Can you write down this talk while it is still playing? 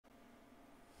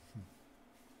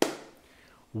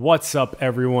What's up,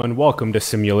 everyone? Welcome to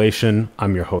Simulation.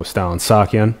 I'm your host, Alan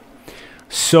Sakian.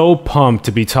 So pumped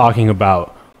to be talking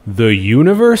about The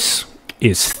Universe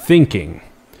is Thinking.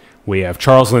 We have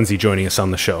Charles Lindsay joining us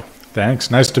on the show.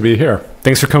 Thanks. Nice to be here.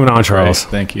 Thanks for coming on, Charles.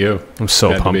 Great. Thank you. I'm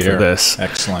so pumped for this.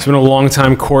 Excellent. It's been a long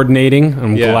time coordinating.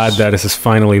 I'm glad that this is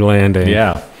finally landing.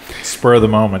 Yeah. Spur of the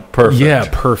moment. Perfect. Yeah,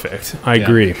 perfect. I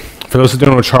agree. For those who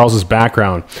don't know Charles's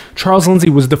background, Charles Lindsay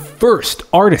was the first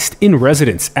artist in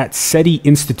residence at SETI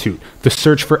Institute, the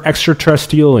Search for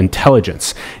Extraterrestrial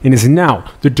Intelligence, and is now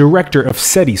the director of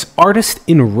SETI's Artist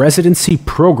in Residency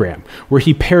program, where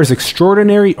he pairs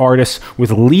extraordinary artists with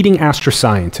leading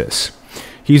astroscientists.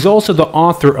 He's also the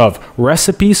author of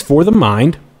Recipes for the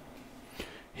Mind,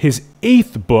 his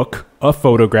 8th book of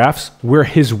photographs, where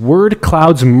his word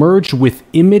clouds merge with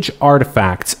image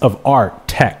artifacts of art,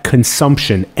 tech,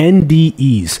 consumption,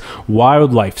 NDEs,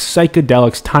 wildlife,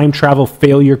 psychedelics, time travel,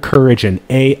 failure, courage, and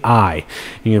AI.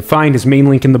 You can find his main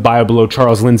link in the bio below,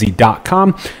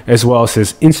 charleslindsay.com, as well as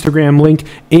his Instagram link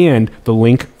and the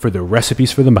link for the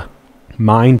Recipes for the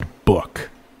Mind book.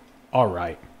 All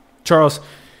right. Charles,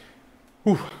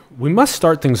 we must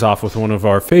start things off with one of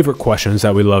our favorite questions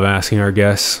that we love asking our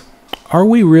guests. Are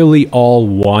we really all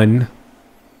one?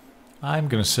 I'm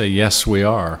going to say yes, we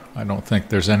are. I don't think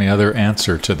there's any other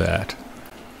answer to that.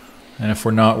 And if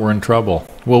we're not, we're in trouble.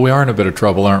 Well, we are in a bit of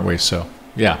trouble, aren't we? So,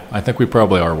 yeah, I think we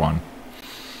probably are one.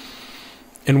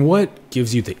 And what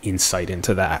gives you the insight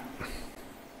into that?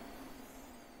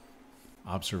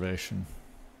 Observation.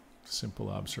 Simple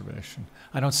observation.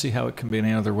 I don't see how it can be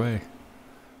any other way.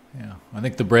 Yeah, I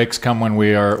think the breaks come when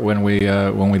we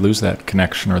lose that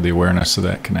connection or the awareness of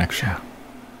that connection. Yeah.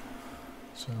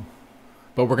 So,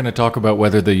 but we're going to talk about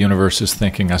whether the universe is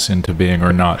thinking us into being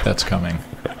or not. That's coming.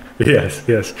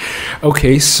 Yes.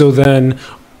 Okay, so then,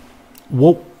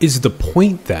 what is the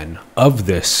point then of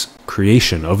this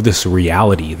creation, of this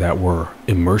reality that we're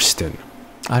immersed in?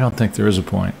 I don't think there is a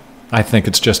point. I think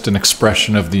it's just an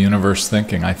expression of the universe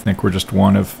thinking. I think we're just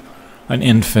one of an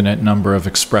infinite number of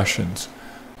expressions.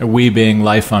 We being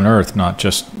life on Earth, not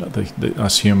just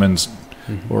us humans,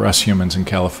 or us humans in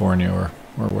California or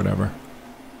whatever.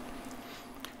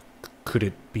 Could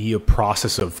it be a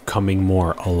process of coming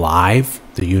more alive?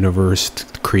 The universe,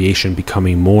 the creation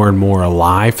becoming more and more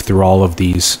alive through all of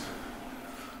these?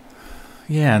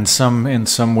 Yeah, in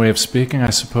some way of speaking, I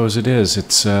suppose it is.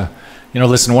 It's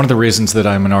listen. One of the reasons that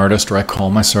I'm an artist, or I call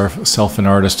myself an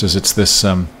artist, is it's this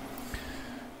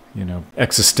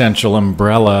existential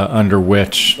umbrella under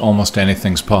which almost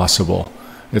anything's possible.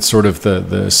 It's sort of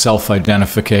the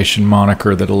self-identification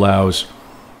moniker that allows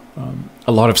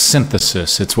a lot of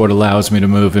synthesis. It's what allows me to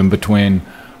move in between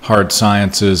hard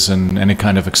sciences and any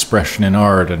kind of expression in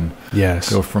art, and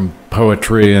go from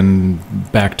poetry and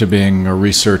back to being a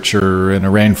researcher in a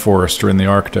rainforest or in the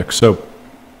Arctic. So,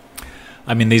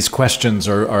 I mean, these questions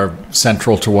are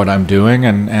central to what I'm doing,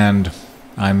 and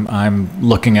I'm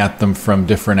looking at them from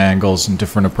different angles and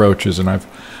different approaches, and I've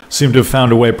seemed to have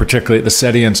found a way, particularly at the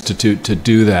SETI Institute, to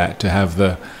do that, to have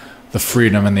the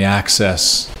freedom and the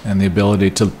access and the ability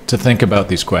to think about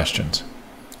these questions.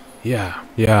 Yeah.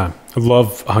 I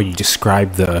love how you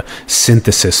describe the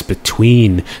synthesis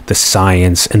between the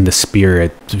science and the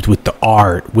spirit, with the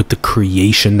art, with the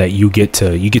creation that you get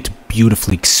to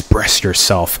beautifully express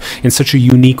yourself in such a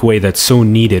unique way that's so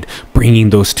needed,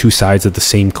 bringing those two sides of the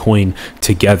same coin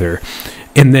together.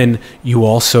 And then you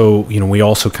also, we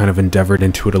also kind of endeavored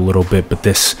into it a little bit, but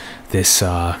this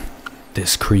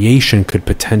creation could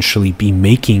potentially be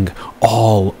making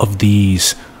all of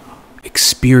these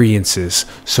experiences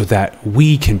so that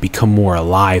we can become more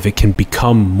alive. It can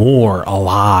become more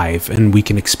alive, and we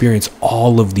can experience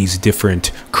all of these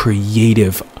different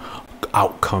creative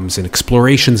outcomes and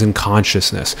explorations in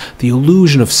consciousness, the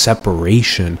illusion of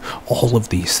separation, all of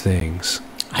these things.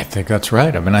 I think that's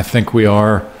right. I mean, I think we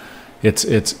are.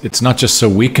 It's not just so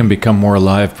we can become more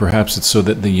alive. Perhaps it's so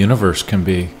that the universe can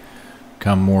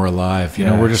become more alive.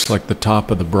 We're just like the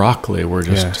top of the broccoli. We're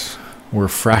just we're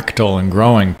fractal and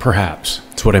growing. Perhaps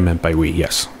that's what I meant by we.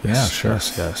 Yes. Yeah. Sure.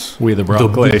 Yes. We the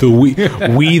broccoli. We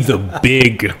the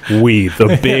big we,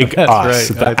 the big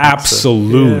us, right. The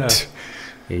absolute. So.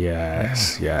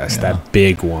 Yes, that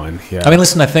big one. Yeah. I mean,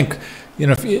 listen, I think,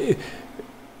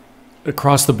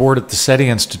 across the board at the SETI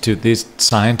Institute, these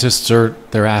scientists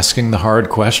they're asking the hard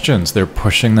questions. They're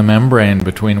pushing the membrane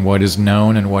between what is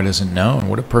known and what isn't known.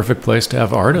 What a perfect place to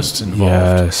have artists involved.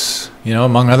 Yes.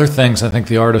 Among other things, I think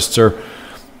the artists are,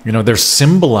 they're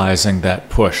symbolizing that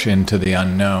push into the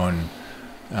unknown.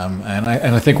 And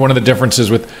I think one of the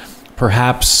differences with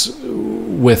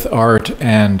art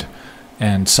and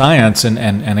science,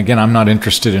 and again, I'm not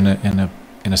interested in a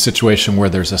in a situation where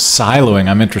there's a siloing.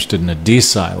 I'm interested in a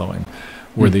de-siloing,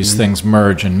 where these things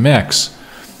merge and mix.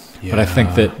 But I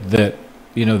think that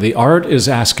the art is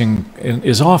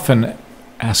often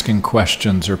asking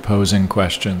questions or posing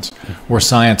questions, where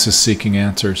science is seeking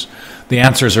answers. The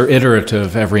answers are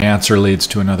iterative. Every answer leads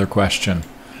to another question.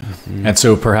 And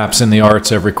so perhaps in the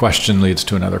arts, every question leads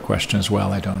to another question as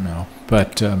well. I don't know.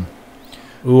 But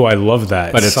ooh, I love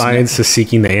that. But science is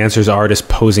seeking the answers, art is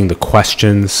posing the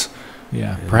questions.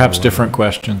 Yeah, perhaps different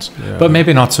questions, but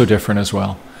maybe not so different as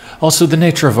well. Also, the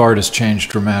nature of art has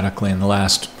changed dramatically in the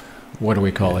last,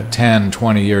 10,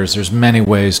 20 years. There's many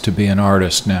ways to be an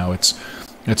artist now.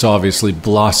 It's obviously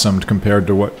blossomed compared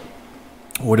to what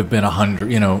would have been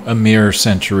a mere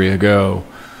century ago.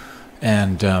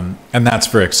 And that's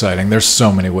very exciting. There's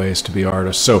so many ways to be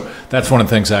artists. So that's one of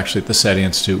the things actually at the SETI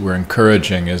Institute we're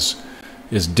encouraging is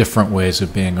different ways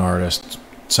of being artists.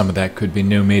 Some of that could be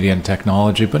new media and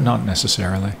technology, but not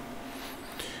necessarily.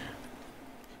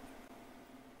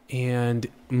 And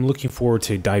I'm looking forward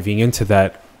to diving into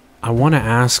that. I want to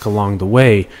ask along the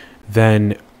way,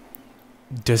 then,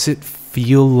 does it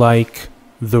feel like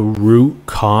the root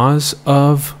cause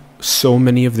of so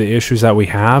many of the issues that we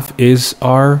have is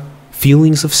our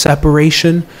feelings of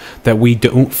separation, that we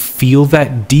don't feel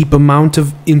that deep amount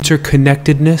of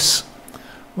interconnectedness?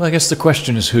 Well, I guess the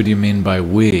question is, who do you mean by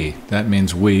we? That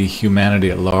means we,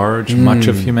 humanity at large, much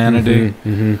of humanity.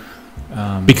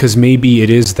 Because maybe it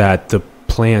is that the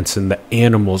plants and the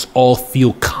animals all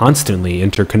feel constantly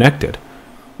interconnected.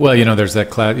 Well, there's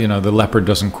that the leopard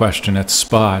doesn't question its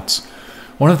spots.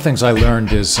 One of the things I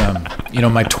learned is,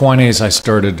 my 20s, I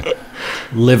started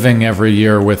living every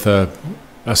year with a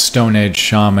Stone Age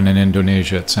shaman in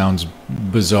Indonesia. It sounds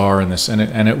bizarre and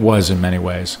it was in many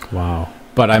ways. Wow.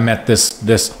 But I met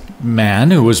this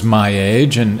man who was my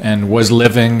age and was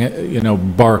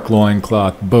living, bark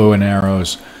loincloth, bow and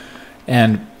arrows.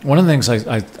 And one of the things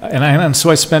so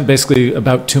I spent basically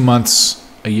about 2 months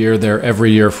a year there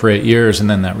every year for 8 years, and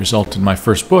then that resulted in my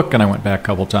first book, and I went back a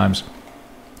couple times.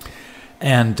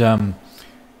 And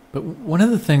but one of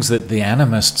the things that the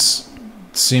animists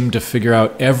seemed to figure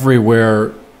out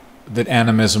everywhere that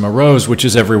animism arose, which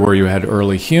is everywhere you had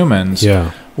early humans,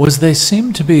 was they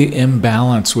seemed to be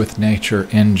imbalanced with nature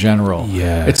in general.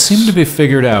 Yes. It seemed to be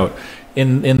figured out.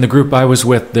 In the group I was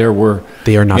with, they are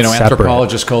not separate.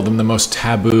 Anthropologists called them the most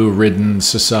taboo-ridden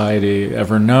society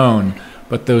ever known.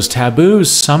 But those taboos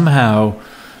somehow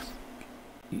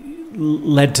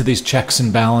led to these checks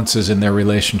and balances in their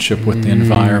relationship with the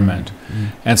environment.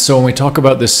 And so when we talk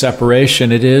about this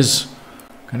separation, it is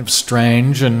kind of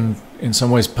strange and in some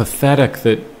ways pathetic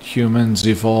that humans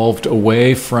evolved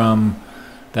away from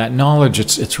that knowledge.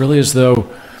 It's really as though,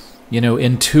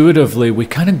 intuitively we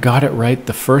kind of got it right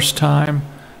the first time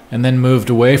and then moved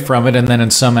away from it. And then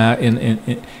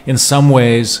in some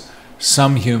ways,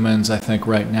 some humans, I think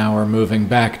right now, are moving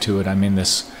back to it. I mean,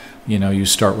 you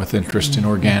start with interest in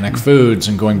organic foods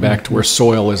and going back to where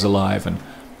soil is alive and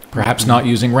perhaps not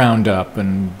using Roundup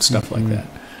and stuff like that.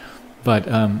 But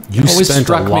you spent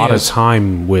a lot of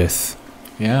time with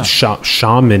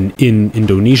shaman in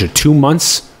Indonesia, 2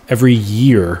 months every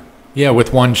year. Yeah,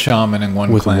 with one shaman and one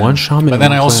clan. With one shaman. But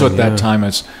then I also at that time,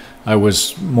 as I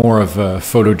was more of a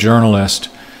photojournalist,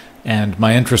 and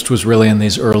my interest was really in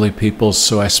these early peoples.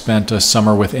 So I spent a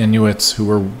summer with Inuits, who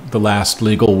were the last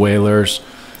legal whalers.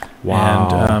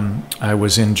 Wow. And I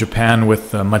was in Japan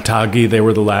with Matagi. They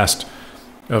were the last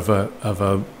of a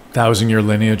 1,000-year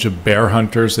lineage of bear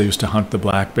hunters. They used to hunt the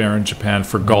black bear in Japan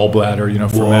for gallbladder,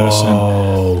 for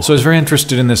medicine. So I was very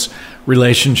interested in this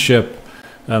relationship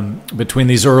between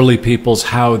these early peoples,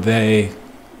 how they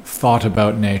thought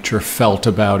about nature, felt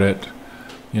about it.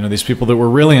 These people that were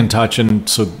really in touch. And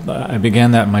so I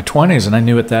began that in my 20s, and I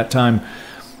knew at that time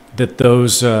that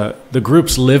those the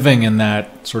groups living in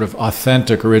that sort of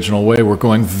authentic, original way were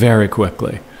going very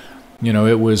quickly.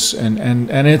 It was, and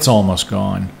it's almost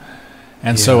gone.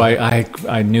 And so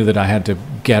I knew that I had to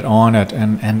get on it,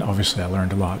 and obviously I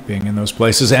learned a lot being in those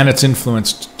places, and it's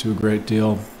influenced to a great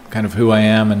deal kind of who I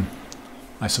am, and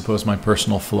I suppose my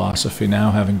personal philosophy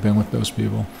now, having been with those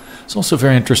people. It's also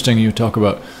very interesting you talk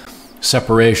about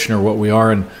separation or what we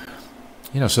are, and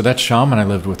so that shaman I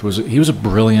lived with was a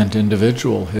brilliant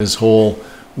individual. His whole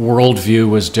worldview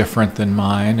was different than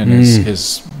mine, and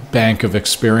his bank of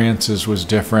experiences was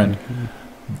different.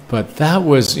 But that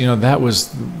was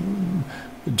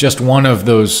just one of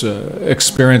those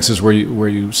experiences where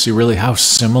you see really how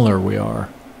similar we are.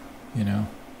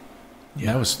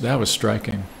 That was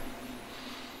striking.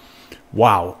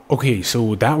 Wow. Okay,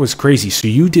 so that was crazy. So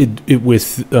you did it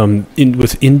with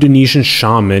with Indonesian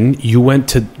shaman. You went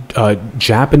to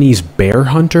Japanese bear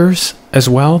hunters as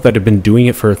well that have been doing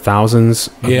it for thousands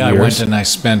of years. Yeah, I went and I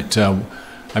spent.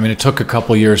 It took a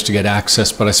couple years to get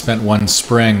access, but I spent one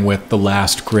spring with the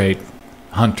last great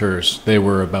hunters. They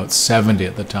were about 70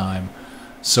 at the time,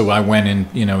 so I went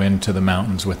into the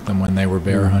mountains with them when they were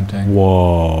bear hunting.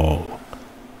 Whoa.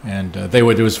 And it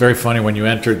was very funny when you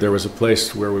entered. There was a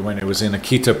place where we went. It was in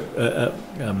Akita.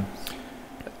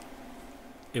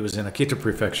 It was in Akita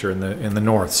Prefecture in the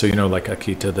north. So like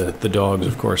Akita, the dogs,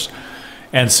 of course.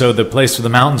 And so the place for the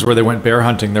mountains where they went bear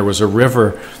hunting, there was a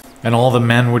river, and all the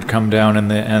men would come down.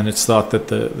 And it's thought that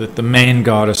the main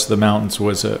goddess of the mountains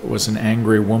was an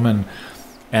angry woman,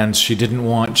 and she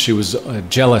was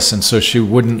jealous, and so she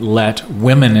wouldn't let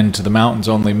women into the mountains,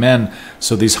 only men.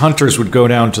 So these hunters would go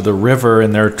down to the river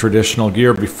in their traditional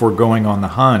gear before going on the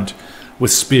hunt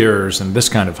with spears and this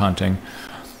kind of hunting.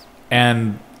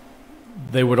 And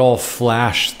they would all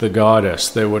flash the goddess.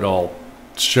 They would all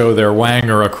show their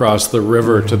wanger across the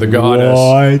river to the goddess.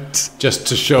 What? Just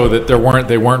to show that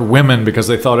they weren't women, because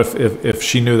they thought if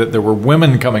she knew that there were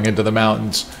women coming into the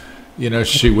mountains,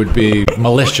 she would be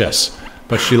malicious.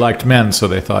 But she liked men, so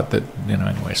they thought that,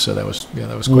 anyway. So that was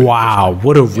quite wow,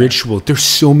 what a ritual. There's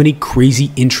so many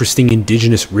crazy, interesting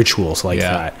indigenous rituals like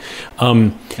that.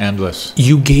 Endless.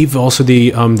 You gave also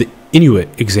the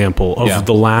Inuit example of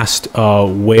the last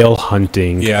whale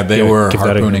hunting. Yeah, they were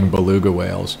harpooning beluga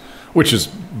whales, which is,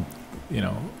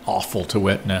 awful to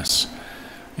witness.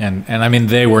 And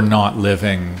they were not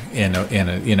living in a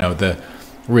the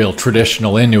real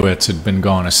traditional Inuits had been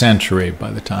gone a century by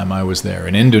the time I was there.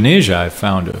 In Indonesia, I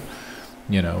found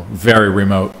very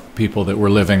remote people that were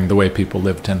living the way people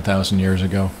lived 10,000 years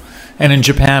ago. And in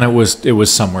Japan, it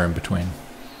was somewhere in between.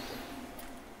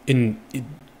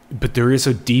 But there is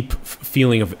a deep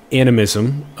feeling of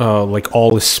animism, like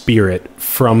all is spirit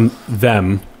from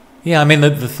them. Yeah,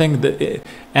 the thing that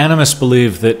animists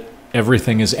believe that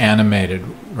everything is animated,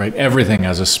 right? Everything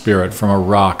has a spirit, from a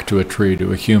rock to a tree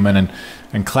to a human,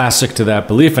 and classic to that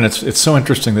belief. And it's so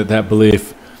interesting that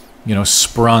belief,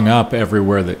 sprung up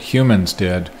everywhere that humans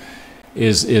did,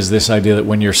 is this idea that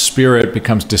when your spirit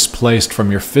becomes displaced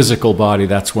from your physical body,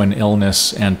 that's when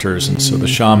illness enters. And so the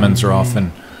shamans are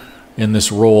often in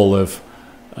this role of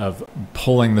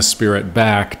pulling the spirit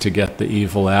back to get the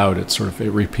evil out. It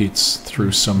repeats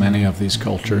through so many of these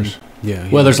cultures. Yeah.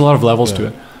 Well, there's a lot of levels to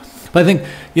it. But I think,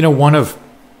 one of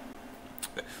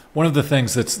the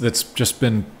things that's just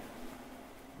been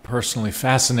personally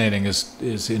fascinating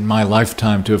is in my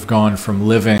lifetime to have gone from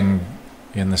living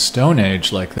in the Stone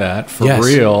Age like that for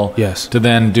real to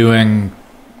then doing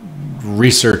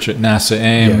research at NASA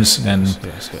Ames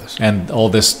and all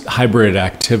this hybrid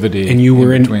activity. And you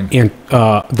were in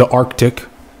the Arctic.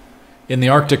 In the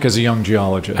Arctic as a young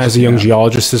geologist. As a young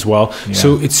geologist as well. Yeah.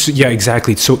 So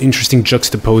exactly. It's so interesting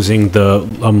juxtaposing the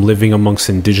living amongst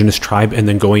indigenous tribe and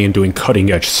then going and doing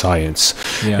cutting edge science.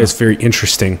 Yeah. It's very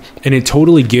interesting. And it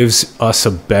totally gives us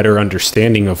a better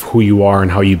understanding of who you are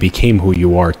and how you became who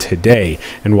you are today,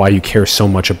 and why you care so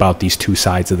much about these two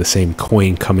sides of the same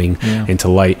coin coming into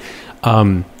light.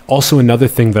 Also, another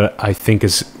thing that I think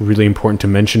is really important to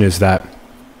mention is that,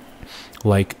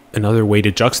 like, another way to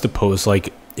juxtapose,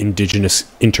 like, indigenous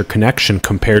interconnection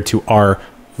compared to our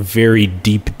very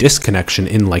deep disconnection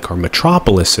in, like, our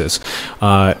metropolises.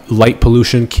 Light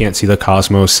pollution, can't see the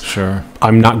cosmos. Sure.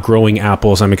 I'm not growing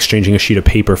apples. I'm exchanging a sheet of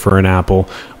paper for an apple.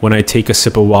 When I take a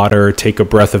sip of water, take a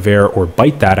breath of air, or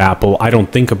bite that apple, I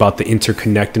don't think about the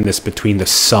interconnectedness between the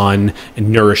sun and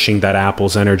nourishing that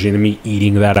apple's energy and me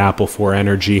eating that apple for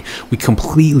energy. We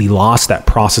completely lost that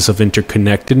process of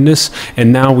interconnectedness,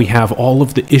 and now we have all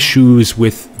of the issues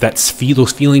with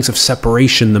those feelings of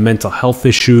separation, the mental health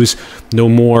issues. No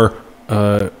more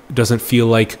doesn't feel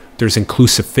like there's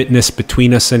inclusive fitness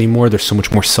between us anymore. There's so much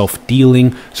more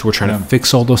self-dealing. So we're trying to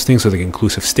fix all those things with, like,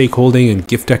 inclusive stakeholding and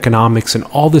gift economics and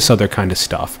all this other kind of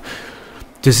stuff.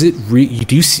 Does it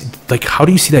do you see, like, how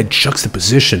do you see that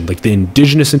juxtaposition, like the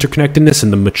indigenous interconnectedness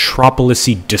and the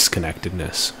metropolis-y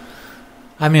disconnectedness?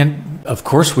 Of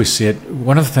course we see it.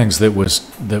 One of the things that was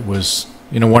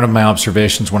one of my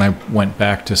observations when I went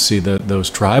back to see those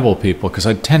tribal people, because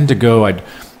I tend to go, I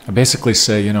basically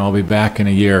say, I'll be back in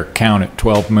a year, count it,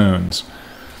 12 moons.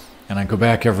 And I go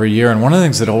back every year. And one of the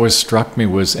things that always struck me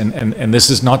was, and this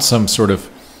is not some sort of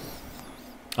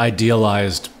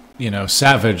idealized,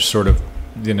 savage sort of,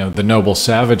 the noble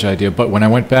savage idea, but when I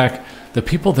went back, the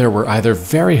people there were either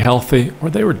very healthy or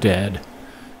they were dead.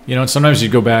 And sometimes you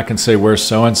go back and say, where's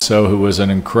so-and-so, who was an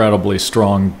incredibly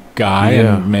strong guy,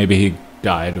 and maybe he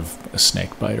died of a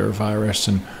snake bite or a virus.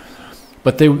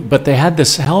 but they had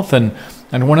this health, and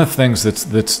one of the things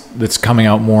that's coming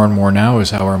out more and more now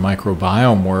is how our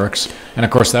microbiome works. And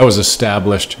of course, that was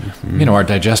established. Our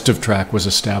digestive tract was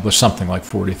established something like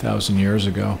 40,000 years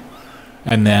ago,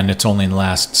 and then it's only in the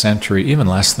last century, even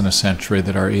less than a century,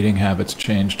 that our eating habits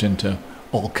changed into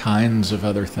all kinds of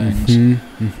other things.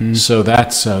 So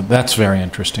that's very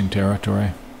interesting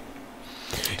territory.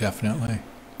 Definitely.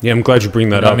 Yeah, I'm glad you bring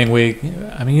that up.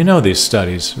 These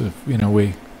studies.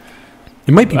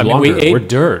 It might be longer. We ate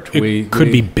dirt. It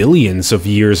could be billions of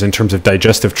years in terms of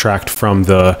digestive tract from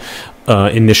the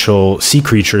initial sea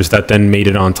creatures that then made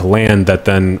it onto land, that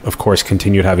then, of course,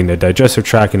 continued having the digestive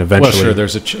tract, and eventually,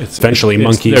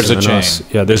 monkeys. There's a chain.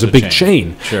 Us. Yeah, there's a big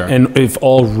chain. Sure. And if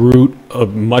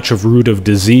much of root of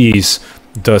disease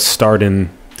does start in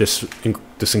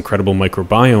this incredible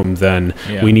microbiome, then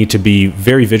we need to be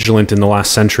very vigilant in the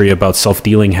last century about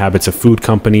self-dealing habits of food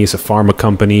companies, of pharma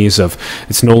companies.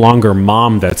 It's no longer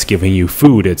mom that's giving you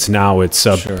food. It's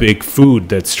big food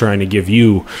that's trying to give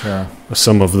you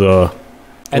some of the.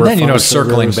 And then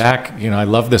circling back, I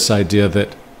love this idea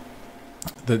that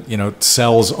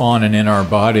cells on and in our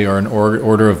body are an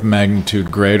order of magnitude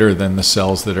greater than the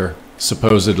cells that are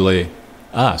supposedly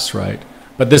us, right?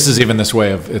 But this is even this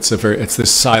way of it's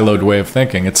this siloed way of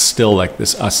thinking. It's still like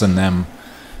this us and them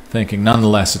thinking.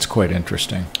 Nonetheless, it's quite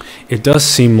interesting. It does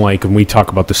seem like, and we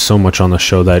talk about this so much on the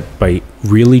show, that by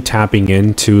really tapping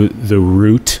into the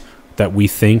root that we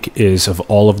think is of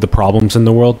all of the problems in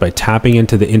the world, by tapping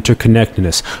into the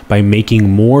interconnectedness, by making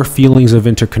more feelings of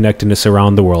interconnectedness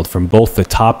around the world from both the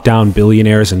top-down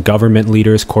billionaires and government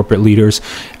leaders, corporate leaders,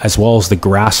 as well as the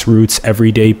grassroots,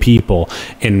 everyday people,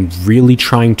 and really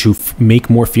trying to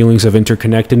make more feelings of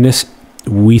interconnectedness,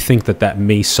 we think that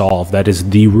may solve, that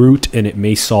is the root, and it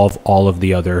may solve all of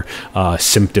the other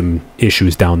symptom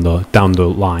issues down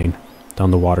the line. Down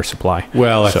the water supply.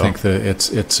 Well, I think that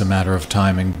it's a matter of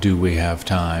timing. Do we have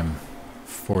time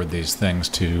for these things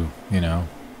to,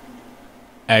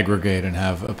 aggregate and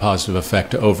have a positive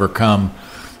effect to overcome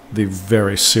the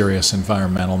very serious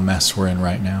environmental mess we're in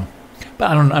right now?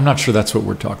 But I'm not sure that's what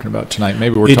we're talking about tonight.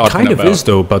 Maybe we're talking about... It kind of is,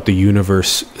 though, about the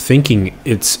universe thinking.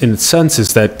 It's, in a sense,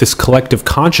 is that this collective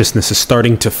consciousness is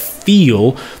starting to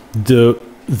feel the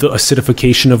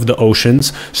acidification of the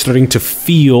oceans, starting to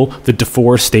feel the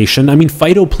deforestation. I mean,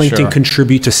 phytoplankton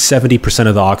contribute to 70%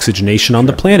 of the oxygenation on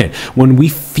the planet. When we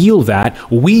feel that,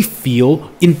 we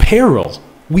feel in peril.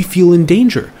 We feel in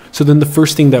danger. So then the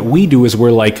first thing that we do is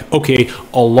we're like, okay,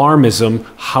 alarmism,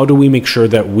 how do we make sure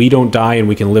that we don't die and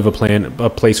we can live a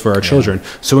place for our children?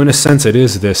 So in a sense, it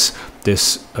is this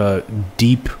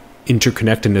deep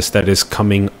interconnectedness that is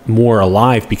coming more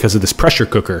alive because of this pressure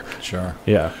cooker. Sure.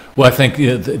 Yeah. Well, I think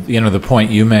the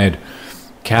point you made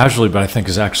casually, but I think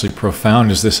is actually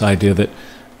profound, is this idea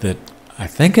that I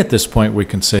think at this point we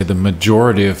can say the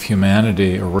majority of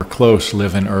humanity, or we're close,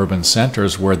 live in urban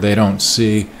centers where they don't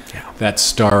see that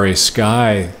starry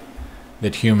sky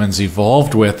that humans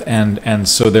evolved with, and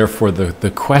so therefore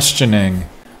the questioning,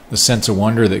 the sense of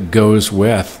wonder that goes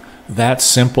with that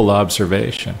simple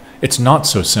observation. It's not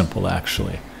so simple,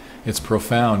 actually. It's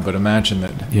profound, but imagine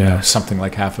that something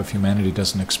like half of humanity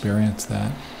doesn't experience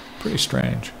that. Pretty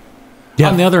strange. Yeah.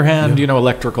 On the other hand,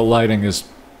 electrical lighting is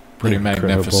pretty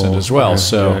magnificent as well. Yeah.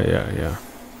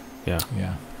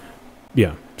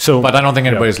 So, but I don't think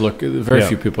anybody's very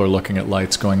few people are looking at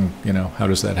lights going, how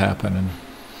does that happen?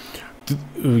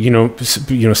 And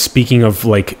speaking of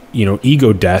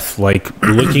ego death,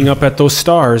 looking up at those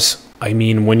stars. I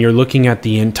mean, when you're looking at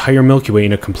the entire Milky Way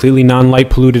in a completely non-light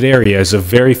polluted area, is a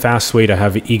very fast way to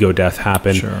have ego death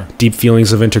happen. Sure. Deep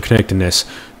feelings of interconnectedness.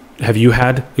 Have you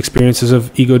had experiences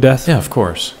of ego death? Yeah, of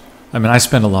course. I mean, I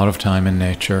spend a lot of time in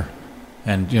nature,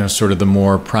 and sort of the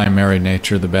more primary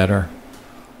nature, the better.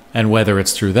 And whether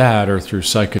it's through that or through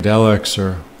psychedelics,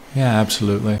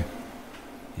 absolutely.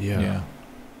 Yeah.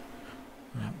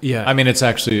 I mean, it's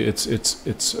actually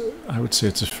it's I would say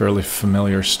it's a fairly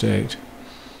familiar state.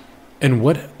 And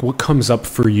what comes up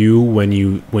for you when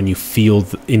you feel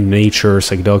in nature,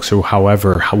 psychedelics, or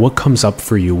however? What comes up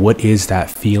for you? What is that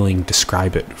feeling?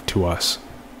 Describe it to us.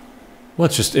 Well,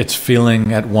 it's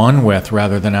feeling at one with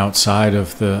rather than outside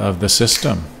of the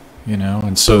system,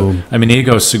 And so, I mean,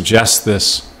 ego suggests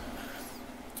this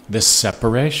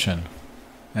separation,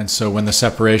 and so when the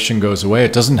separation goes away,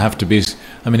 it doesn't have to be.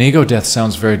 I mean, ego death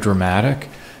sounds very dramatic.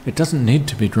 It doesn't need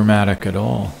to be dramatic at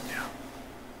all.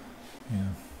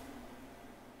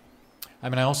 I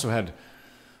mean,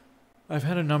 I've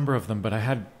had a number of them, but I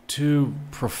had two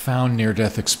profound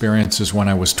near-death experiences when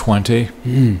I was 20,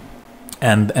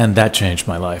 and that changed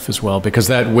my life as well, because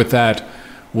that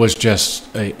was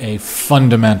just a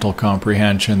fundamental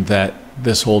comprehension that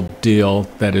this whole deal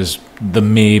that is the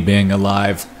me being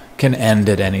alive can end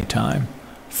at any time,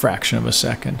 fraction of a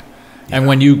second. Yeah. And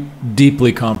when you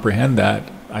deeply comprehend that,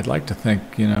 I'd like to think,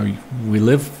 we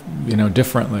live,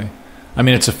 differently. I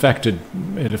mean,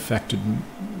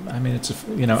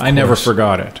 I never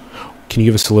forgot it. Can you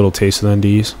give us a little taste of the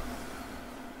NDEs?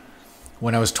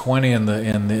 When I was 20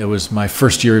 it was my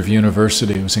first year of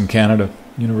university. It was in Canada,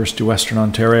 University of Western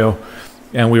Ontario.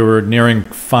 And we were nearing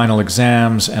final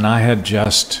exams, and I had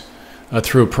just,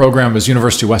 through a program, it was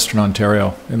University of Western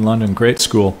Ontario in London, great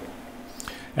school.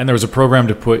 And there was a program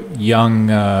to put young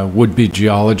would-be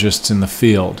geologists in the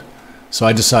field. So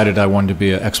I decided I wanted to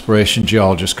be an exploration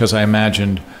geologist because I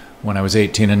imagined when I was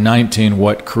 18 and 19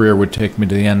 what career would take me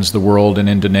to the ends of the world and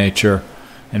into nature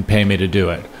and pay me to do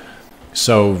it.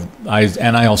 So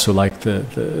I also liked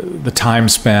the time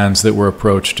spans that were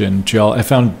approached in geology. I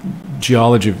found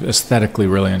geology aesthetically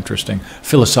really interesting,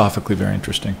 philosophically very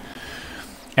interesting.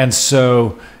 And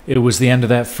so it was the end of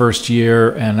that first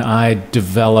year, and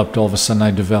all of a sudden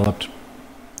I developed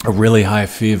a really high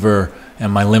fever,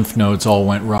 and my lymph nodes all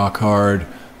went rock hard,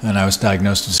 and I was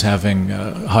diagnosed as having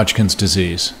Hodgkin's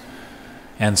disease.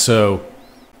 And so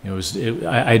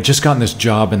I had just gotten this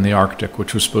job in the Arctic,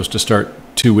 which was supposed to start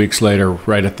 2 weeks later,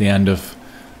 right at the end of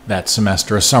that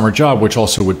semester, a summer job, which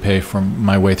also would pay for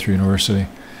my way through university.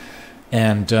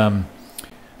 And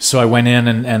so I went in,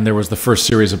 and there was the first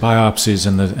series of biopsies,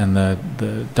 and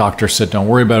the doctor said, "Don't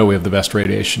worry about it. We have the best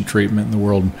radiation treatment in the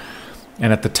world."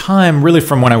 And at the time, really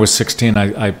from when I was 16,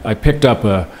 I picked up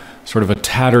a sort of a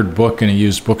tattered book in a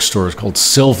used bookstore. It's called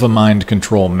Silva Mind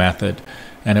Control Method.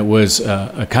 And it was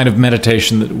a kind of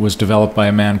meditation that was developed by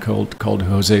a man called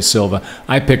Jose Silva.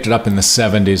 I picked it up in the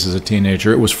 70s as a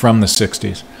teenager. It was from the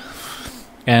 60s.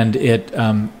 And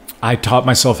I taught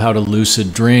myself how to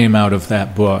lucid dream out of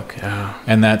that book. Yeah.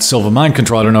 And that Silva Mind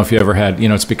Control, I don't know if you ever had,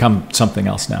 it's become something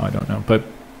else now, I don't know. But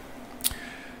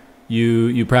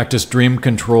you practice dream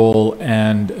control,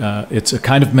 and it's a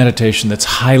kind of meditation that's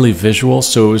highly visual.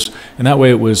 So in that way,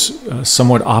 it was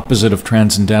somewhat opposite of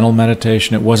transcendental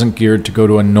meditation. It wasn't geared to go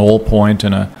to a null point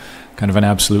and a kind of an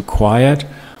absolute quiet,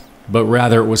 but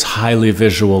rather it was highly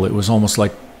visual. It was almost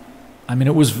like,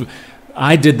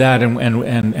 I did that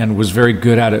and was very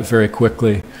good at it very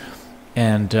quickly.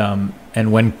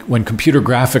 And when computer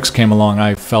graphics came along,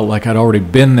 I felt like I'd already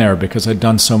been there because I'd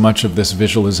done so much of this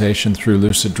visualization through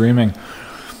lucid dreaming.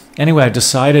 Anyway, I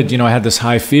decided, I had this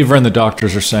high fever, and the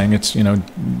doctors are saying it's, going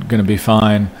to be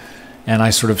fine. And I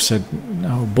sort of said,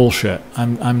 no, bullshit.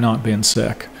 I'm not being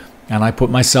sick. And I put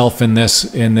myself in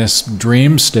this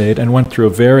dream state and went through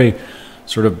a very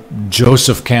sort of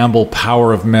Joseph Campbell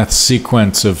Power of Myth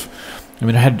sequence of,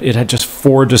 it had just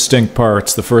 4 distinct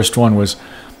parts. The first one was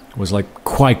like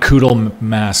Kwaikutl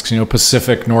masks,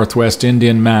 Pacific Northwest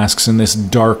Indian masks in this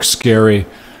dark, scary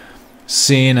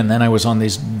scene. And then I was on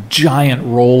these giant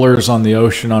rollers on the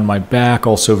ocean on my back,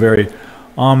 also very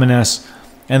ominous.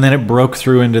 And then it broke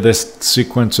through into this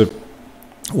sequence of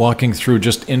walking through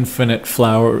just infinite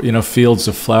fields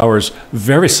of flowers,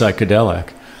 very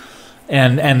psychedelic.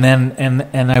 And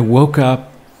then I woke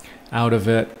up out of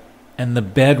it, and the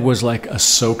bed was like a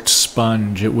soaked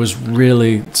sponge. It was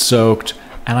really soaked.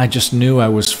 And I just knew I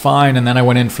was fine. And then I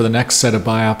went in for the next set of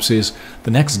biopsies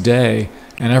the next day,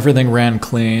 and everything ran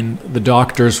clean. The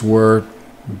doctors were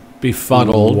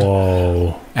befuddled.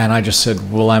 Whoa. And I just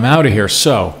said, well, I'm out of here.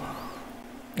 So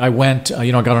I went,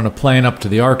 got on a plane up to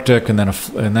the Arctic, and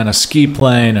then a ski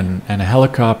plane and a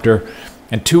helicopter.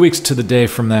 And 2 weeks to the day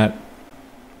from that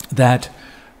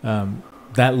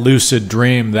lucid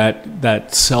dream,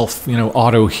 that self,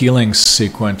 auto healing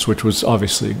sequence, which was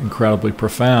obviously incredibly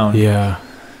profound. Yeah.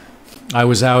 I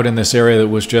was out in this area that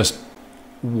was just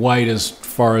white as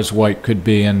far as white could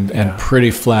be, and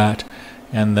pretty flat.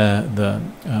 And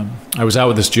I was out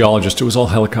with this geologist. It was all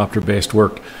helicopter-based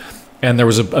work, and there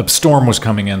was a storm was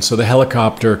coming in. So the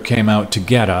helicopter came out to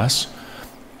get us,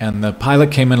 and the pilot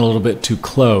came in a little bit too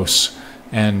close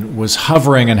and was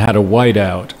hovering and had a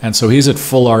whiteout. And so he's at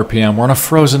full RPM. We're on a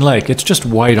frozen lake. It's just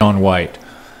white on white.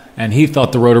 And he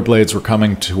thought the rotor blades were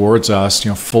coming towards us,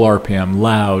 full RPM,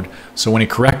 loud. So when he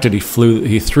corrected, he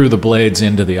threw the blades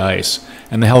into the ice,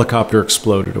 and the helicopter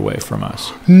exploded away from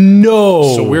us.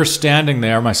 No! So we're standing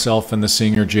there, myself and the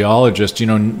senior geologist,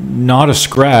 not a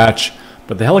scratch,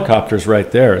 but the helicopter's right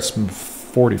there. It's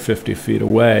 40, 50 feet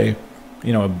away. So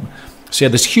you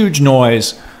had this huge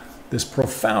noise, this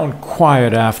profound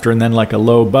quiet after, and then like a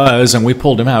low buzz, and we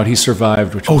pulled him out. He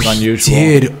survived, which was unusual.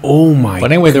 He did. Oh my!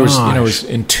 But anyway, there was, it was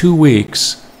in 2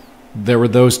 weeks. There were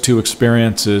those 2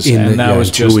 experiences, and that was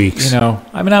just, 2 weeks.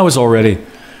 I was already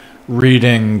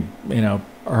reading,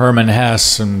 Hermann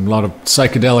Hesse and a lot of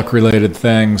psychedelic related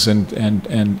things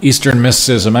and Eastern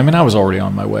mysticism. I mean, I was already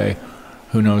on my way,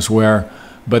 who knows where.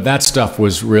 But that stuff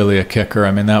was really a kicker.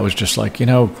 I mean, that was just like,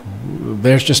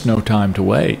 there's just no time to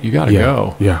wait. You got to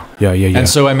go. Yeah. And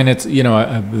so, I mean, it's,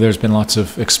 there's been lots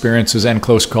of experiences and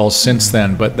close calls since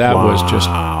then, but that was just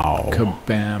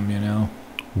kabam,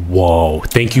 Whoa.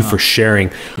 Thank you for sharing.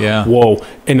 Yeah. Whoa.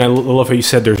 And I love how you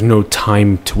said there's no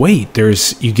time to wait.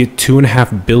 You get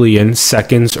 2.5 billion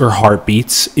seconds or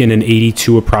heartbeats in an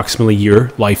 82 approximately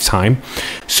year lifetime.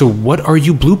 So what are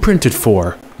you blueprinted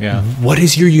for? Yeah. What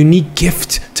is your unique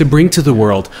gift to bring to the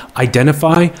world?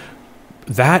 Identify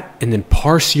that and then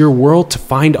parse your world to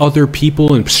find other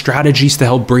people and strategies to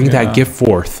help bring that gift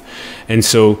forth. And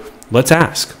so let's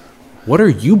ask, what are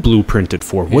you blueprinted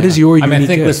for? What is your unique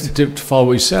gift? To follow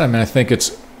what you said, I mean, I think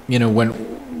it's,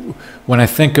 when I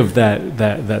think of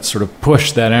that sort of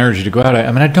push, that energy to go out,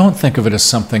 I don't think of it as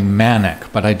something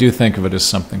manic, but I do think of it as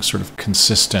something sort of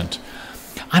consistent.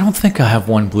 I don't think I have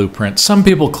one blueprint. Some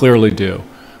people clearly do.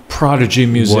 Prodigy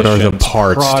musicians, what are the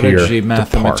parts prodigy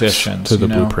mathematicians to the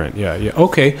blueprint? Yeah.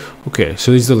 Okay.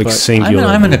 So these are like singular.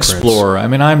 I'm an explorer. I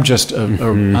mean, I'm just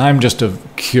a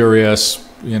curious,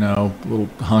 little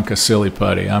hunk of silly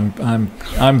putty.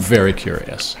 I'm very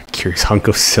curious. Curious hunk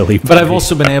of silly putty. But I've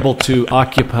also been able to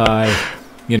occupy.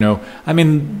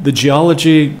 The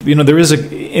geology. There is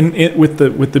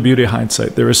with the beauty of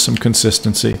hindsight, there is some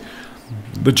consistency.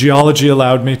 The geology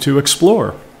allowed me to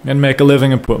explore and make a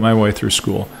living and put my way through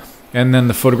school. And then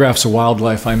the photographs of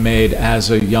wildlife I made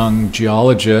as a young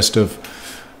geologist of,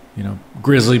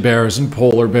 grizzly bears and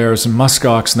polar bears and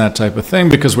muskox and that type of thing,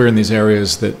 because we're in these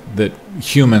areas that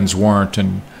humans weren't.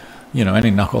 And,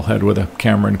 any knucklehead with a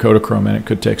camera and Kodachrome in it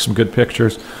could take some good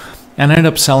pictures. And I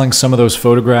ended up selling some of those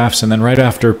photographs. And then right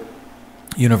after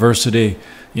university,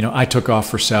 I took off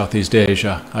for Southeast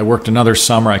Asia. I worked another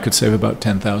summer. I could save about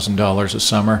 $10,000 a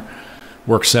summer.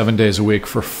 Worked 7 days a week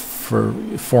for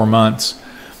 4 months.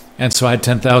 And so I had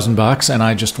 $10,000 and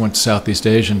I just went to Southeast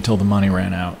Asia until the money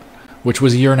ran out, which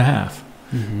was a year and a half.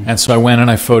 Mm-hmm. And so I went and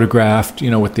I photographed,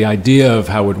 with the idea of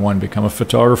how would one become a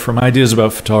photographer. My ideas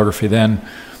about photography then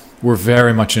were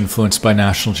very much influenced by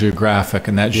National Geographic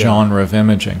and that genre of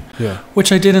imaging,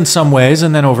 which I did in some ways.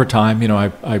 And then over time,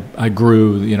 I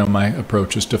grew, my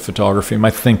approaches to photography,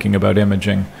 my thinking about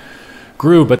imaging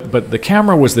grew, but the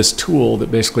camera was this tool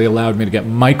that basically allowed me to get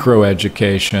micro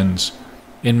educations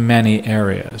in many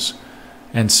areas.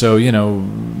 And so,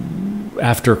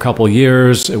 after a couple of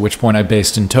years, at which point I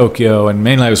based in Tokyo, and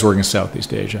mainly I was working in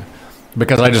Southeast Asia,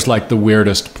 because I just liked the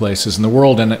weirdest places in the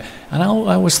world. And I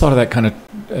always thought of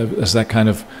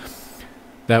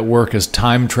that work as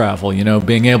time travel,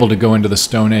 being able to go into the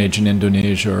Stone Age in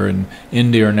Indonesia or in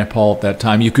India or Nepal at that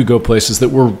time. You could go places that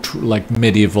were like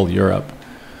medieval Europe.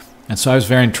 And so I was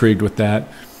very intrigued with that.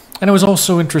 And I was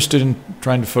also interested in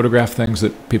trying to photograph things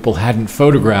that people hadn't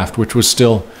photographed, which was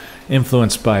still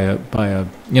influenced by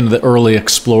the early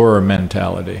explorer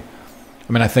mentality.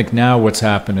 I mean, I think now what's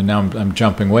happened, and now I'm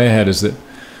jumping way ahead, is that,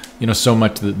 so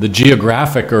much the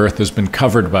geographic Earth has been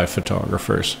covered by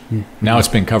photographers. Mm-hmm. Now it's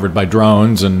being covered by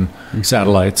drones and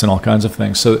satellites and all kinds of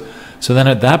things. So then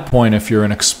at that point, if you're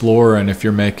an explorer and if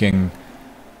you're making,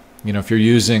 if you're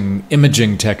using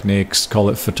imaging techniques, call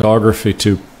it photography,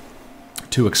 to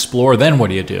explore, then what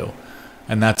do you do?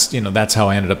 And that's how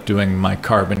I ended up doing my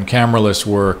carbon cameraless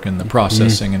work and the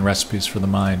processing and recipes for the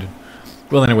mind.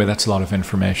 Well, anyway, that's a lot of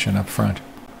information up front.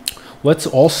 Let's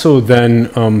also then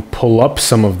pull up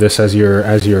some of this as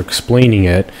you're explaining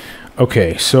it.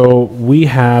 Okay, so we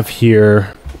have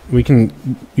here,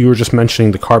 you were just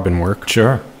mentioning the carbon work.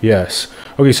 Sure. Yes.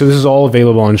 Okay, so this is all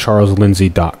available on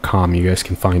charleslindsay.com. You guys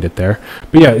can find it there.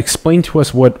 But yeah, explain to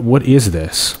us what is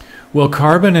this? Well,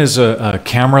 carbon is a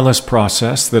cameraless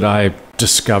process that I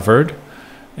discovered,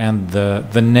 and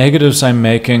the negatives I'm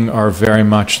making are very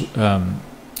much,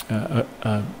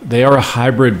 they are a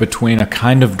hybrid between a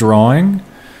kind of drawing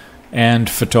and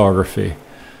photography.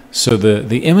 So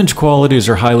the image qualities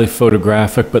are highly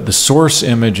photographic, but the source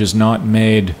image is not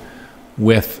made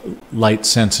with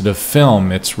light-sensitive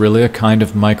film. It's really a kind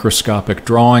of microscopic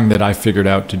drawing that I figured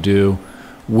out to do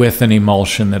with an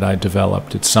emulsion that I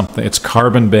developed. It's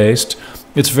carbon-based.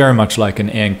 It's very much like an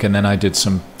ink, and then I did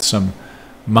some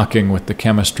mucking with the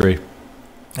chemistry.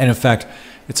 And in fact,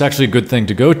 it's actually a good thing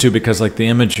to go to, because like the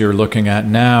image you're looking at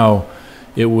now,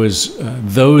 it was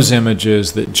those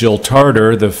images that Jill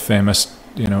Tarter, the famous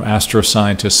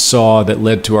astroscientist, saw that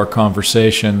led to our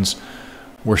conversations,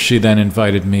 where she then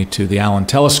invited me to the Allen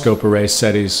Telescope Array,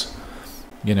 SETI's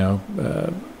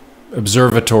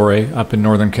observatory up in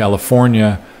Northern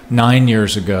California 9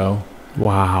 years ago,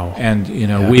 Wow. And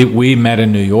we met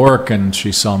in New York, and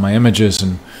she saw my images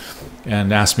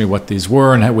and asked me what these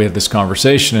were, and we had this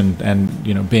conversation.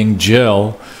 And being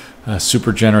Jill, a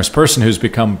super generous person who's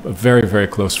become a very, very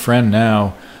close friend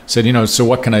now, said, so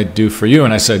what can I do for you?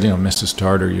 And I said, Mrs.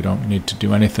 Tarter, you don't need to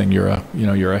do anything. You're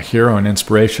a hero and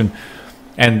inspiration.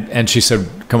 And she said,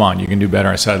 come on, you can do better.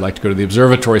 I said, I'd like to go to the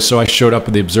observatory. So I showed up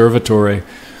at the observatory,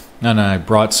 and I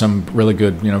brought some really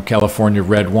good, California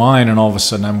red wine. And all of a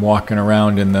sudden I'm walking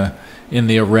around in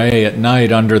the array at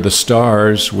night under the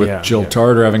stars with Jill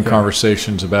Tarter having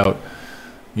conversations about,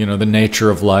 the nature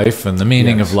of life and the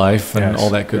meaning of life and all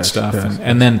that good stuff.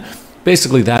 And then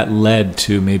basically that led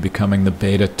to me becoming the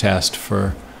beta test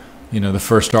for, the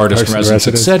first artist in residence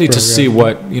at SETI to see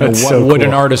what, so would cool.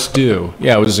 an artist do.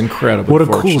 Yeah, it was incredible. What a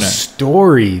cool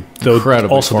story, though.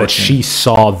 Incredibly also fortunate. that she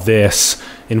saw this,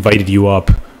 invited you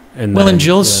up. And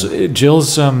Jill's, if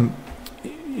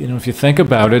you think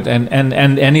about it, and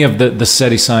any of the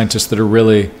SETI scientists that are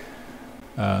really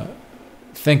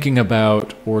thinking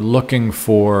about or looking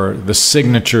for the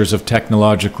signatures of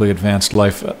technologically advanced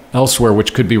life elsewhere,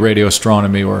 which could be radio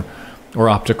astronomy or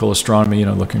optical astronomy,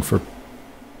 looking for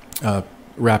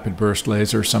rapid burst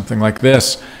laser or something like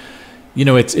this.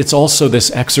 It's also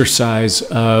this exercise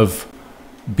of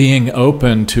being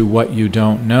open to what you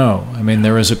don't know. I mean,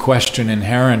 there is a question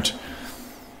inherent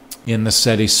in the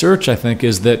SETI search, I think,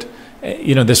 is that,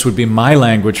 this would be my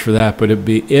language for that, but it'd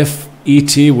be if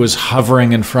ET was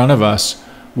hovering in front of us,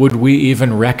 would we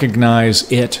even recognize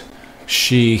it,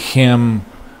 she, him?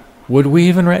 Would we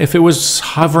even, if it was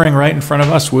hovering right in front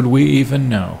of us, would we even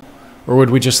know? Or would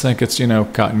we just think it's,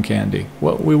 cotton candy?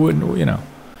 Well, we wouldn't,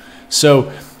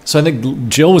 So I think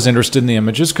Jill was interested in the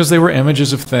images because they were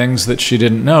images of things that she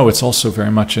didn't know. It's also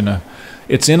very much in a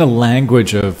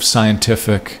language of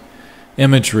scientific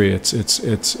imagery.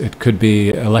 It could be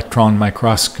electron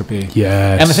microscopy.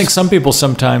 Yes. And I think some people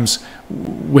sometimes,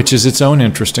 which is its own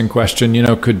interesting question,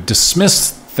 could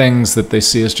dismiss things that they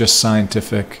see as just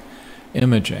scientific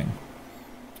imaging.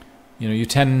 You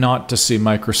tend not to see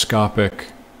microscopic,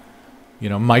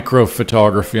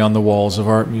 microphotography on the walls of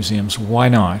art museums. Why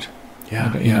not?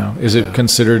 Is it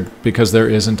considered because there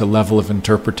isn't a level of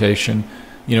interpretation?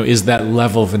 Is that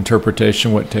level of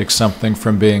interpretation what takes something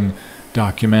from being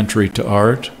documentary to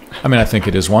art? I mean, I think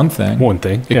it is one thing.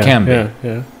 It can be.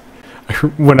 Yeah.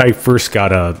 When I first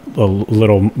got a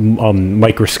little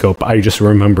microscope, I just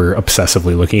remember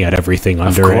obsessively looking at everything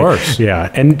under it. Of course. Yeah.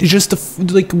 And just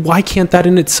why can't that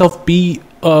in itself be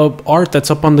art that's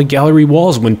up on the gallery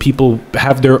walls when people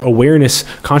have their awareness,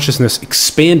 consciousness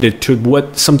expanded to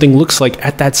what something looks like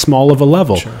at that small of a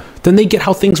level? Sure. Then they get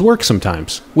how things work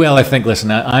sometimes. Well, I think,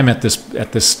 listen, I'm at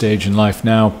this stage in life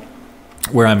now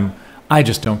where I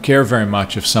just don't care very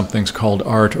much if something's called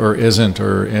art or isn't,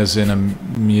 or is in a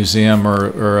museum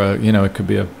or it could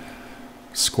be a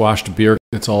squashed beer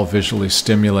that's all visually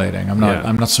stimulating. I'm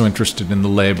not so interested in the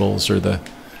labels or the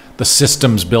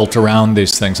systems built around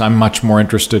these things. I'm much more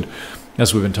interested,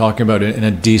 as we've been talking about, in a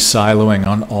de-siloing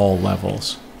on all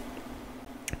levels.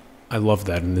 I love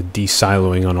that, in the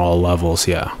de-siloing on all levels.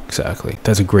 Yeah, exactly.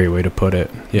 That's a great way to put it.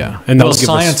 Yeah. And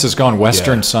science has gone,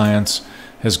 Western science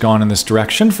has gone in this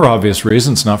direction for obvious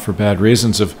reasons, not for bad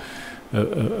reasons, of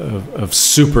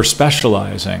super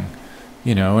specializing,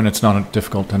 and it's not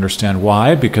difficult to understand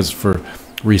why, because for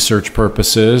research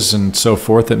purposes and so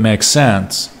forth, it makes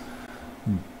sense.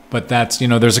 But that's,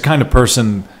 there's a kind of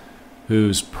person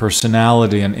whose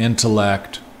personality and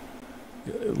intellect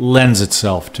lends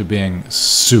itself to being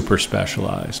super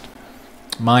specialized.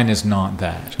 Mine is not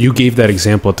that. You gave that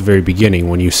example at the very beginning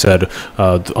when you said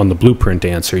on the blueprint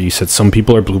answer, you said some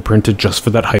people are blueprinted just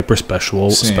for that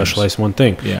specialized one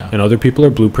thing. Yeah. And other people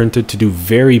are blueprinted to do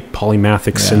very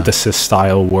polymathic synthesis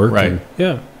style work. Right.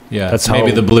 And That's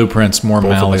maybe the blueprint's more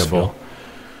malleable.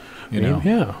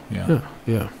 Yeah.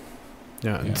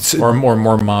 Or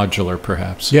more modular,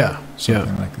 perhaps. Yeah.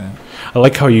 Something like that. I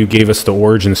like how you gave us the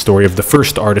origin story of the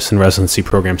first artist in residency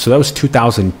program. So that was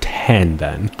 2010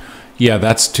 then. Yeah,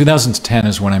 that's 2010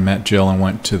 is when I met Jill and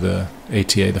went to the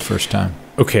ATA the first time.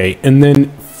 Okay, and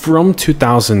then from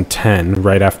 2010,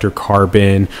 right after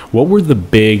Carbon, what were the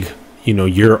big,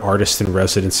 your artist in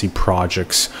residency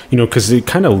projects? Because it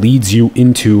kind of leads you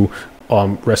into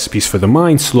Recipes for the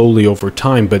Mind slowly over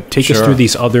time, but take us through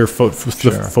these other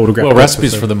photographs. Well,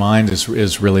 Recipes for the Mind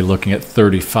is really looking at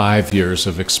 35 years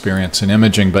of experience in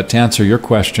imaging. But to answer your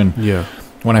question,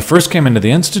 when I first came into the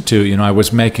Institute, I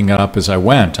was making it up as I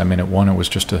went. I mean, it was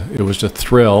just a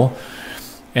thrill.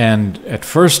 And at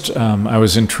first, I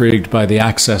was intrigued by the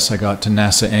access I got to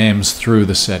NASA Ames through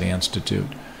the SETI Institute.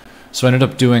 So I ended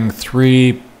up doing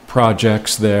 3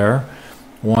 projects there.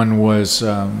 One was,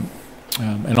 and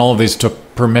all of these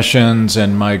took permissions,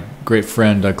 and my great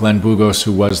friend Glenn Bugos,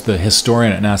 who was the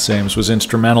historian at NASA Ames, was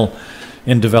instrumental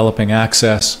in developing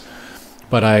access.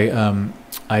 But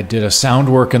I did a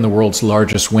sound work in the world's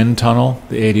largest wind tunnel,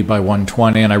 the 80 by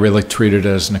 120, and I really treated it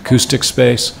as an acoustic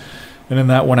space. And in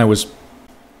that one, I was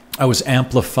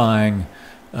amplifying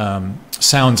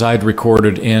sounds I'd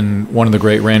recorded in one of the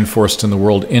great rainforests in the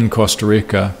world in Costa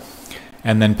Rica,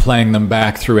 and then playing them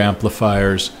back through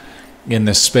amplifiers in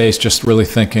this space, just really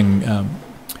thinking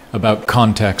about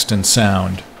context and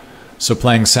sound. So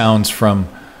playing sounds from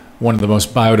one of the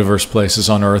most biodiverse places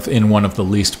on Earth in one of the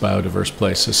least biodiverse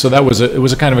places. So it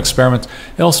was a kind of experiment.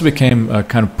 It also became a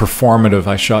kind of performative.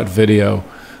 I shot video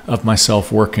of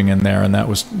myself working in there, and that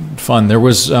was fun. There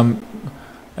was,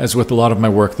 as with a lot of my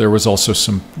work, there was also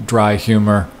some dry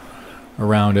humor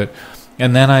around it.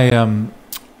 And then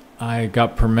I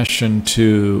got permission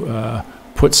to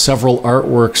put several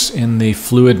artworks in the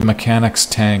fluid mechanics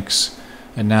tanks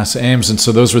at NASA Ames. And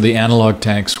so those were the analog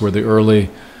tanks where the early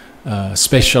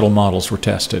space shuttle models were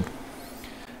tested.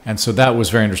 And so that was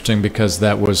very interesting because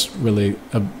that was really,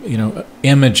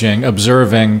 imaging,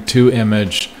 observing to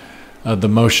image the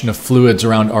motion of fluids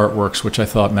around artworks, which I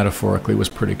thought metaphorically was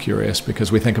pretty curious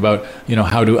because we think about,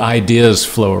 how do ideas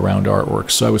flow around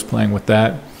artworks? So I was playing with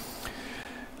that.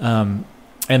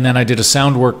 And then I did a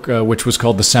sound work, which was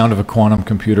called The Sound of a Quantum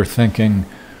Computer Thinking,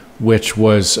 which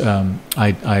was,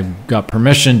 I got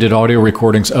permission, did audio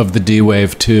recordings of the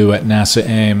D-Wave 2 at NASA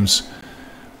Ames,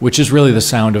 which is really the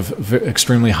sound of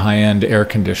extremely high-end air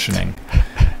conditioning.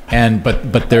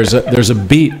 But there's a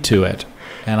beat to it.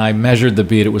 And I measured the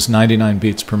beat. It was 99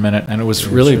 beats per minute. And it was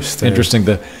really interesting.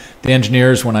 The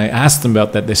engineers, when I asked them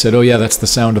about that, they said, oh, yeah, that's the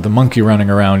sound of the monkey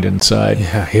running around inside.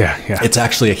 Yeah. It's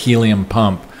actually a helium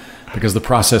pump because the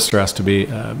processor has to be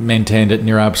maintained at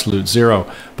near absolute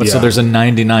zero. But so there's a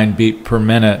 99 beat per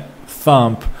minute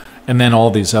thump and then all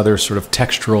these other sort of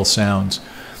textural sounds.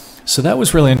 So that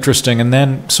was really interesting. And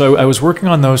then, so I was working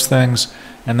on those things.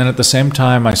 And then at the same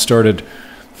time, I started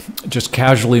just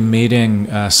casually meeting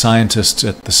scientists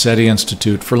at the SETI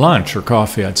Institute for lunch or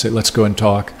coffee. I'd say, let's go and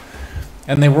talk.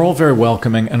 And they were all very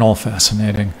welcoming and all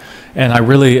fascinating. And I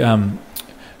really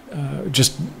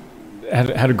just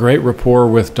had a great rapport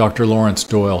with Dr. Lawrence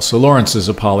Doyle. So Lawrence is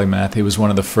a polymath. He was one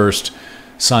of the first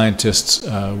scientists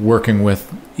working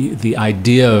with the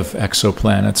idea of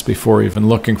exoplanets before even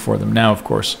looking for them. Now, of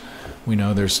course, we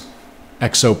know there's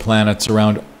exoplanets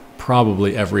around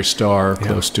probably every star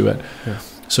close to it. Yeah.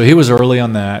 So he was early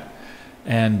on that.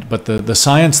 But the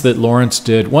science that Lawrence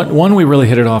did, one we really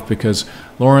hit it off because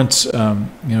Lawrence,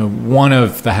 one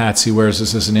of the hats he wears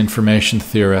is as an information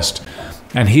theorist.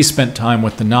 And he spent time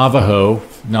with the Navajo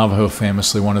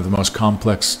famously one of the most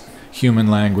complex human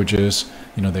languages.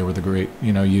 They were the great,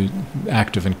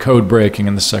 active in code breaking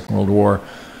in the Second World War.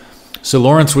 So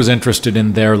Lawrence was interested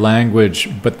in their language,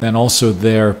 but then also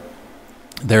their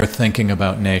thinking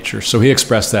about nature. So he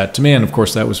expressed that to me, and of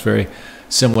course that was very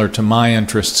similar to my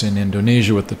interests in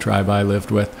Indonesia with the tribe I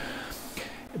lived with.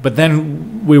 But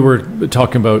then we were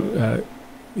talking about,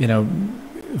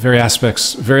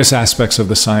 various aspects of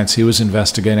the science he was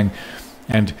investigating,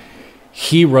 and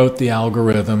he wrote the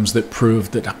algorithms that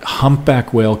proved that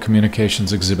humpback whale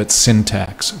communications exhibit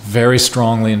syntax, very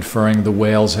strongly inferring the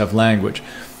whales have language.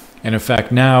 And in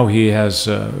fact, now he has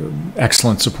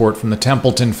excellent support from the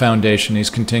Templeton Foundation. He's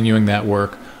continuing that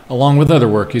work, along with other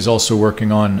work. He's also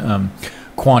working on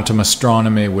quantum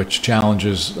astronomy, which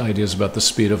challenges ideas about the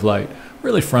speed of light.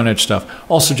 Really front-edge stuff.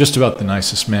 Also just about the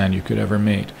nicest man you could ever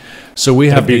meet. So we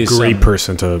have these... That'd be a great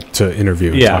person to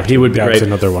interview. Yeah, he would be great. That's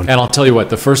another one. And I'll tell you what,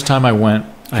 the first time I went,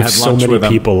 I had so lunch many with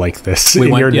him. people like this.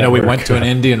 We went to an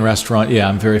Indian restaurant. Yeah,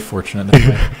 I'm very fortunate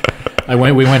that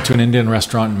way. We went to an Indian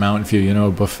restaurant in Mountain View,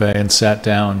 a buffet, and sat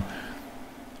down.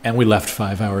 And we left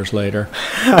 5 hours later.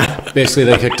 Basically,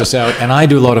 they kicked us out. And I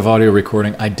do a lot of audio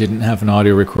recording. I didn't have an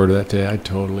audio recorder that day. I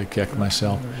totally kicked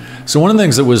myself. So one of the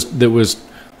things that was it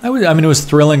was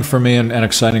thrilling for me and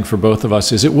exciting for both of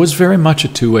us is it was very much a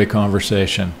two-way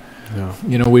conversation. Yeah.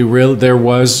 There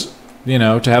was,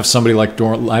 to have somebody like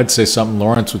I'd say something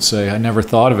Lawrence would say, I never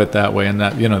thought of it that way. And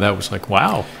that, that was like,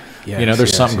 wow. Yes,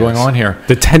 there's something going on here.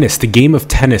 The game of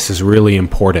tennis is really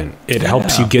important. It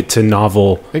helps you get to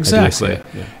novel exactly.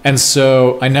 Yeah. And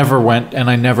so I never went, and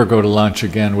I never go to lunch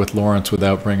again with Lawrence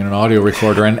without bringing an audio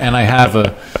recorder. And I have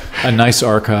a nice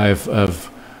archive of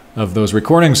those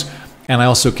recordings. And I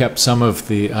also kept some of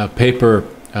the paper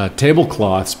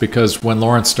tablecloths because when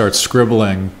Lawrence starts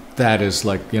scribbling, that is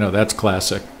like, that's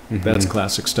classic. Mm-hmm. That's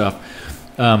classic stuff.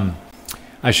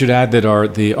 I should add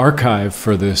that the archive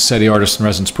for the SETI Artist in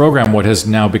Residence program, what has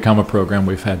now become a program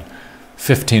we've had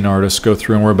 15 artists go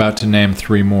through, and we're about to name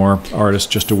 3 more artists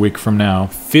just a week from now.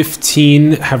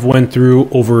 15 have went through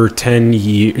over 10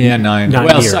 years. Yeah, 9.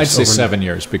 Well, years. I'd say 7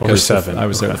 years because I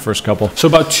was there the first couple. So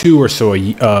about 2 or so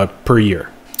per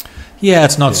year. Yeah,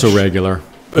 it's not so regular.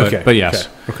 But yes.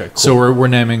 Okay. Cool. So we're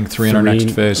naming 3 in our next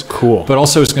phase. Cool. But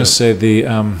also I was going to say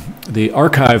the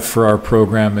archive for our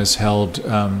program is held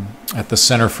at the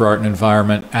Center for Art and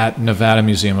Environment at Nevada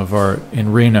Museum of Art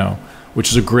in Reno, which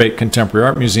is a great contemporary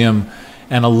art museum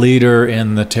and a leader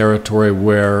in the territory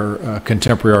where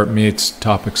contemporary art meets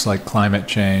topics like climate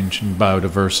change and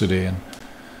biodiversity and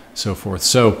so forth.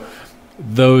 So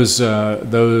those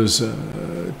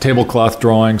tablecloth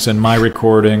drawings and my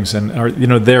recordings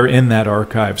they're in that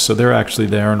archive, so they're actually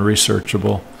there and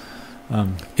researchable.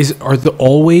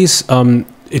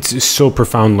 It's so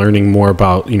profound learning more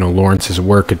about Lawrence's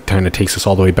work. It kind of takes us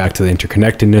all the way back to the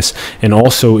interconnectedness, and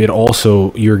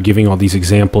also you're giving all these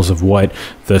examples of what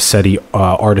the SETI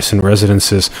artists in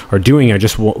residences are doing. I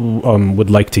just would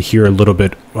like to hear a little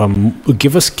bit.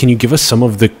 Can you give us some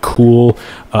of the cool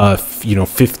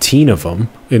 15 of them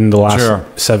in the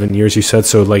last 7 years you said?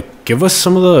 So give us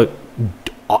some of the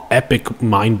epic,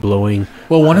 mind-blowing.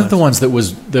 Well, one of the ones that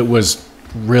was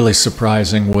really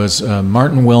surprising was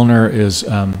Martin Wilner is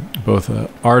both an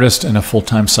artist and a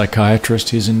full-time psychiatrist.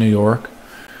 He's in New York.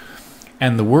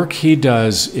 And the work he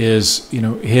does is,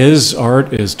 his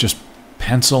art is just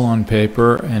pencil on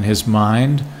paper and his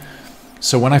mind.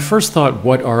 So when I first thought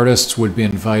what artists would be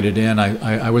invited in,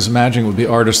 I was imagining it would be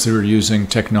artists who were using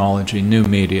technology, new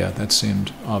media. That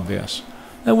seemed obvious.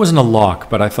 That wasn't a lock,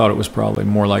 but I thought it was probably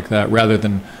more like that rather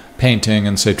than painting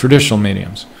and, say, traditional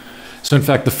mediums. So in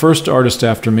fact, the first artist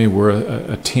after me were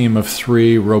a team of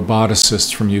 3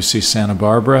 roboticists from UC Santa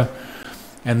Barbara,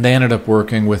 and they ended up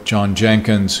working with John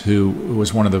Jenkins, who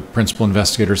was one of the principal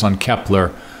investigators on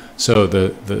Kepler, so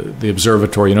the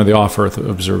observatory, the off-Earth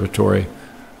observatory,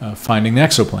 finding the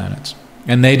exoplanets.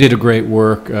 And they did a great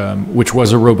work, which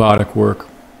was a robotic work,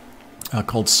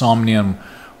 called Somnium,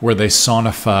 where they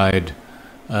sonified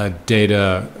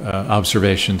data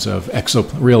observations of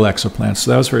real exoplanets.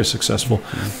 So that was very successful.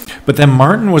 Mm-hmm. But then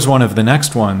Martin was one of the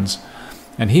next ones,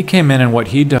 and he came in, and what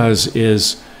he does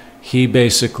is he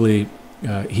basically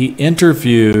he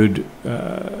interviewed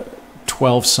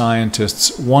 12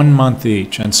 scientists 1 month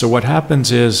each. And so what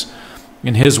happens is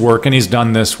in his work, and he's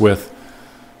done this with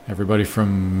everybody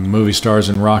from movie stars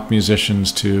and rock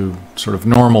musicians to sort of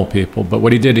normal people, but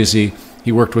what he did is he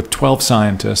worked with 12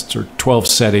 scientists or 12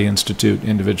 SETI Institute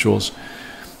individuals,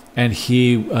 and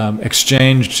he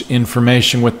exchanged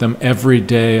information with them every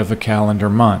day of a calendar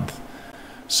month.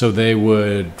 So they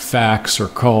would fax or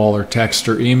call or text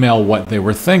or email what they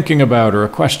were thinking about or a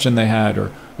question they had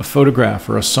or a photograph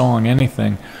or a song,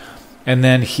 anything. And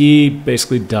then he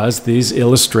basically does these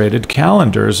illustrated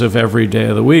calendars of every day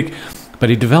of the week. But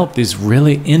he developed these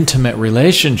really intimate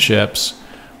relationships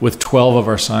with 12 of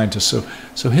our scientists.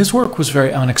 So his work was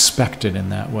very unexpected in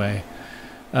that way.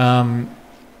 I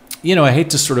hate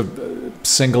to sort of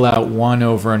single out one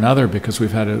over another because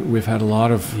we've had a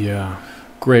lot of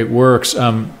great works.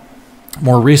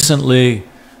 More recently,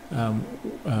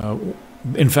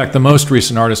 in fact, the most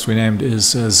recent artist we named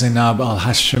is Zainab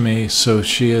Al-Hashimi. So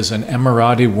she is an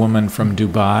Emirati woman from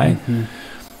Dubai. Mm-hmm.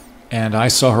 And I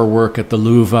saw her work at the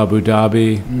Louvre Abu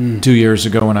Dhabi 2 years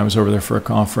ago when I was over there for a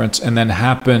conference, and then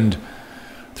happened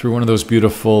through one of those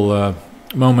beautiful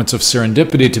moments of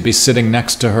serendipity to be sitting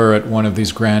next to her at one of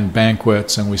these grand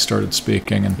banquets, and we started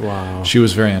speaking, and she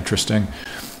was very interesting.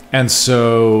 And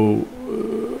so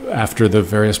after the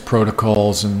various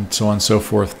protocols and so on and so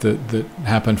forth that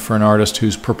happened for an artist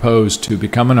who's proposed to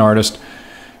become an artist,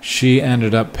 she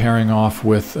ended up pairing off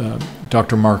with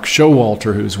Dr. Mark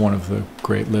Showalter, who's one of the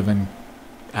great living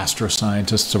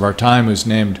astroscientists of our time, who's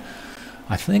named,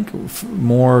 I think,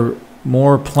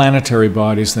 more planetary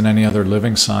bodies than any other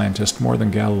living scientist, more than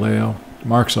Galileo.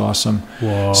 Mark's awesome.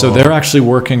 Whoa. So they're actually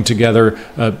working together.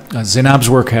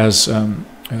 Zainab's work has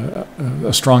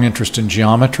a strong interest in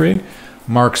geometry.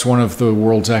 Mark's one of the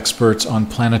world's experts on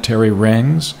planetary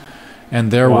rings,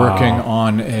 and they're working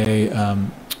on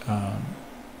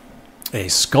a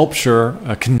sculpture,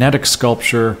 a kinetic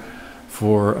sculpture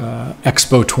for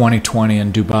Expo 2020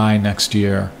 in Dubai next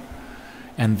year.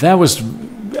 And that was,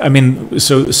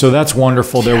 so that's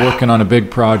wonderful. They're working on a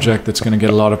big project that's going to get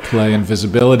a lot of play and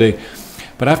visibility.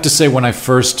 But I have to say, when I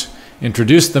first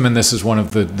introduced them, and this is one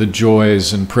of the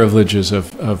joys and privileges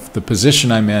of the position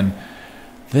I'm in,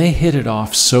 they hit it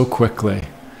off so quickly.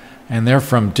 And they're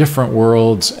from different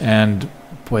worlds, and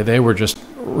boy, they were just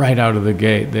right out of the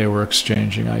gate, they were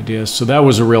exchanging ideas. So that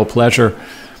was a real pleasure.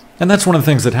 And that's one of the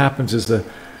things that happens is that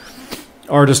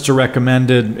artists are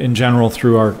recommended in general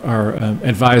through our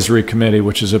advisory committee,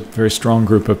 which is a very strong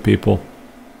group of people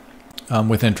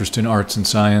with interest in arts and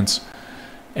science.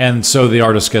 And so the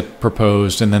artists get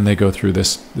proposed, and then they go through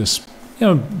this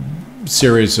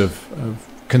series of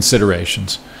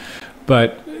considerations.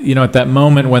 But at that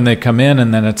moment when they come in,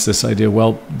 and then it's this idea,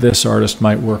 well, this artist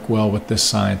might work well with this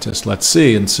scientist, let's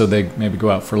see. And so they maybe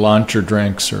go out for lunch or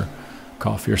drinks or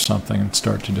coffee or something and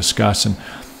start to discuss. And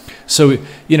so,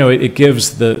 it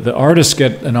gives the artists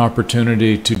get an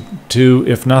opportunity to,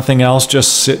 if nothing else,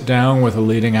 just sit down with a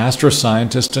leading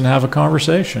astroscientist and have a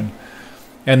conversation.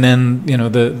 And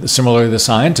then, similarly, the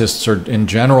scientists in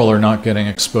general are not getting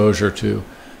exposure to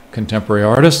contemporary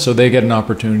artists, so they get an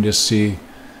opportunity to see,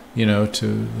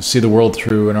 to see the world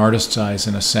through an artist's eyes,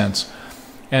 in a sense.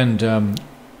 And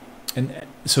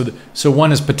so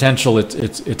one is potential.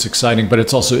 It's exciting, but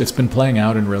it's been playing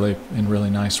out in really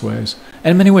nice ways.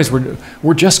 And in many ways,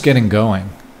 we're just getting going.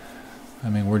 I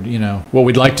mean, what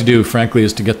we'd like to do, frankly,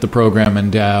 is to get the program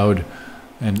endowed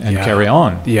and carry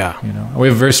on. Yeah. We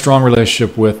have a very strong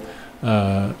relationship with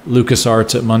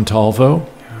LucasArts at Montalvo,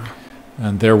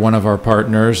 and they're one of our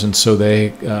partners, and so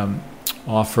they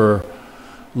offer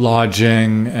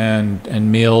lodging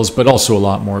and meals, but also a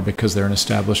lot more because they're an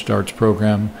established arts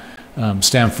program.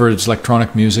 Stanford's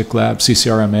Electronic Music Lab,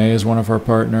 CCRMA, is one of our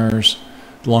partners.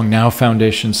 The Long Now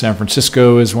Foundation, San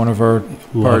Francisco, is one of our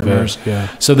partners.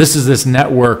 Yeah. So this is this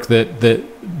network that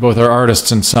both our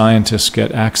artists and scientists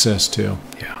get access to.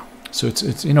 Yeah. So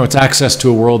it's access to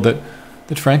a world that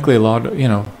frankly a lot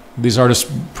of, these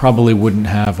artists probably wouldn't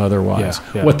have otherwise.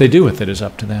 Yeah. What they do with it is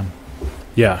up to them.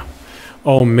 Yeah.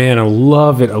 Oh man, I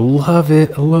love it. I love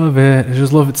it. I love it. I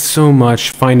just love it so much.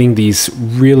 Finding these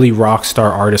really rock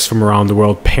star artists from around the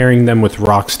world, pairing them with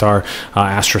rock star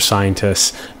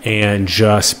astroscientists, and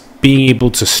just being able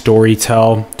to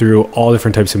storytell through all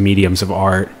different types of mediums of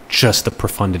art, just the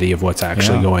profundity of what's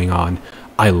actually going on.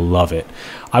 I love it.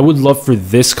 I would love for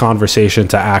this conversation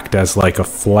to act as like a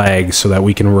flag so that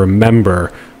we can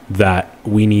remember that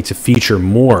we need to feature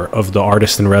more of the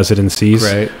artists in residencies,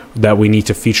 right, that we need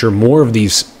to feature more of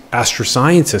these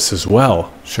astroscientists as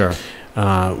well. Sure.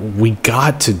 We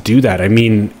got to do that. I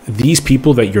mean, these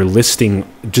people that you're listing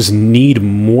just need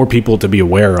more people to be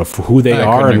aware of who they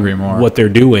are and what they're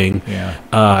doing.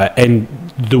 Yeah. And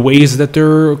the ways that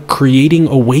they're creating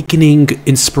awakening,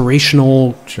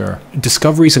 inspirational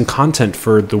discoveries and content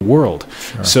for the world.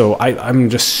 Sure. So I'm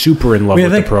just super in love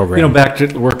with the program. Back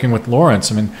to working with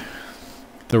Lawrence, I mean,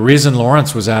 the reason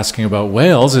Lawrence was asking about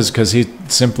whales is because he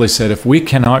simply said, if we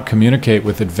cannot communicate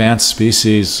with advanced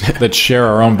species that share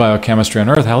our own biochemistry on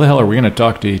Earth, how the hell are we going to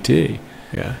talk to ET?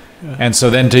 Yeah. And so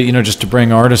then just to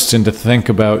bring artists in to think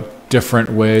about different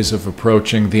ways of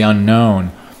approaching the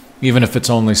unknown, even if it's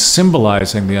only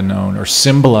symbolizing the unknown or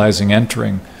symbolizing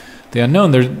entering the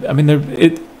unknown.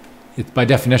 It by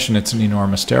definition, it's an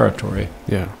enormous territory.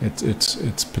 Yeah.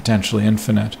 It's potentially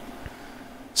infinite.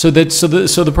 So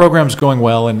the program's going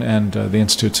well, and the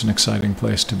Institute's an exciting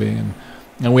place to be.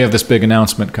 And we have this big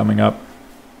announcement coming up,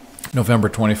 November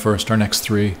 21st, our next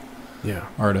 3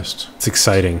 artists. It's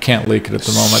exciting. Can't leak it at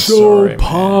the moment. So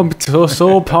pumped.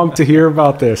 So pumped to hear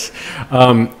about this.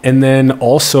 And then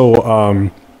also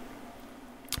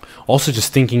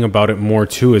just thinking about it more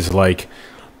too is like,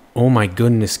 oh my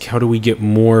goodness, how do we get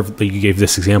more of, like you gave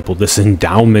this example, this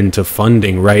endowment of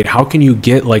funding, right? How can you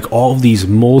get like all of these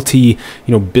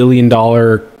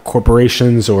multi-billion-dollar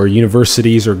corporations or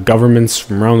universities or governments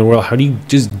from around the world? How do you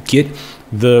just get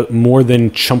the more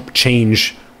than chump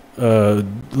change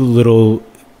little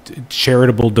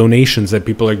charitable donations that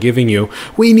people are giving you?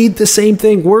 We need the same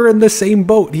thing. We're in the same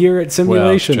boat here at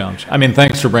Simulation. Well, I mean,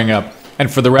 thanks for bringing up.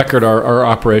 And for the record, our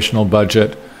operational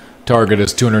budget target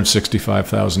is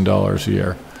 $265,000 a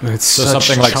year. So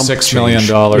something like $6 million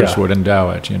would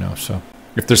endow it, So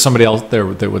if there's somebody else there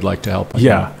that would like to help,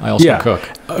 I also cook.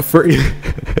 I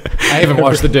haven't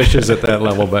washed the dishes at that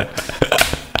level, but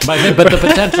the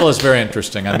potential is very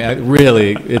interesting. I mean,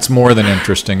 really, it's more than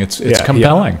interesting. It's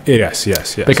compelling. Yes.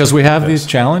 Because we have these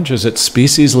challenges at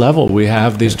species level. We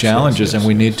have these challenges, and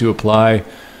we need to apply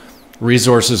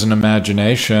resources and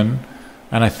imagination.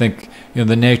 And I think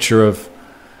the nature of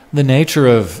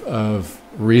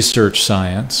research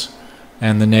science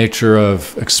and the nature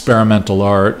of experimental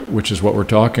art, which is what we're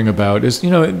talking about, is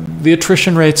the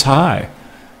attrition rate's high.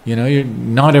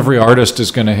 Not every artist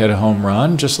is going to hit a home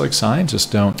run, just like scientists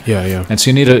don't. Yeah. And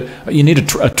so you need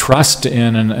a trust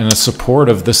in and a support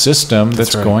of the system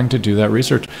that's going to do that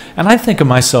research. And I think of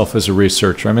myself as a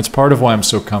researcher. I mean, it's part of why I'm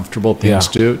so comfortable at the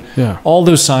Institute. Yeah. All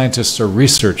those scientists are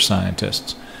research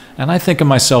scientists. And I think of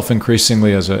myself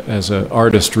increasingly as a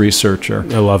artist researcher.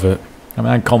 I love it. I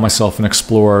mean, I call myself an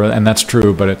explorer, and that's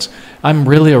true, but I'm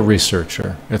really a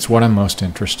researcher. It's what I'm most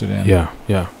interested in.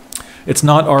 Yeah. It's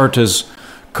not art as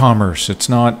commerce. It's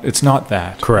not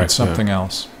that. Correct. It's something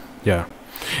else. Yeah.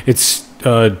 It's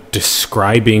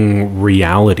describing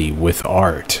reality with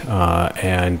art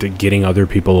and getting other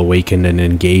people awakened and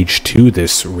engaged to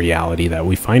this reality that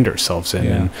we find ourselves in.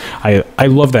 Yeah. And I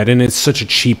love that. And it's such a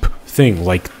cheap thing.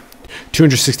 Like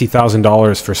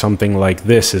 $260,000 for something like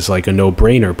this is like a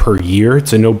no-brainer per year.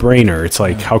 It's a no-brainer. It's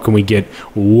like, how can we get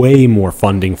way more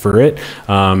funding for it?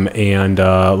 And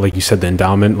like you said, the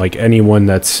endowment, like anyone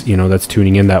that's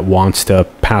tuning in that wants to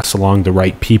pass along the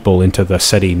right people into the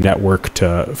SETI network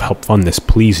to help fund this,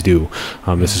 please do.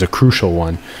 This is a crucial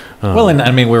one. Well, and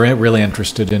I mean, we're really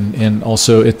interested in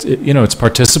also, it's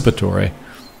participatory.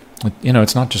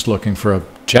 It's not just looking for a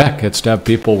check. It's to have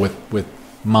people with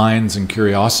minds and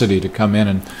curiosity to come in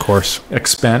and, of course,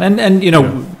 expand. And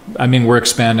I mean, we're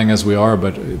expanding as we are,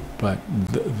 but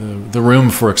the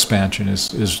room for expansion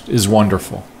is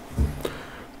wonderful.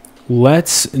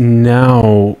 Let's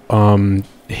now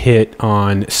hit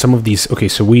on some of these. Okay,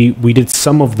 so we did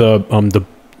some of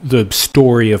the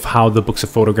story of how the books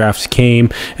of photographs came,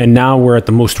 and now we're at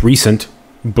the most recent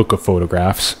book of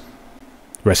photographs,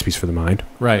 Recipes for the Mind.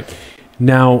 Right.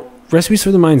 Now, Recipes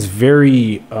for the Mind is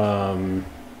very,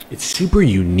 it's super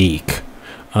unique.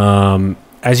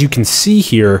 As you can see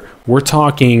here, we're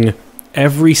talking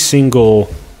every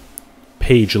single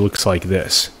page looks like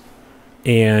this.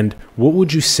 And what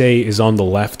would you say is on the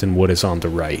left and what is on the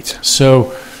right?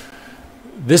 So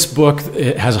this book,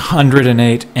 it has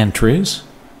 108 entries.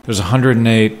 There's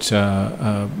 108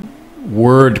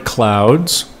 word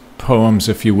clouds, poems,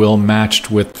 if you will,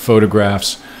 matched with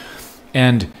photographs.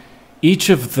 And each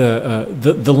of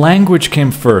the language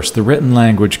came first, the written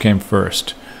language came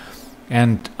first.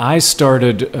 And I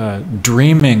started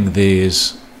dreaming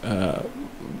these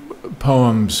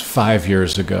poems 5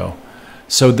 years ago.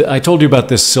 So I told you about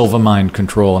this Silva mind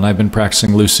control, and I've been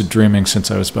practicing lucid dreaming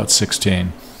since I was about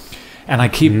 16. And I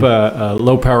keep a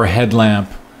low-power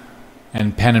headlamp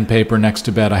and pen and paper next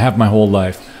to bed. I have my whole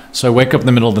life. So I wake up in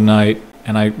the middle of the night,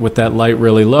 and with that light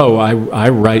really low, I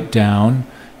write down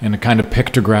in a kind of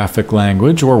pictographic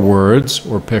language, or words,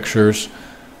 or pictures,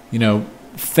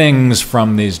 things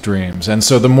from these dreams. And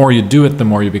so the more you do it, the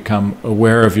more you become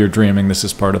aware of your dreaming. This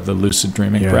is part of the lucid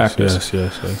dreaming practice.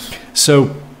 Yes.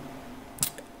 So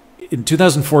in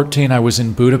 2014, I was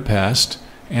in Budapest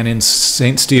and in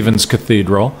St. Stephen's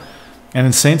Cathedral. And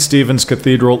in St. Stephen's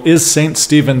Cathedral is St.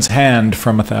 Stephen's hand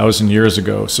from 1,000 years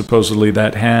ago. Supposedly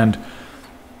that hand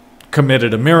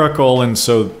committed a miracle, and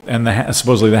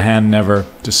supposedly the hand never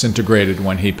disintegrated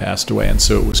when he passed away, and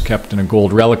so it was kept in a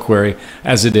gold reliquary,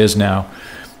 as it is now.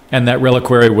 And that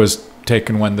reliquary was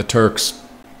taken when the Turks,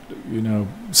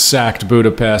 sacked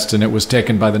Budapest, and it was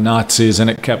taken by the Nazis, and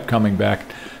it kept coming back.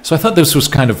 So I thought this was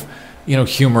kind of,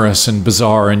 humorous and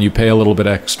bizarre, and you pay a little bit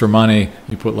extra money.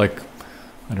 You put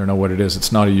I don't know what it is.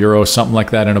 It's not €1, something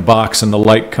like that, in a box, and the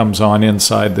light comes on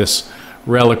inside this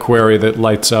reliquary that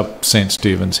lights up St.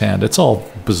 Stephen's hand. It's all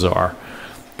bizarre,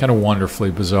 kind of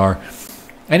wonderfully bizarre.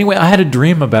 Anyway, I had a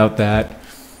dream about that,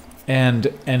 and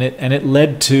it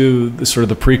led to the sort of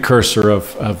the precursor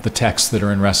of the texts that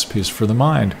are in Recipes for the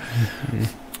Mind. Mm-hmm.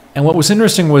 And what was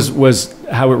interesting was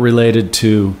how it related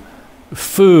to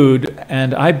food,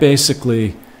 and I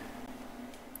basically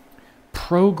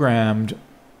programmed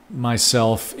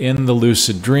myself in the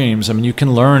lucid dreams. I mean, you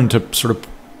can learn to sort of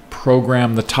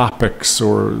program the topics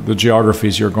or the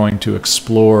geographies you're going to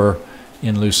explore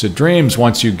in lucid dreams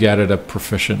once you get at a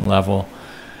proficient level.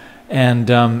 And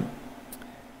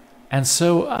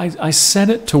so I set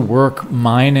it to work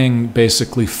mining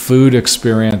basically food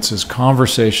experiences,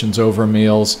 conversations over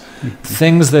meals,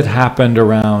 things that happened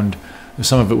around.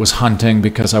 Some of it was hunting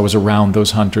because I was around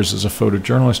those hunters as a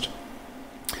photojournalist.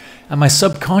 And my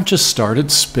subconscious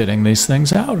started spitting these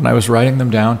things out, and I was writing them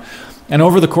down. And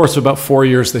over the course of about 4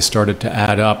 years, they started to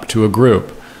add up to a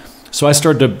group. So I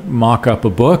started to mock up a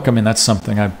book. I mean, that's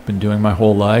something I've been doing my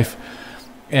whole life.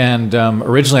 And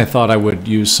originally I thought I would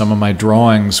use some of my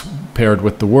drawings paired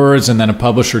with the words, and then a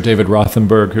publisher, David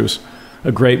Rothenberg, who's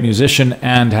a great musician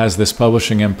and has this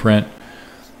publishing imprint,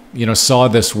 saw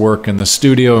this work in the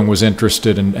studio and was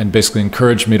interested and basically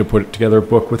encouraged me to put together a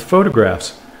book with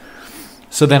photographs.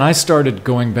 So then I started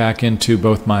going back into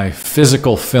both my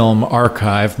physical film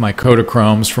archive, my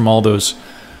Kodachromes from all those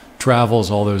travels,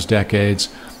 all those decades,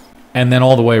 and then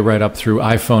all the way right up through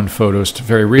iPhone photos to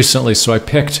very recently. So I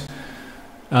picked,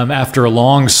 after a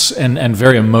long and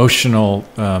very emotional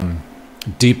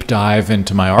deep dive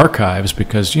into my archives,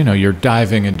 because, you're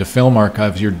diving into film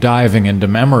archives, you're diving into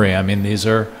memory. I mean, these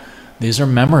are these are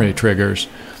memory triggers.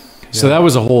 So that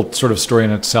was a whole sort of story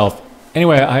in itself.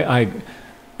 Anyway, I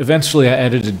eventually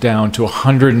edited down to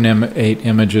 108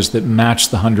 images that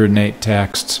matched the 108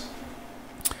 texts.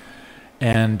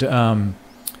 And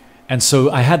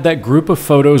so I had that group of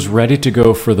photos ready to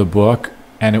go for the book,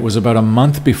 and it was about a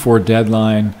month before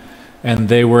deadline, and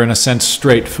they were, in a sense,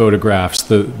 straight photographs.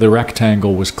 The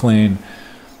rectangle was clean.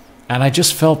 And I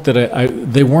just felt that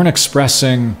they weren't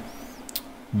expressing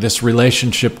this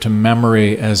relationship to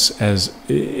memory as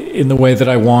in the way that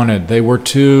I wanted. They were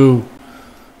too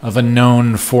of a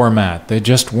known format. They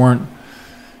just weren't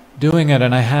doing it.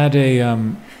 And I had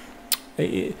and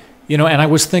I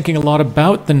was thinking a lot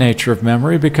about the nature of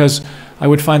memory, because I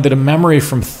would find that a memory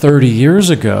from 30 years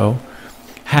ago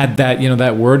had that,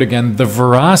 that word again, the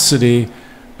veracity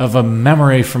of a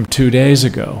memory from 2 days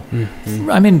ago.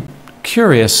 Mm-hmm. I mean,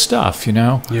 curious stuff,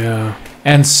 Yeah.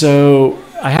 And so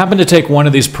I happened to take one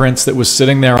of these prints that was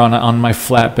sitting there on my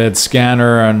flatbed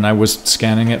scanner, and I was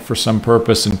scanning it for some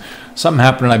purpose, and something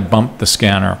happened and I bumped the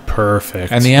scanner.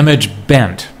 Perfect. And the image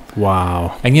bent.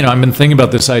 Wow. And, I've been thinking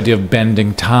about this idea of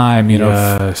bending time,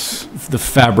 yes. The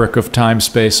fabric of time,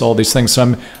 space, all these things.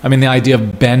 So, the idea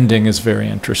of bending is very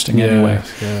interesting anyway.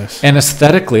 Yes. And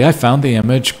aesthetically, I found the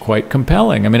image quite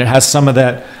compelling. It has some of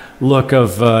that look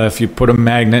of if you put a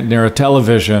magnet near a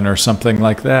television or something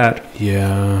like that.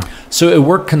 Yeah. So it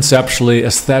worked conceptually.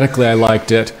 Aesthetically, I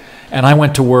liked it. And I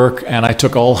went to work and I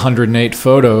took all 108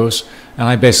 photos and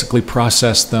I basically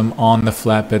processed them on the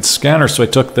flatbed scanner. So I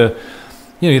took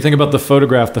you think about the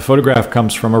photograph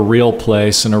comes from a real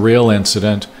place and a real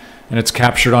incident, and it's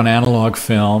captured on analog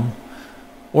film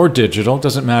or digital,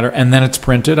 doesn't matter. And then it's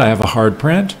printed. I have a hard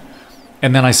print.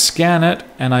 And then I scan it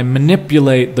and I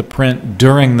manipulate the print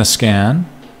during the scan.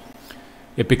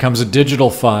 It becomes a digital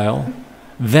file.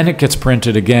 Then it gets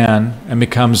printed again and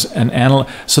becomes an analog.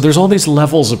 So there's all these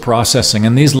levels of processing,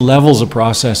 and these levels of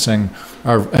processing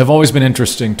have always been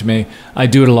interesting to me. I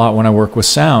do it a lot when I work with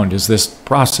sound, is this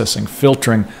processing,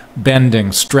 filtering,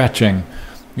 bending, stretching,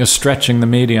 stretching the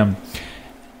medium.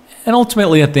 And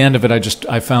ultimately at the end of it,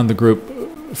 I found the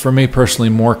group, for me personally,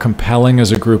 more compelling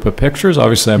as a group of pictures.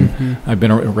 Obviously, I've been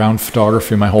around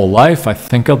photography my whole life. I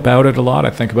think about it a lot.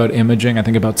 I think about imaging. I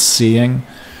think about seeing.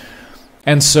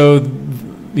 And so,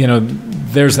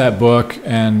 there's that book.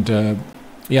 And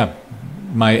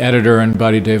my editor and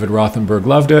buddy David Rothenberg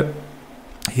loved it.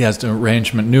 He has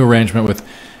an new arrangement with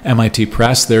MIT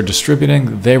Press. They're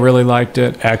distributing. They really liked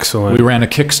it. Excellent. We ran a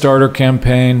Kickstarter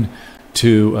campaign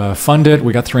to fund it.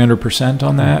 We got 300%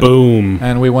 on that. Boom.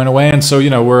 And we went away. And so,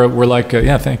 we're like,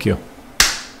 thank you.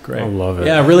 Great. I love it.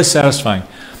 Yeah, really satisfying.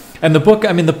 And the book,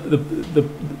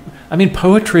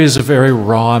 poetry is a very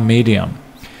raw medium.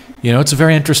 It's a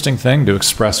very interesting thing to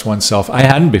express oneself. I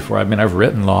hadn't before. I've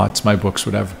written lots. My books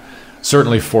would have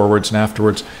certainly forwards and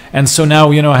afterwards. And so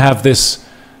now, I have this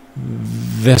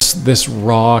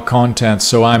raw content.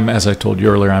 So as I told you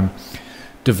earlier, I'm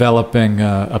developing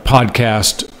a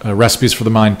podcast, a Recipes for the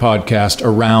Mind podcast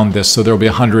around this. So there'll be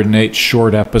 108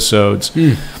 short episodes.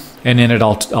 And in it,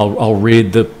 I'll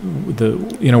read the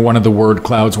one of the word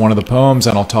clouds, one of the poems,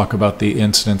 and I'll talk about the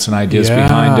incidents and ideas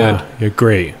behind it. Yeah,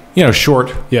 great.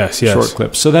 Short. Yes. Short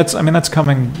clips. So that's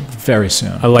coming very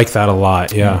soon. I like that a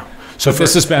lot. Yeah. So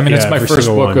this is, it's my first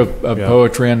book of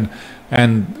poetry,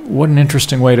 and what an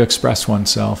interesting way to express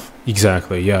oneself.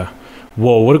 Exactly. Yeah.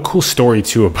 Whoa, what a cool story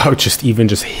too about just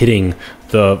hitting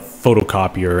the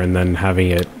photocopier and then having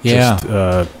it just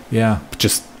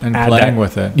and playing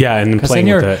with it. Yeah, and playing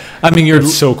with it. You're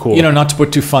so cool. Not to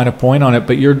put too fine a point on it,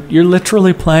 but you're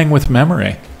literally playing with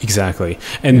memory. Exactly.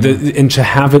 And and to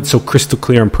have it so crystal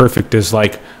clear and perfect is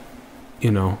like,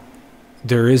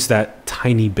 there is that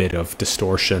tiny bit of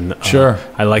distortion. Sure.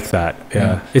 I like that.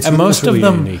 Yeah. And most really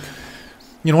of them unique.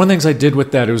 One of the things I did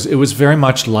with that, it was very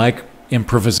much like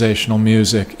improvisational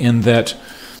music, in that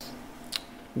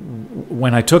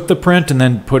when I took the print and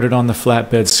then put it on the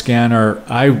flatbed scanner,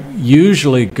 I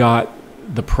usually got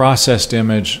the processed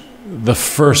image the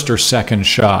first or second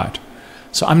shot.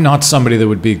 So I'm not somebody that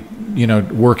would be,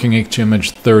 working each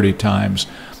image 30 times.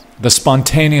 The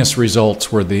spontaneous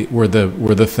results were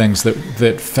the things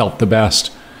that felt the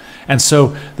best. And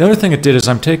so the other thing it did is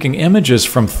I'm taking images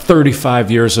from 35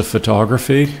 years of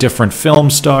photography, different film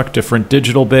stock, different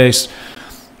digital base,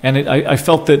 and I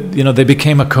felt that they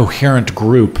became a coherent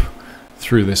group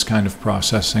through this kind of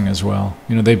processing as well.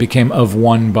 They became of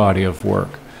one body of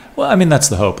work. Well, that's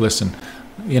the hope. Listen,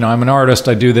 I'm an artist.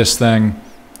 I do this thing.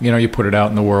 You put it out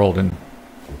in the world and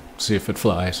see if it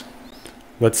flies.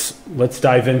 Let's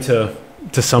dive into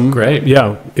some. Great.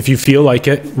 Yeah. If you feel like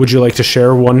it, would you like to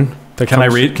share one that Can I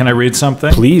comes- read? Can I read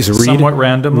something? Please read. Somewhat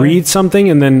randomly. Read something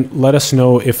and then let us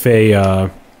know if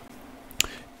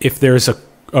if there's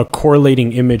a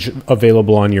correlating image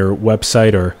available on your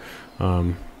website or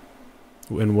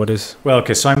and what is. Well,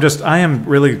 okay. So I am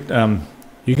really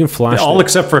You can flash. all the,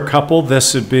 except for a couple.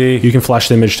 This would be. you can flash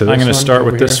the image to this. I'm going to one start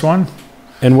over with this here. one.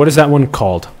 And what is that one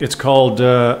called? It's called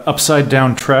Upside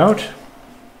Down Trout.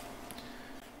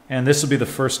 And this will be the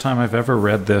first time I've ever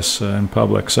read this in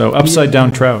public. So, Upside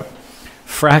Down Trout.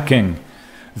 Fracking.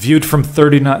 Viewed from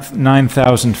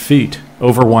 39,000 feet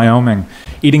over Wyoming.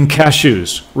 Eating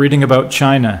cashews. Reading about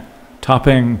China.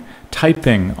 Typing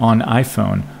on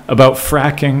iPhone. About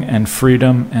fracking and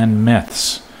freedom and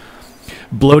myths.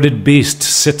 Bloated beast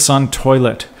sits on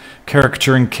toilet.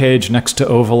 Caricature in cage next to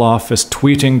Oval Office.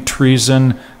 Tweeting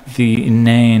treason, the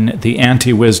inane, the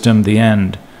anti-wisdom, the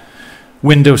end.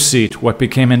 Window seat, what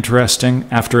became interesting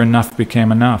after enough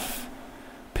became enough.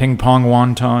 Ping pong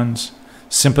wontons,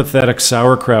 sympathetic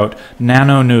sauerkraut,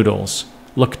 nano noodles.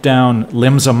 Look down,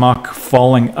 limbs amok,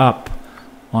 falling up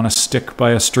on a stick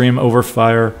by a stream over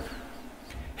fire.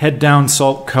 Head down,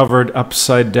 salt covered,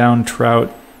 upside down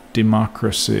trout,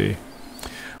 democracy.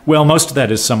 Well, most of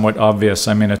that is somewhat obvious.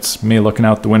 I mean, it's me looking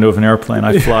out the window of an airplane.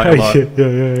 I fly a lot.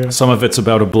 yeah. Some of it's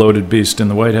about a bloated beast in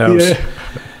the White House.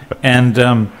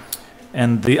 Yeah.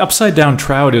 And the upside down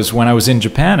trout is when I was in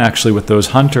Japan, actually, with those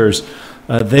hunters.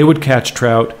 They would catch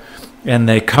trout, and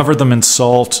they cover them in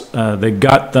salt. They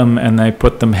gut them, and they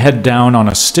put them head down on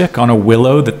a stick, on a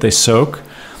willow that they soak.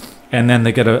 And then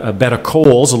they get a bed of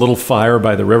coals, a little fire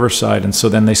by the riverside. And so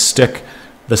then they stick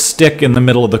the stick in the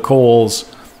middle of the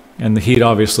coals, and the heat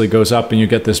obviously goes up, and you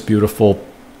get this beautiful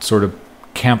sort of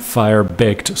campfire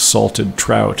baked salted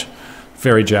trout.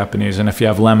 Very Japanese. And if you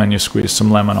have lemon, you squeeze some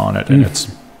lemon on it, and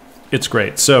it's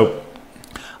great. So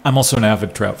I'm also an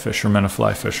avid trout fisherman, a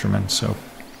fly fisherman. So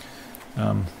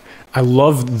I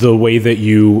love the way that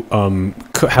you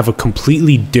have a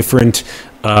completely different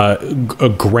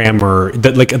a grammar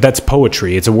that's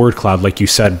poetry. It's a word cloud, like you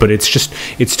said, but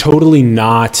it's totally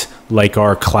not like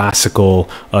our classical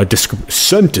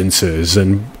sentences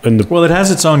and the. well, it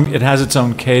has its own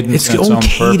cadence. It's and its own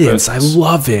cadence. purpose. I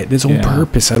love it. Its own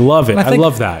purpose. I love it. I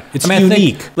love that. It's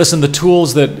unique. Listen, the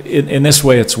tools that in this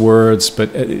way it's words,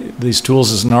 but these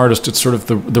tools as an artist, it's sort of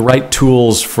the right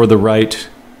tools for the right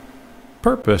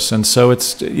purpose. And so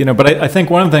it's but I think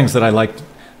one of the things that I like,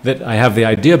 that I have the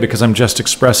idea because I'm just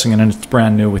expressing it and it's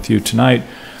brand new with you tonight,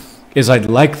 is I'd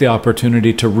like the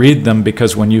opportunity to read them,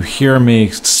 because when you hear me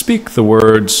speak the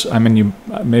words, I mean, you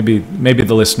maybe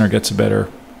the listener gets a better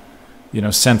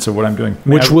sense of what I'm doing.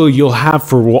 You'll have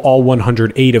for all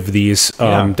 108 of these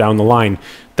down the line.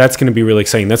 That's going to be really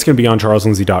exciting. That's going to be on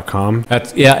charleslindsay.com.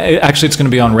 Actually, it's going to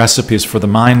be on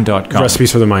recipesforthemind.com.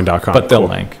 Recipesforthemind.com. But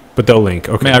they'll link.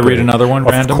 Okay. May I read another one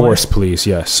randomly? Of course, please.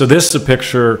 Yes. So this is a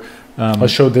picture. I'll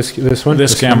show this one.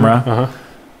 This camera. Uh-huh.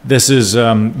 This is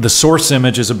the source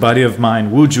image is a buddy of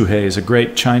mine. Wu Juhei is a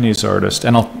great Chinese artist,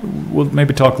 and we'll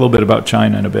maybe talk a little bit about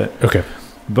China in a bit. Okay.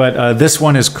 But this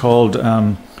one is called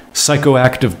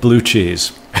Psychoactive Blue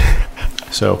Cheese.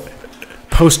 So,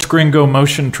 Post Gringo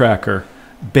Motion Tracker,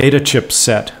 Beta Chip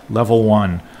Set, Level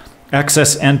 1.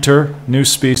 Access Enter, New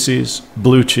Species,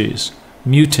 Blue Cheese.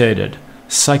 Mutated,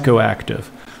 Psychoactive.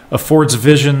 Affords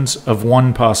visions of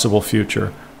one possible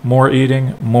future. More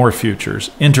eating, more futures.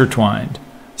 Intertwined.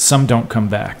 Some don't come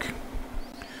back.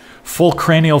 Full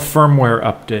cranial firmware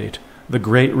update. The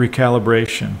great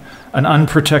recalibration. An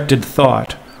unprotected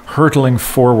thought. Hurtling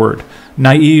forward.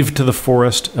 Naive to the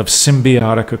forest of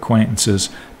symbiotic acquaintances.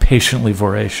 Patiently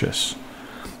voracious.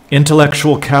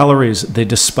 Intellectual calories they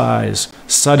despise.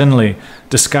 Suddenly,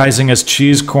 disguising as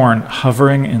cheese corn,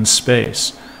 hovering in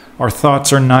space. Our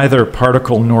thoughts are neither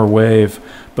particle nor wave,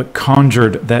 but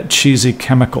conjured that cheesy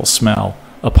chemical smell.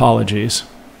 Apologies.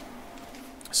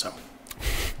 So,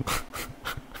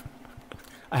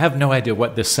 I have no idea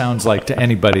what this sounds like to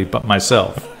anybody but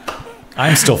myself.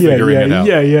 I'm still figuring it out.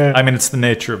 Yeah. I mean, it's the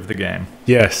nature of the game.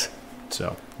 Yes.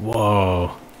 So,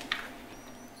 Whoa.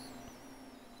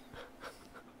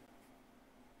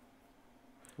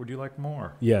 would you like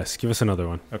more? Yes. Give us another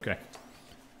one. Okay.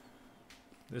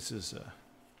 This is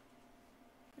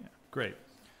great.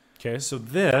 Okay. So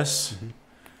this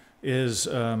is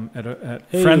at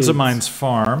Hey, friends of it's mine's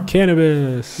farm.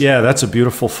 Cannabis. Yeah, that's a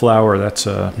beautiful flower. That's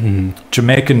a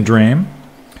Jamaican Dream,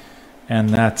 and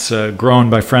that's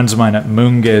grown by friends of mine at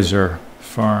Moongazer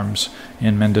Farms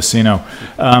in Mendocino.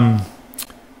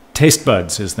 Taste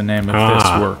Buds is the name of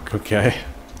this work. Okay.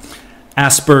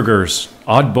 Asperger's,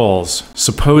 oddballs,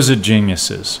 supposed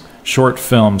geniuses, short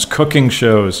films, cooking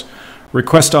shows,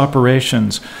 request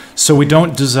operations, so we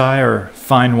don't desire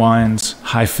fine wines,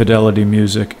 high fidelity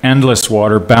music, endless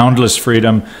water, boundless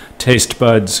freedom, taste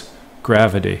buds,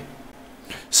 gravity.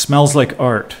 Smells like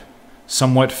art,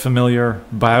 somewhat familiar,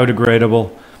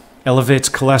 biodegradable, elevates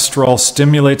cholesterol,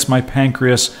 stimulates my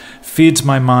pancreas, feeds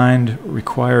my mind,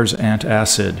 requires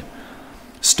antacid.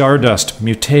 Stardust,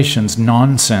 mutations,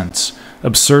 nonsense,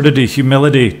 absurdity,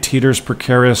 humility teeters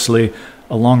precariously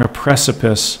along a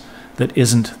precipice that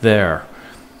isn't there.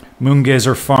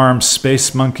 Moongazer Farm,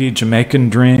 Space Monkey, Jamaican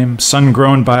Dream,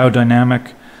 Sun-Grown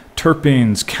Biodynamic,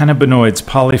 terpenes, cannabinoids,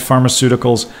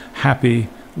 polypharmaceuticals, happy,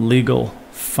 legal,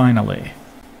 finally.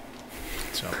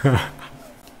 So,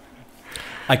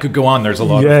 I could go on. There's a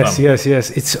lot of them. Yes.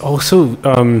 It's also,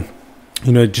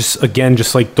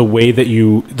 just like the way that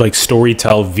you like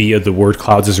storytell via the word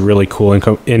clouds is really cool. And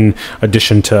in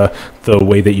addition to the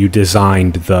way that you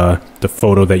designed the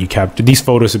photo that you captured, these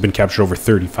photos have been captured over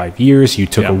 35 years. You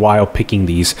took a while picking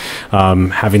these,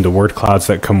 having the word clouds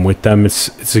that come with them.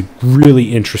 It's a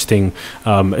really interesting.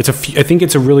 I think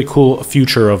it's a really cool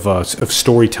future of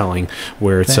storytelling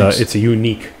where it's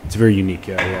very unique.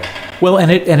 Yeah. Well,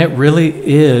 and it really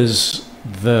is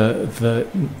the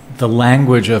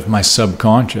language of my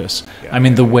subconscious. I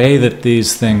mean, the way that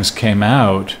these things came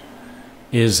out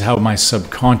is how my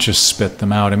subconscious spit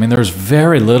them out. I mean, there's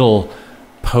very little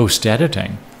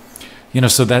post-editing.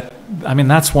 So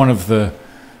that's one of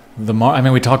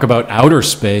we talk about outer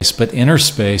space, but inner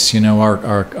space,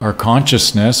 our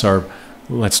consciousness,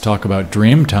 let's talk about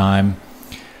dream time.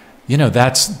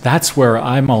 That's where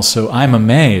I'm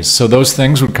amazed. So those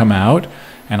things would come out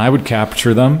and I would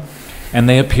capture them. And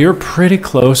they appear pretty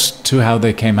close to how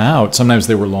they came out. Sometimes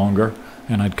they were longer,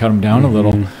 and I'd cut them down a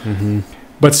little. Mm-hmm.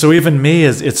 But so even me,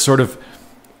 it's sort of,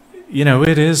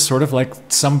 it is sort of like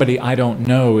somebody I don't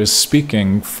know is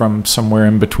speaking from somewhere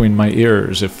in between my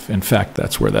ears, if in fact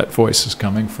that's where that voice is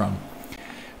coming from.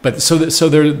 But so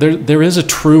there is a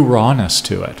true rawness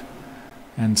to it.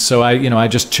 And so I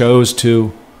just chose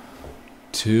to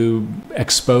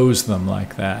expose them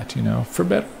like that, for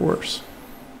better or worse.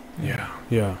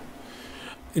 Yeah.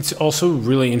 It's also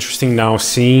really interesting now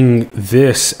seeing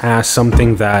this as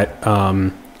something that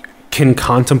can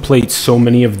contemplate so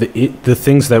many of the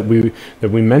things that we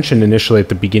mentioned initially at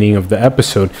the beginning of the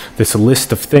episode. This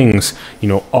list of things,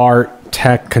 art,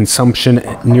 tech, consumption,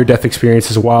 near-death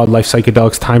experiences, wildlife,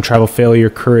 psychedelics, time travel, failure,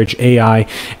 courage, AI,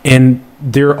 and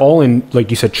they're all in,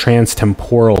 like you said,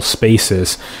 trans-temporal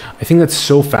spaces. I think that's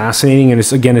so fascinating, and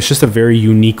it's just a very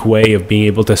unique way of being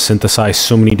able to synthesize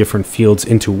so many different fields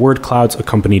into word clouds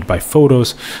accompanied by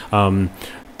photos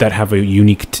that have a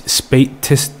unique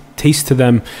taste to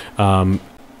them.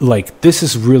 This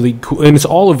is really cool, and it's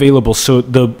all available. So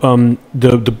the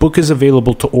book is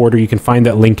available to order. You can find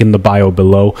that link in the bio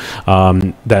below.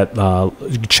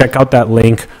 Check out that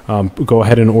link. Go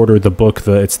ahead and order the book.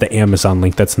 It's the Amazon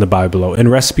link that's in the bio below. And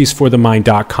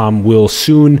recipesforthemind.com will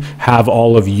soon have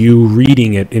all of you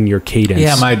reading it in your cadence.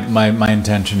 Yeah, my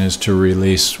intention is to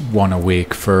release one a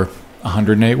week for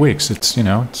 108 weeks. It's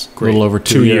it's a little over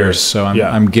 2 years, so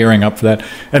I'm gearing up for that.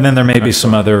 And then there may be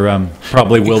some other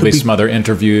some other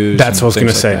interviews. That's what I was going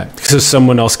to say, because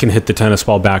someone else can hit the tennis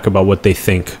ball back about what they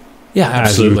think. Yeah,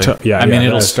 absolutely.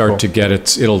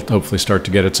 It'll hopefully start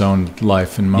to get its own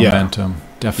life and momentum.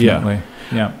 Definitely.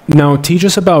 Yeah. Now teach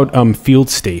us about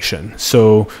Field Station.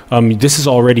 So this is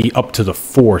already up to the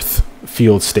 4th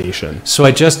Field Station. So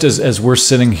I just as we're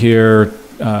sitting here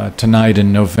tonight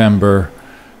in November.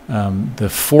 The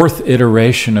 4th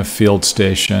iteration of Field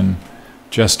Station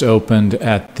just opened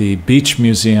at the Beach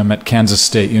Museum at Kansas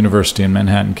State University in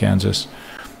Manhattan, Kansas.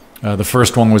 The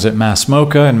first one was at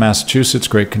MassMoCA in Massachusetts,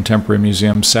 great contemporary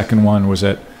museum. Second one was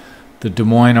at the Des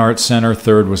Moines Art Center.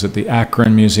 Third was at the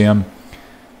Akron Museum.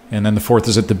 And then the 4th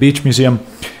is at the Beach Museum.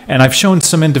 And I've shown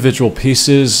some individual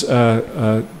pieces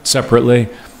separately.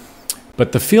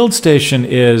 But the Field Station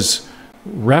is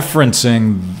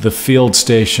referencing the field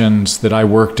stations that I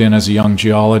worked in as a young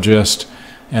geologist,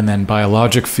 and then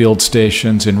biologic field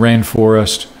stations in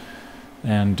rainforest.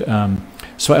 And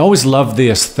so I always loved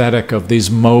the aesthetic of these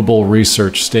mobile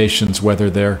research stations, whether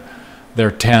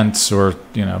they're tents or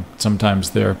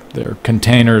sometimes they're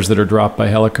containers that are dropped by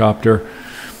helicopter.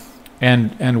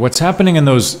 And what's happening in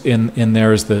those in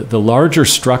there is the larger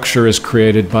structure is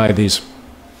created by these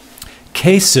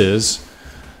cases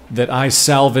that I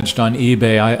salvaged on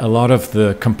eBay. A lot of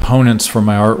the components for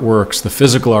my artworks, the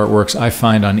physical artworks, I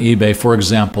find on eBay. For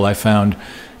example, I found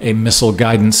a missile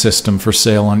guidance system for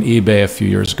sale on eBay a few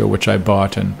years ago, which I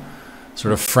bought and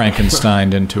sort of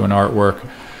Frankensteined into an artwork.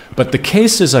 But the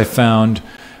cases I found,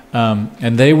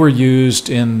 and they were used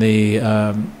in the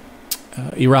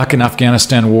Iraq and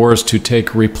Afghanistan wars to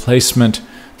take replacement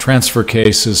transfer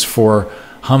cases for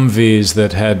Humvees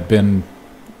that had been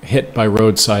hit by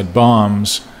roadside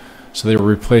bombs. So they were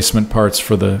replacement parts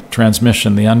for the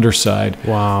transmission, the underside.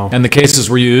 Wow. And the cases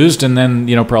were used, and then,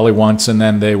 probably once, and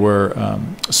then they were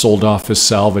sold off as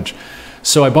salvage.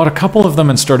 So I bought a couple of them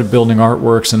and started building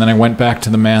artworks, and then I went back to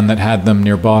the man that had them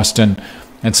near Boston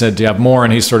and said, do you have more?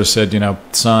 And he sort of said,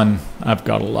 son, I've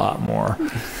got a lot more.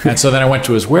 And so then I went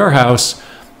to his warehouse,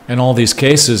 and all these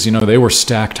cases, they were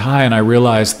stacked high, and I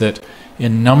realized that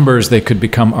in numbers they could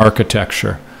become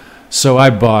architecture. So I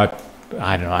bought,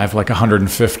 I have like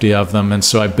 150 of them, and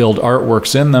so I build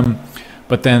artworks in them.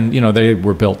 But then, they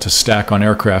were built to stack on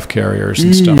aircraft carriers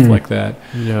and stuff like that.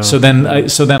 Yeah. So then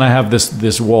I have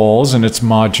this walls, and it's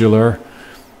modular,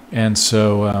 and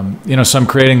so so I'm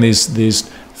creating these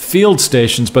field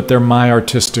stations, but they're my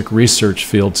artistic research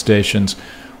field stations,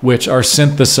 which are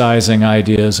synthesizing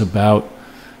ideas about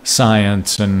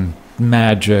science and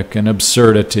magic and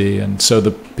absurdity. And so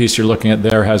the piece you're looking at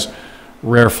there has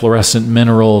rare fluorescent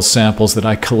mineral samples that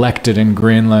I collected in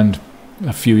Greenland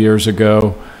a few years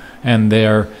ago, and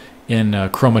they're in a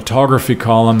chromatography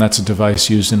column. That's a device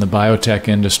used in the biotech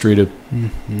industry to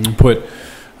put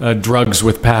drugs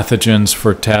with pathogens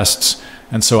for tests.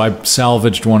 And so I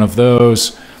salvaged one of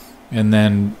those and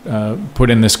then put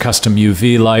in this custom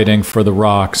UV lighting for the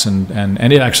rocks, and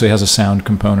it actually has a sound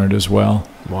component as well.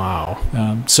 Wow.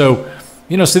 So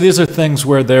these are things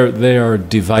where they are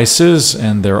devices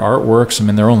and they're artworks. I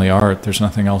mean, they're only art. There's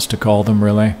nothing else to call them,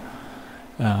 really.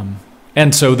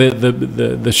 And so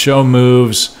the show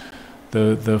moves,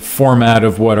 the format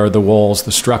of what are the walls,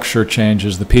 the structure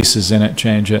changes, the pieces in it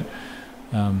change it.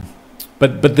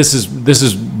 But this is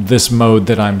this mode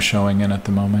that I'm showing in at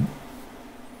the moment.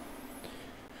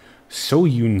 So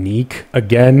unique.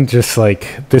 Again, just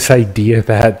like this idea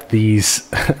that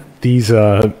these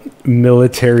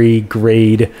military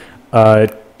grade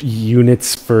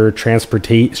units for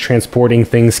transporting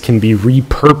things can be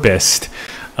repurposed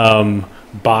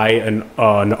by an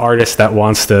artist that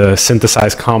wants to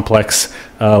synthesize complex,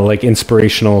 like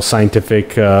inspirational,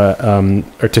 scientific,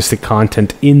 artistic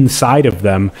content inside of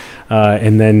them,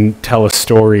 and then tell a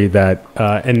story that.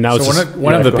 And now, so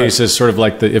one of the pieces, sort of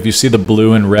like if you see the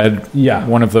blue and red,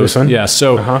 one of those. This one? Yeah.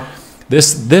 So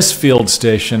this field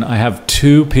station, I have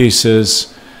two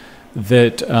pieces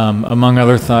that, among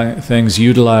other things,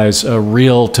 utilize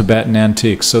real Tibetan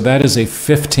antiques. So that is a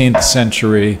 15th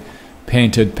century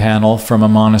painted panel from a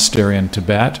monastery in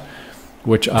Tibet,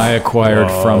 which I acquired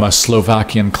from a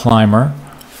Slovakian climber.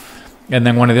 And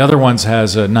then one of the other ones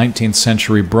has a 19th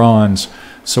century bronze.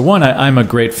 So I'm a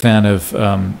great fan of,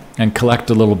 and collect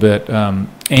a little bit,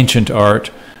 ancient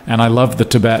art, and I love the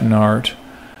Tibetan art,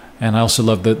 and I also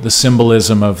love the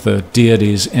symbolism of the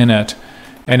deities in it.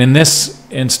 And in this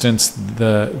instance,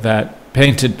 that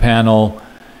painted panel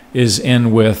is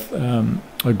in with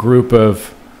a group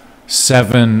of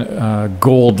 7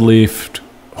 gold-leafed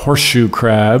horseshoe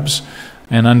crabs,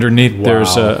 and underneath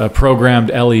there's a programmed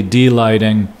LED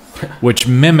lighting which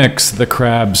mimics the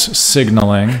crab's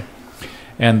signaling.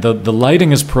 And the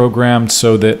lighting is programmed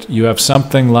so that you have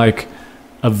something like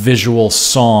a visual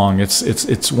song. It's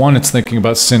thinking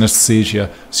about synesthesia.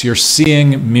 So you're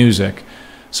seeing music.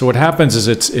 So what happens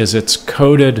is it's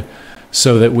coded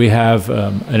so that we have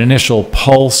an initial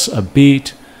pulse, a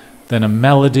beat, then a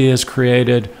melody is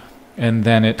created, and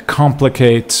then it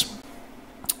complicates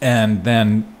and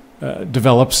then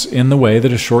develops in the way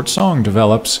that a short song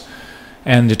develops.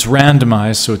 And it's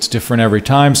randomized, so it's different every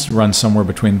time. It runs somewhere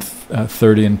between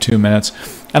 30 and 2 minutes.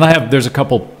 And there's a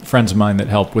couple friends of mine that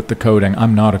help with the coding.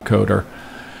 I'm not a coder.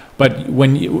 But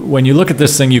when you look at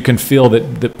this thing, you can feel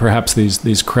that perhaps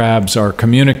these crabs are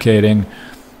communicating.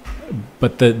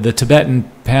 But the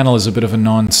Tibetan panel is a bit of a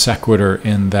non sequitur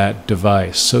in that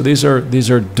device. So these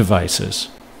are devices.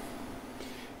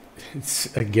 It's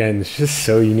just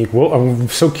so unique. Well, I'm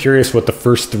so curious what the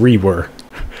first 3 were.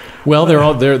 Well,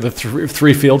 they're the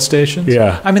 3 field stations.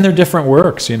 Yeah. I mean, they're different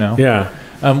works, Yeah.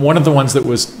 One of the ones that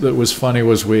was funny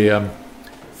was we,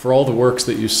 for all the works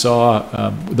that you saw,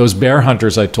 those bear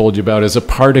hunters I told you about, as a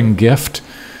parting gift,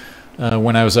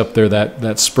 when I was up there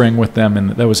that spring with them,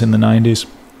 and that was in the 90s,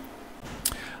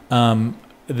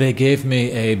 they gave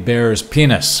me a bear's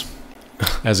penis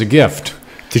as a gift.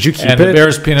 Did you keep and it? And the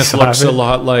bear's penis looks a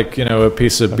lot like, a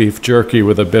piece of beef jerky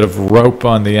with a bit of rope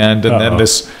on the end, and then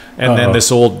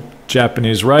this old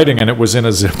Japanese writing, and it was in a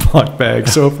Ziploc bag.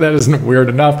 So if that isn't weird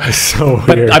enough. So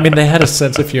but, weird. I mean, they had a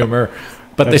sense of humor.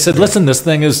 But they said, listen, this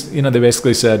thing is, they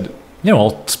basically said,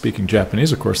 all speaking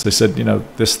Japanese, of course, they said,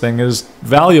 this thing is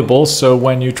valuable. So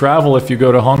when you travel, if you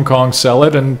go to Hong Kong, sell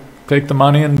it and take the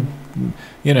money and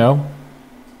you know,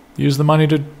 use the money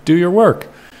to do your work.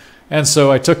 And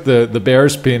so I took the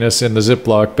bear's penis in the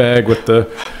Ziploc bag with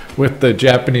the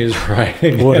Japanese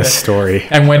writing. What a story.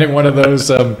 And went in one of those,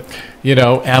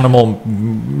 animal,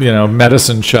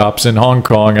 medicine shops in Hong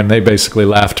Kong, and they basically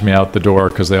laughed me out the door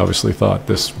because they obviously thought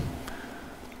this.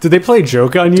 Did they play a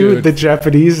joke on you, Dude. the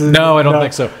Japanese? No, I don't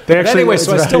think so. They actually, anyway,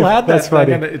 so I still had that. That's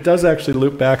funny. And it does actually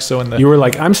loop back. So You were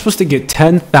like, I'm supposed to get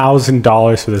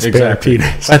 $10,000 for this bear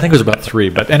penis. I think it was about 3,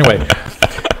 but anyway.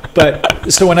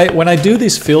 But so when I do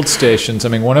these field stations, I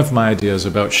mean, one of my ideas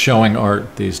about showing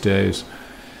art these days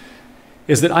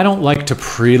is that I don't like to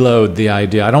preload the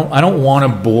idea. I don't want a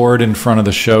board in front of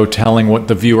the show telling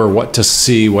the viewer what to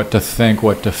see, what to think,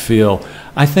 what to feel.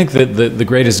 I think that the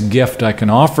greatest gift I can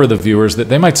offer the viewers that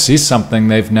they might see something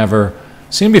they've never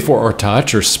seen before, or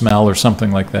touch or smell or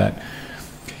something like that.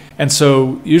 And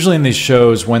so usually in these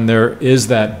shows, when there is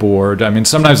that board, I mean,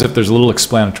 sometimes if there's a little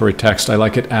explanatory text, I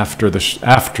like it after the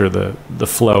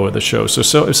flow of the show.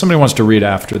 So if somebody wants to read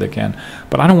after, they can.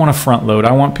 But I don't want to front load.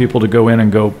 I want people to go in and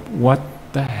go, what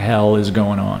the hell is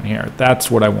going on here?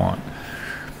 That's what I want.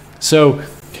 So,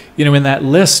 in that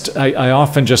list, I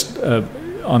often just,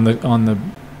 on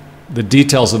the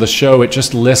details of the show, it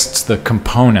just lists the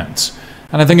components.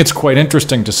 And I think it's quite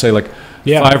interesting to say, like,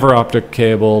 fiber optic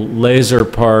cable, laser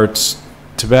parts,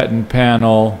 Tibetan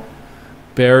panel,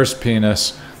 bear's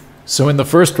penis. So in the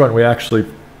first one,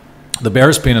 the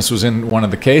bear's penis was in one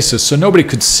of the cases, so nobody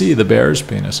could see the bear's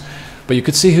penis. But you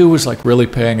could see who was like really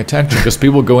paying attention, because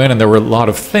people would go in and there were a lot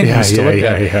of things to look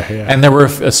at. And there were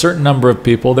a certain number of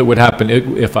people that would happen,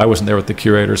 if I wasn't there with the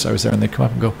curators, I was there, and they'd come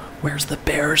up and go, where's the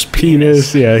bear's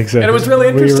penis? Yeah, exactly. And it was really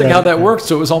interesting how that worked.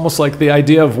 So it was almost like the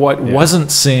idea of what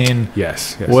wasn't seen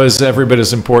was every bit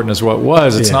as important as what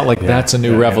was. It's not like that's a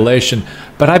new revelation.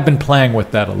 But I've been playing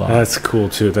with that a lot. That's cool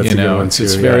too. That's a good one too.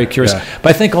 It's very curious. Yeah.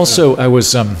 But I think also I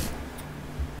was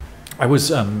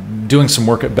doing some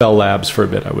work at Bell Labs for a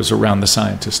bit. I was around the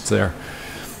scientists there.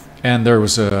 And there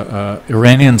was a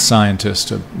Iranian scientist,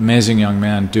 an amazing young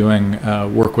man, doing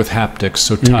work with haptics,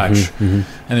 so touch. And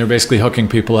they were basically hooking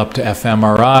people up to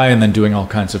fMRI and then doing all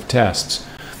kinds of tests.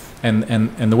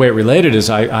 And the way it related is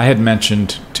I had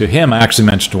mentioned to him, I actually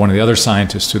mentioned to one of the other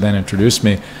scientists who then introduced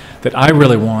me, that I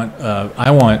really want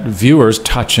viewers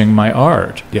touching my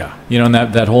art. Yeah. And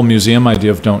that whole museum idea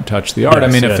of don't touch the art. Yes,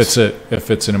 I mean, if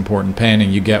it's an important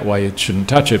painting, you get why you shouldn't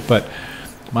touch it. But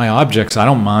my objects, I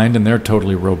don't mind, and they're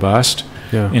totally robust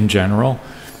in general.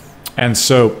 And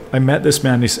so I met this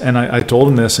man, and I told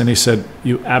him this, and he said,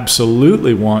 you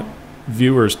absolutely want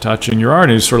viewers touching your art.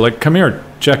 And he's sort of like, come here,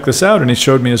 check this out. And he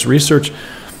showed me his research.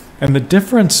 And the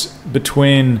difference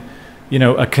between,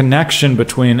 a connection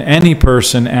between any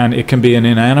person, and it can be an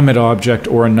inanimate object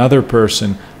or another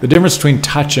person, the difference between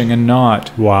touching and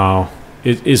not. Wow.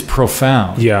 Is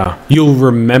profound. Yeah. You'll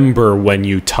remember when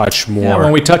you touch more. Yeah,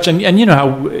 when we touch, and you know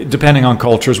how, depending on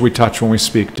cultures, we touch when we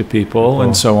speak to people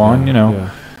and so on,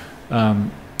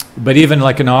 but even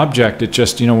like an object, it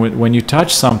just, when you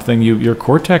touch something, your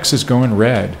cortex is going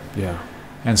red. Yeah.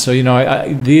 And so,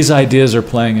 these ideas are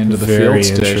playing into the field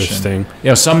station. Very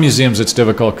interesting. Some museums it's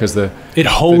difficult because it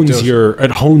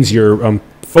hones your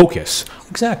focus.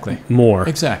 Exactly. More.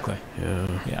 Exactly.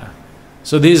 Yeah.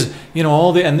 So these,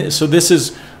 so this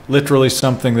is literally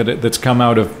something that's come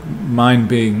out of mine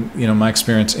being, my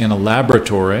experience in a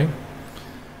laboratory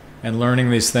and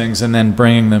learning these things and then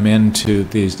bringing them into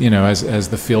these, as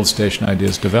the field station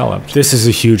ideas developed. This is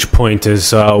a huge point,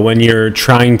 is when you're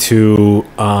trying to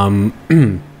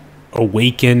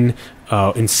awaken,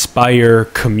 inspire,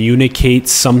 communicate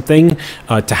something,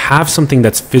 to have something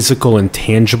that's physical and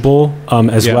tangible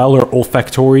as well, or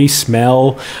olfactory,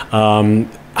 smell.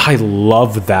 I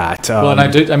love that. Well,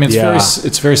 and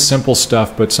it's very simple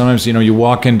stuff, but sometimes, you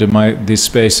walk into these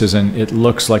spaces and it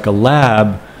looks like a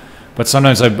lab, but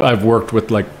sometimes I've worked with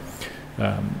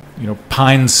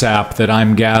pine sap that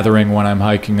I'm gathering when I'm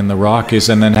hiking in the Rockies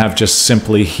and then have just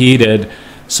simply heated.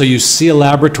 So you see a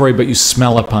laboratory, but you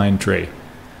smell a pine tree.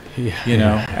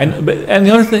 And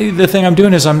the thing I'm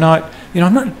doing is I'm not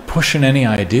pushing any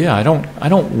idea. I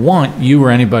don't want you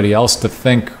or anybody else to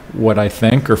think what I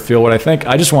think or feel what I think.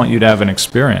 I just want you to have an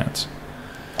experience.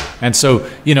 And so,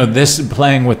 this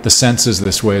playing with the senses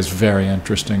this way is very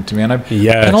interesting to me.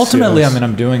 And ultimately,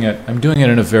 I'm doing it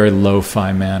in a very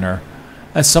lo-fi manner.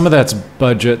 And some of that's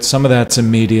budget, some of that's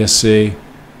immediacy.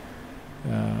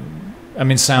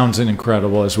 Sound's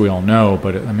incredible, as we all know,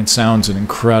 but sound's an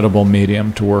incredible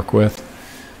medium to work with.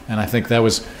 And I think that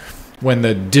was when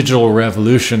the digital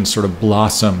revolution sort of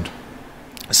blossomed.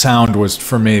 Sound was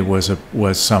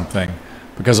something,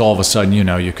 because all of a sudden,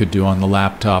 you could do on the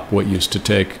laptop what used to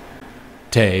take,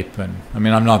 tape. And I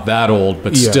mean, I'm not that old,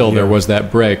 but Yeah, still yeah. there was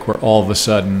that break where all of a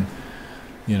sudden,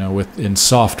 you know, in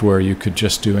software, you could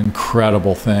just do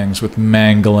incredible things with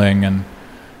mangling and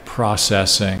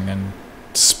processing and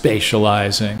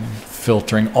spatializing and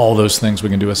filtering, all those things we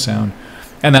can do with sound.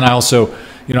 And then I also,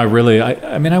 you know,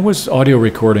 I mean, I was audio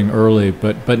recording early,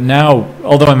 but now,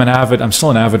 although I'm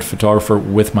still an avid photographer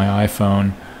with my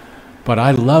iPhone, but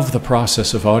I love the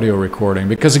process of audio recording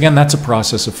because, again, that's a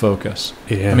process of focus.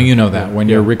 Yeah. I mean, you know that. Yeah. When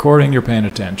you're recording, you're paying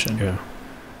attention. Yeah.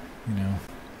 You know.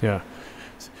 Yeah.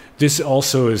 This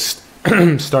also is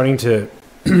starting to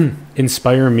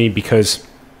inspire me because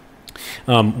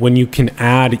when you can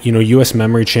add, you know, U.S.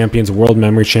 memory champions, world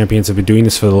memory champions have been doing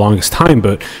this for the longest time,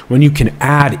 but when you can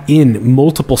add in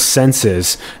multiple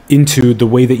senses into the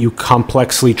way that you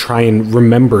complexly try and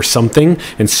remember something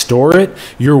and store it,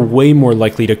 you're way more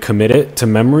likely to commit it to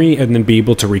memory and then be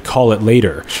able to recall it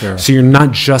later. Sure. So you're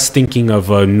not just thinking of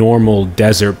a normal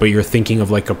desert, but you're thinking of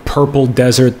like a purple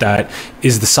desert that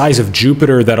is the size of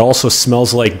Jupiter that also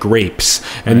smells like grapes.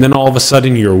 And then all of a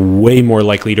sudden you're way more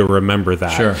likely to remember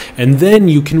that. Sure. And then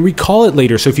you can recall it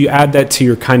later. So if you add that to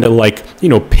your kind of like, you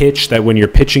know, pitch, that when you're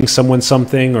pitching someone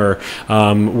something, or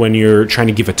when you're trying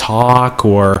to give a talk,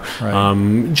 or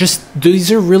just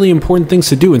these are really important things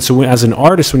to do. And so as an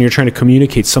artist, when you're trying to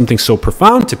communicate something so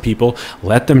profound to people,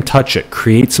 let them touch it,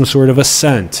 create some sort of a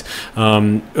scent,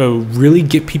 really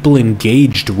get people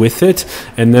engaged with it.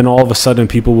 And then all of a sudden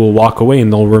people will walk away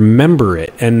and they'll remember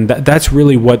it. And that's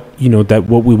really what, you know, that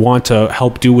what we want to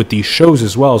help do with these shows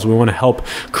as well, is we want to help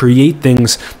create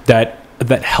things that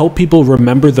help people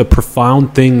remember the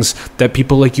profound things that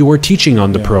people like you are teaching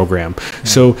on the program. Yeah.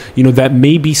 So, you know, that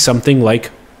may be something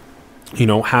like, you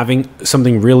know, having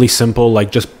something really simple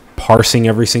like just parsing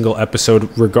every single episode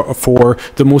for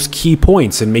the most key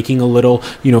points and making a little,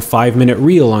 you know, 5-minute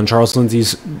reel on Charles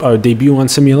Lindsay's debut on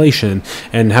simulation,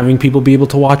 and having people be able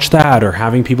to watch that, or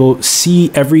having people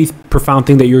see every profound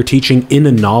thing that you're teaching in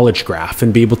a knowledge graph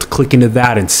and be able to click into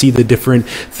that and see the different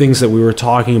things that we were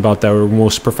talking about that were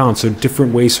most profound. So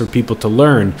different ways for people to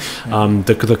learn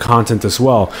the content as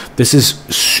well. This is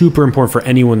super important for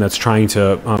anyone that's trying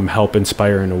to help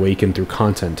inspire and awaken through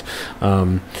content.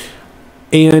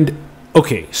 And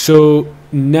okay, so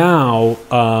now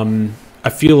I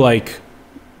feel like,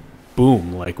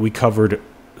 boom, like we covered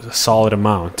a solid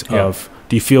amount of.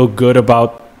 Do you feel good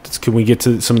about? Can we get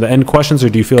to some of the end questions, or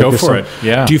do you feel go like for it?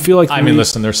 Yeah. Do you feel like I mean,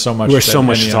 listen, there's so much. There's so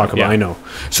much to talk about. I know.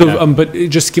 So, but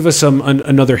just give us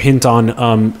another hint on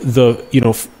the, you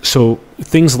know, so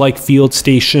things like Field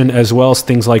Station, as well as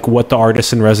things like what the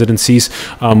artists in residencies,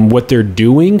 what they're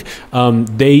doing.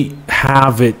 They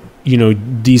have it. You know,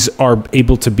 these are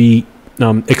able to be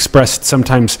expressed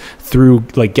sometimes through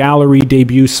like gallery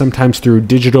debuts, sometimes through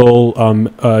digital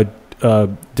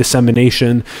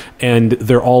dissemination, and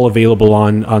they're all available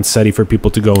on SETI for people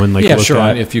to go and like look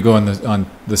at. If you go on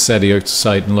the SETI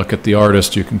site and look at the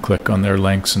artist, you can click on their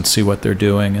links and see what they're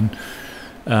doing,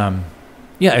 and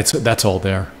that's all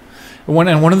there. One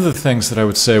of the things that I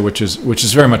would say, which is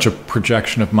very much a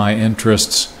projection of my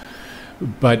interests,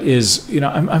 but is, you know,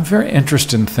 I'm very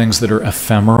interested in things that are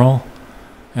ephemeral,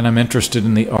 and I'm interested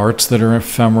in the arts that are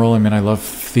ephemeral. I mean, I love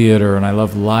theater and I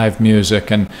love live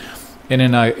music, and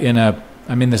in a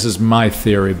I mean, this is my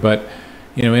theory, but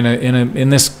you know, in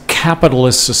this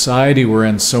capitalist society we're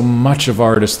in, so much of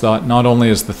art is thought not only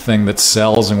as the thing that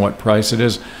sells and what price it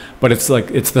is, but it's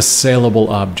the saleable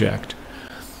object.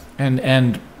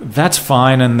 And that's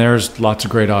fine, and there's lots of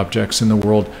great objects in the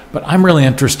world, but I'm really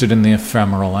interested in the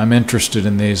ephemeral. I'm interested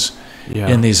in these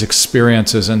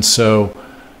experiences, and so,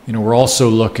 you know, we're also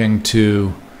looking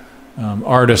to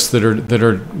artists that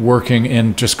are working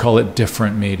in, just call it,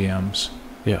 different mediums.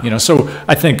 Yeah. You know, so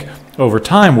I think over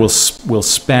time we'll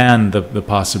span the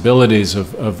possibilities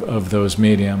of those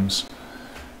mediums.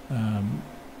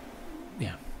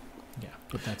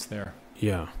 But that's there.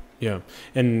 Yeah. Yeah.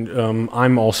 And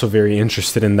I'm also very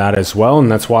interested in that as well.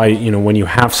 And that's why, you know, when you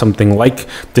have something like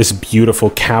this beautiful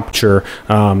capture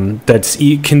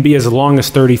it can be as long as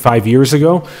 35 years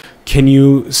ago, can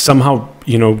you somehow,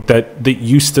 you know, that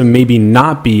used to maybe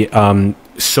not be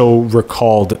so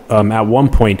recalled at one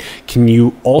point, can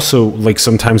you also, like,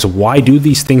 sometimes, why do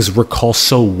these things recall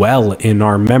so well in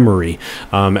our memory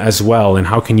as well, and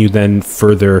how can you then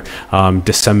further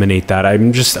disseminate that?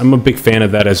 I'm a big fan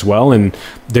of that as well. And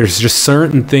there's just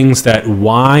certain things that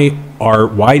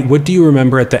what do you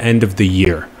remember at the end of the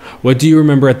year? What do you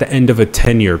remember at the end of a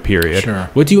 10-year period? Sure.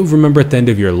 What do you remember at the end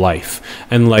of your life?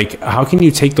 And like, how can you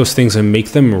take those things and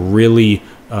make them really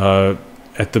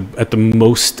at the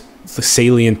most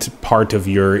salient part of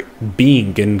your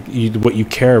being and what you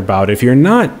care about? If you're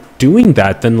not doing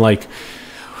that, then like,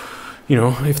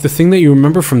 if the thing that you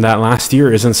remember from that last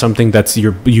year isn't something that's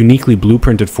you're uniquely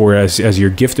blueprinted for as your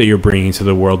gift that you're bringing to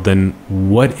the world, then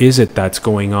what is it that's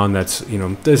going on? That's,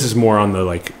 this is more on the,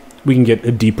 like, we can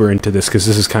get deeper into this because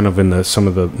this is kind of in some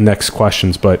of the next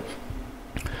questions, but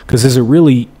because is it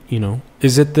really,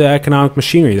 is it the economic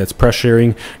machinery that's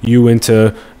pressuring you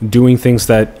into doing things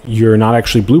that you're not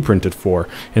actually blueprinted for,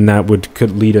 and that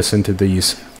could lead us into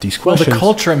these questions? Well, the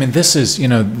culture. I mean, this is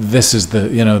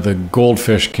the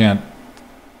goldfish can't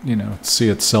see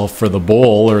itself for the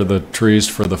bowl or the trees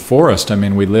for the forest. I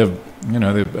mean, we live.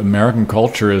 The American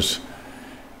culture is.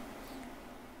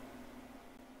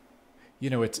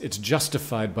 It's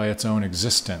justified by its own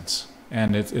existence.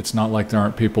 And it's not like there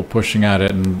aren't people pushing at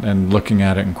it and looking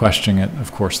at it and questioning it.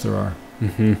 Of course there are.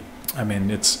 Mm-hmm. I mean,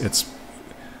 it's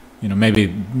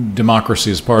maybe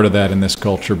democracy is part of that in this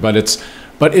culture, but it's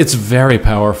very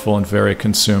powerful and very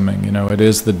consuming. It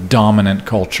is the dominant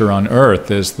culture on earth,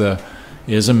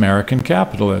 is American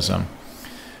capitalism.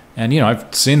 And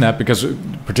I've seen that because,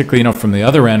 particularly from the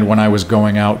other end, when I was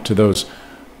going out to those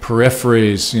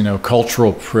peripheries,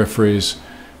 cultural peripheries,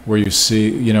 where you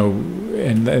see,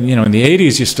 in the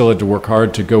 80s, you still had to work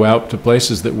hard to go out to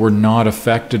places that were not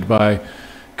affected by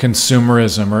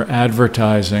consumerism or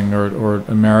advertising or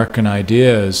American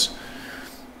ideas.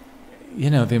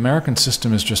 The American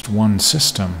system is just one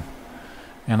system.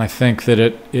 And I think that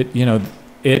it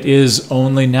is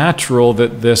only natural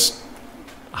that this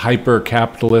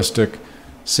hyper-capitalistic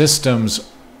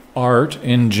system's art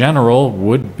in general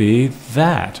would be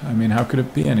that. I mean, how could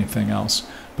it be anything else?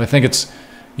 But I think it's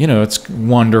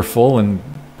wonderful and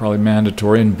probably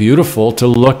mandatory and beautiful to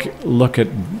look at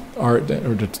art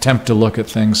or to attempt to look at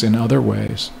things in other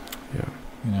ways.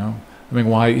 Yeah. I mean,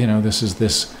 why,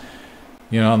 this,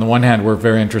 on the one hand, we're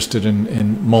very interested in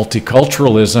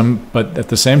multiculturalism, but at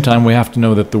the same time, we have to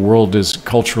know that the world is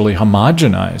culturally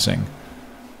homogenizing.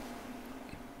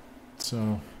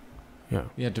 So,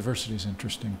 yeah, diversity is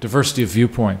interesting. Diversity of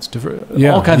viewpoints,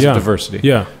 all kinds of diversity.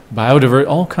 Yeah.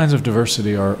 All kinds of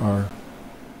diversity are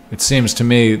it seems to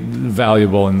me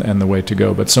valuable and the way to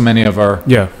go. But so many of our,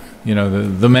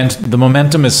 the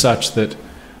momentum is such that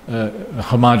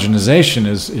homogenization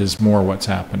is more what's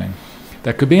happening.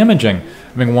 That could be imaging.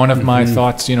 I mean, one of my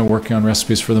thoughts, working on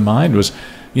Recipes for the Mind was,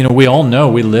 we all know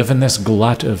we live in this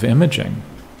glut of imaging.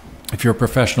 If you're a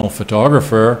professional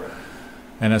photographer,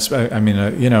 and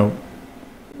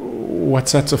what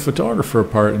sets a photographer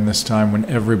apart in this time when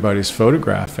everybody's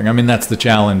photographing? I mean, that's the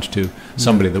challenge to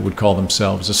somebody that would call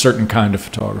themselves a certain kind of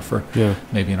photographer. Yeah.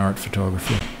 Maybe an art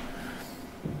photographer.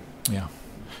 Yeah.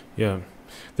 Yeah.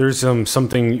 There's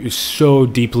something so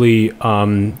deeply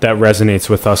that resonates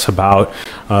with us about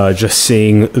just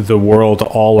seeing the world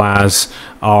all as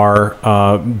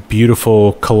our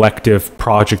beautiful collective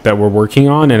project that we're working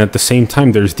on. And at the same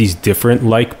time, there's these different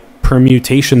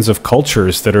permutations of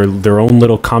cultures that are their own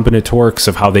little combinatorics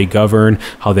of how they govern,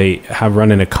 how they have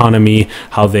run an economy,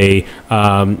 how they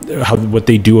what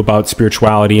they do about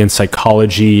spirituality and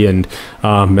psychology, and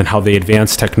how they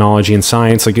advance technology and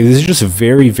science. Like, these are just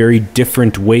very, very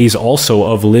different ways also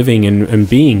of living and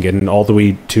being, and all the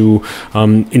way to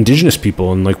indigenous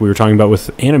people, and like we were talking about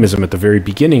with animism at the very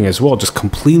beginning as well, just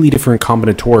completely different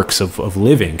combinatorics of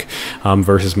living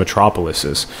versus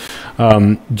metropolises.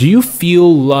 Do you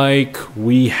feel like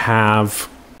we have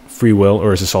free will,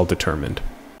 or is this all determined?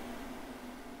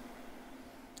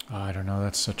 I don't know.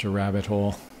 That's such a rabbit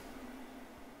hole.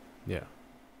 Yeah.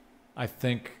 I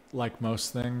think, like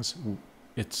most things,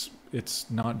 it's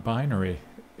not binary.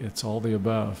 It's all the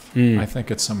above. I think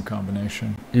it's some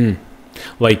combination.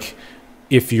 Like,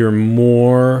 if you're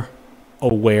more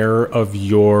aware of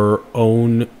your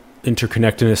own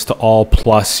interconnectedness to all,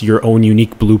 plus your own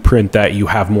unique blueprint, that you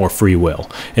have more free will.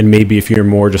 And maybe if you're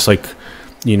more just like,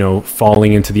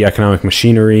 falling into the economic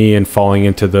machinery and falling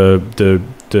into the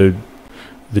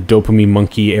dopamine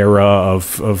monkey era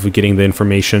of getting the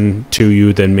information to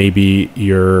you, then maybe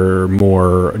you're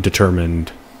more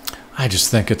determined. I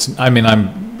just think it's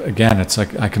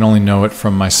like, I can only know it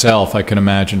from myself. I can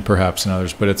imagine perhaps in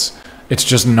others, but it's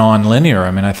just non-linear. I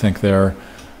mean, I think there are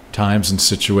times and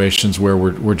situations where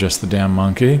we're just the damn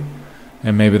monkey,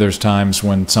 and maybe there's times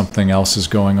when something else is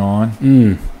going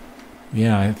on.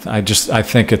 Yeah, I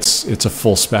think it's a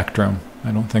full spectrum.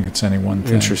 I don't think it's any one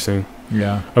thing. Interesting.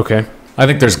 Yeah. Okay. I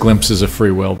think there's glimpses of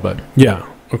free will, but yeah.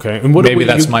 Okay. And maybe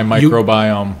that's my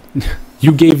microbiome.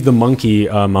 You gave the monkey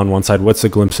on one side. What's the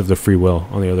glimpse of the free will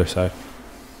on the other side?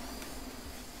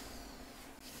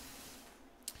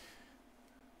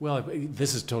 Well,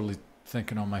 this is totally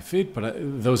thinking on my feet, but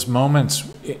those moments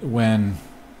when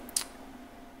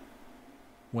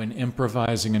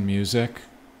improvising in music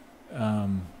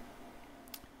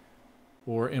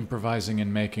or improvising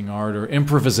and making art, or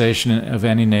improvisation of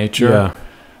any nature.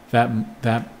 That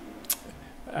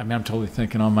I mean, I'm totally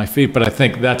thinking on my feet, but I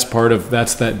think that's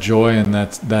that joy and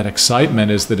that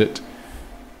excitement, is that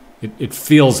it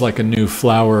feels like a new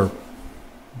flower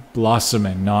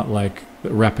blossoming, not like a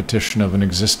repetition of an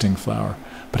existing flower.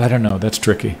 But I don't know, that's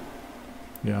tricky.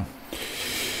 Yeah.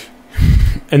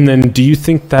 And then, do you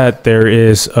think that there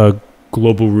is a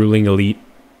global ruling elite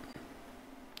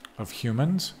of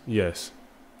humans? Yes.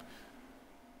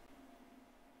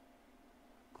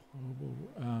 Global.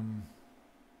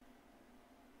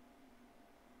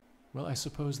 Well, I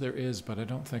suppose there is, but I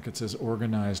don't think it's as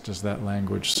organized as that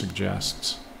language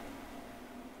suggests.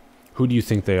 Who do you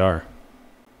think they are?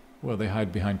 Well, they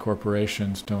hide behind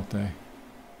corporations, don't they?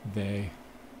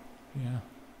 Yeah.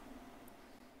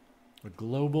 A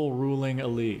global ruling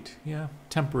elite. Yeah,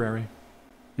 temporary.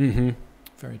 Mm-hmm.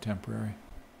 Very temporary.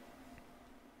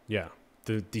 Yeah.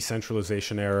 The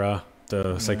decentralization era,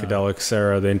 the psychedelics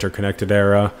era, the interconnected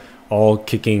era, all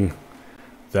kicking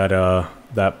that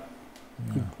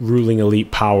ruling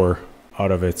elite power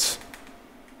out of its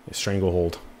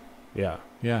stranglehold. Yeah.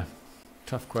 Yeah.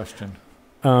 Tough question.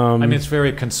 I mean, it's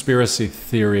very conspiracy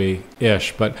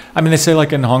theory-ish, but I mean, they say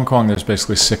like in Hong Kong, there's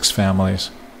basically 6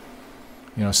 families.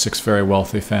 6 very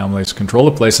wealthy families control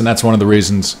the place, and that's one of the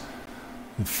reasons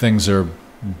things are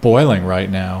boiling right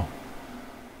now.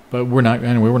 But we're not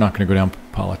going to go down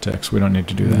politics. We don't need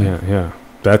to do that. Yeah.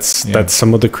 That's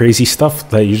some of the crazy stuff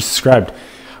that you just described.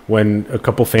 When a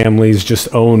couple families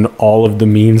just own all of the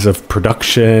means of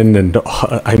production, and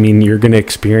I mean, you're going to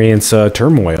experience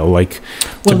turmoil.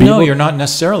 You're not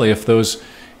necessarily. If those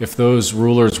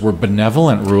rulers were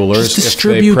benevolent rulers, if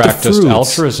they practiced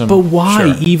altruism. But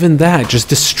why even that? Just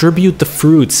distribute the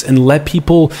fruits and let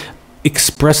people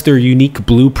express their unique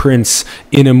blueprints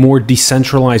in a more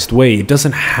decentralized way. It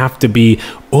doesn't have to be,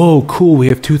 oh, cool, we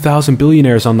have 2,000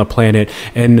 billionaires on the planet,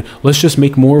 and let's just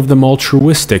make more of them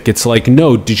altruistic. It's like,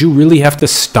 no, did you really have to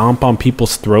stomp on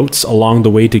people's throats along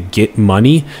the way to get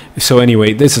money? So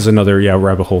anyway, this is another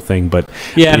rabbit hole thing, but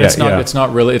it's not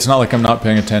like I'm not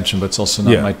paying attention, but it's also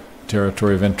not my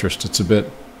territory of interest. It's a bit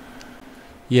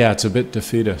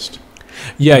defeatist.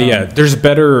 There's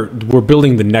we're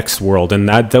building the next world, and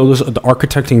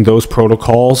architecting those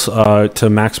protocols to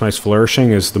maximize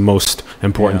flourishing is the most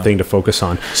important thing to focus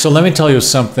on. So let me tell you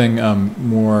something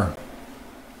more,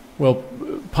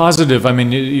 positive. I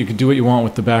mean, you can do what you want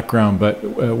with the background, but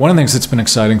one of the things that's been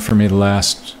exciting for me the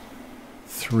last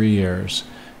 3 years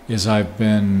is I've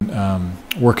been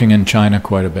working in China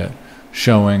quite a bit,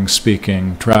 showing,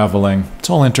 speaking, traveling. It's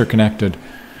all interconnected.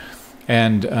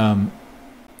 And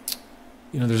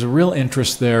there's a real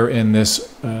interest there in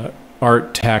this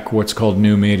art tech, what's called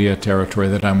new media territory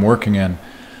that I'm working in.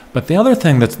 But the other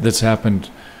thing that's happened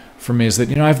for me is that,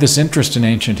 I have this interest in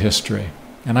ancient history.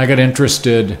 And I got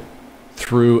interested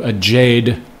through a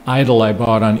jade idol I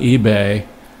bought on eBay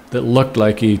that looked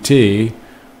like E.T.,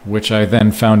 which I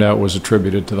then found out was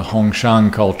attributed to the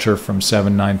Hongshan culture from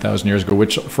 9,000 years ago,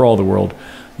 which for all the world,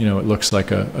 it looks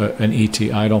like an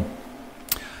E.T. idol.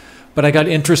 But I got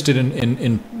interested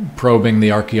in probing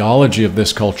the archaeology of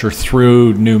this culture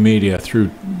through new media,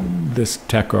 through this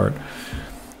tech art.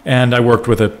 And I worked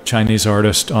with a Chinese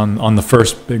artist on the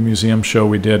first big museum show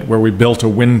we did, where we built a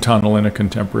wind tunnel in a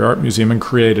contemporary art museum and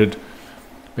created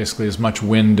basically as much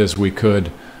wind as we could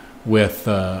with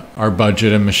our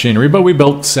budget and machinery. But we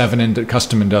built 7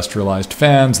 custom industrialized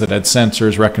fans that had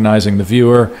sensors recognizing the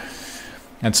viewer.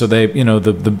 And so they,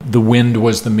 the wind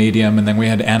was the medium, and then we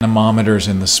had anemometers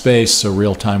in the space, so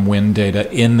real-time wind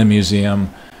data in the museum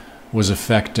was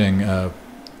affecting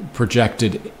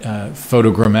projected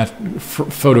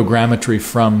photogrammetry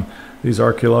from these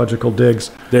archaeological digs.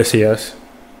 Yes.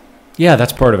 Yeah,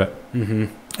 that's part of it. Mm-hmm.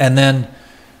 And then,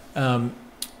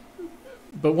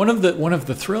 but one of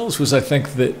the thrills was, I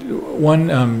think, that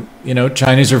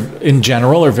Chinese in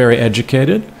general are very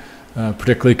educated,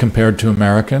 particularly compared to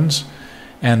Americans.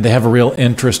 And they have a real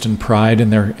interest and pride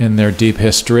in their deep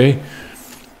history.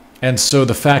 And so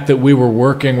the fact that we were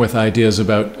working with ideas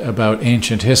about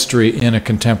ancient history in a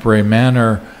contemporary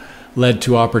manner led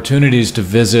to opportunities to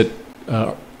visit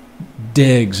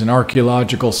digs and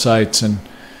archaeological sites and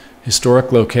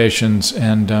historic locations,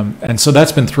 and so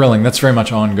that's been thrilling. That's very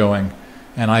much ongoing,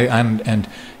 and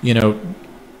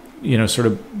sort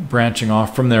of branching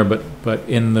off from there, but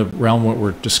in the realm what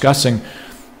we're discussing.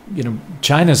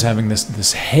 China's having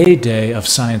this heyday of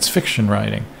science fiction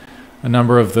writing. A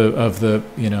number of the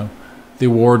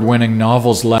award-winning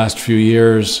novels the last few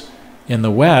years in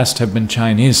the West have been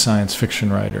Chinese science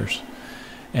fiction writers,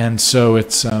 and so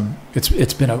it's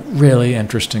been a really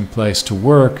interesting place to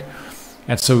work.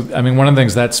 And so, I mean, one of the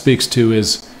things that speaks to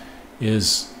is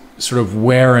sort of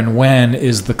where and when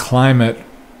is the climate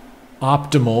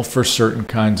optimal for certain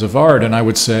kinds of art. And I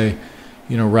would say,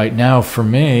 right now for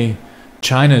me,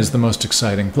 China is the most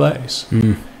exciting place.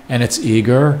 And it's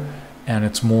eager, and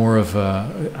it's more of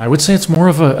I would say it's more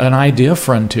of an idea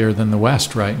frontier than the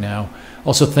West right now.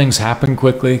 Also, things happen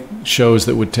quickly. Shows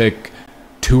that would take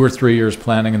 2 or 3 years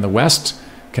planning in the West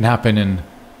can happen in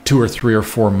 2 or 3 or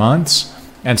 4 months.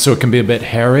 And so it can be a bit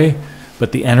hairy,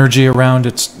 but the energy around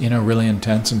it's really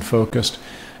intense and focused.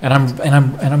 And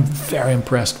I'm very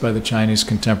impressed by the Chinese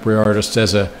contemporary artists.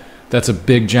 That's a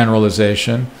big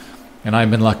generalization, and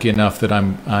I've been lucky enough that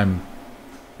I've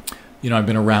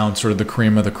been around sort of the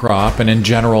cream of the crop, and in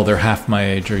general they're half my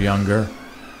age or younger.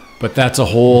 But that's a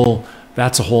whole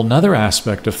nother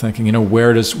aspect of thinking.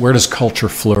 Where does culture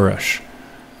flourish,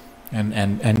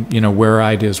 and where are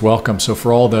ideas welcome. So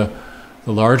for all the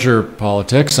larger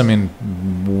politics, I mean,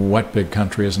 what big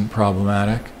country isn't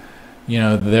problematic?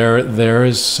 There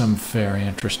is some very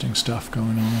interesting stuff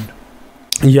going on.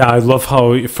 Yeah, I love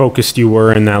how focused you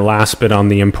were in that last bit on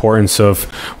the importance of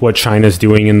what China's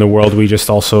doing in the world. We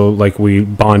just also, we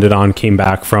bonded on, came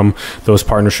back from those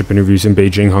partnership interviews in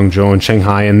Beijing, Hangzhou, and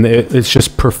Shanghai, and it's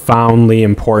just profoundly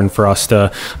important for us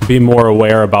to be more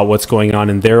aware about what's going on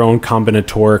in their own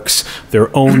combinatorics,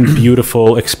 their own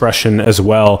beautiful expression as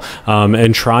well,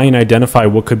 and try and identify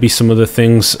what could be some of the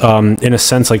things, in a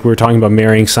sense, like we were talking about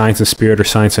marrying science and spirit or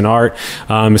science and art.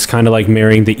 It's kind of like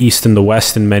marrying the East and the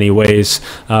West in many ways.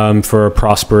 For a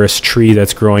prosperous tree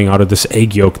that's growing out of this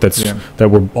egg yolk that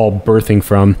we're all birthing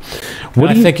from.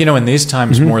 I think in these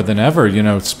times more than ever,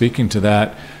 speaking to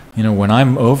that, when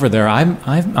I'm over there, I'm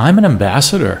an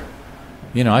ambassador.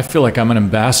 I feel like I'm an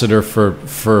ambassador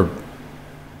for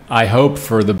I hope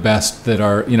for the best that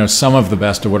our some of the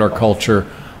best of what our culture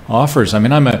offers. I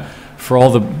mean, for all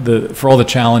the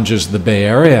challenges the Bay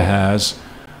Area has.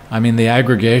 I mean, the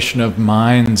aggregation of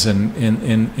minds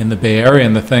in the Bay Area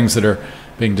and the things that are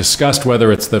being discussed,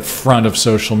 whether it's the front of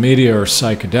social media or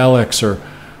psychedelics or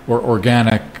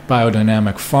organic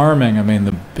biodynamic farming. I mean,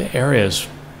 the Bay Area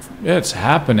it's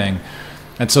happening.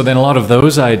 And so then a lot of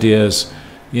those ideas,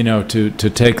 to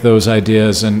take those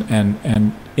ideas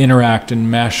and interact and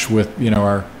mesh with,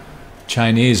 our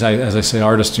Chinese, as I say,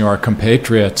 artists, our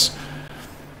compatriots.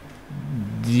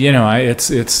 I'm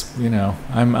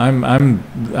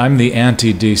the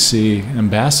anti-DC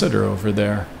ambassador over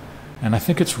there, and I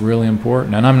think it's really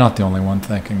important. And I'm not the only one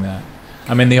thinking that.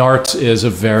 I mean, the arts is a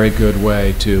very good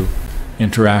way to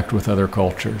interact with other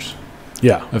cultures.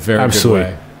 Yeah, a very absolutely.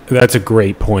 good way. That's a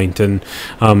great point, and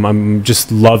I'm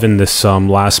just loving this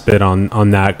last bit on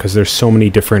that, because there's so many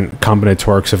different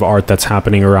combinatorics of art that's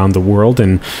happening around the world,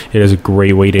 and it is a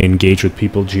great way to engage with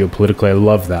people geopolitically. I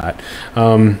love that.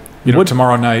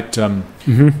 Tomorrow night,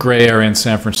 Gray Area in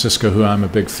San Francisco, who I'm a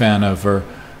big fan of,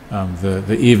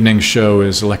 the evening show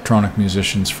is electronic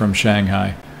musicians from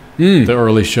Shanghai. The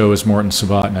early show is Morton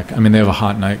Subotnick. I mean, they have a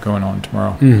hot night going on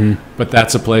tomorrow. But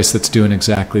that's a place that's doing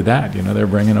exactly that. They're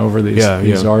bringing over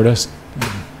these artists.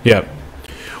 Yeah.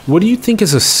 What do you think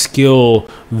is a skill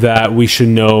that we should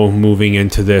know moving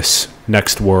into this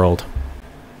next world?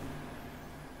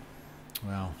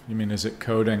 Well, you mean, is it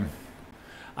coding?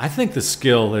 I think the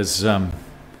skill is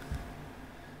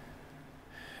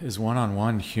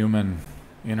one-on-one human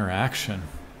interaction.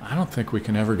 I don't think we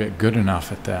can ever get good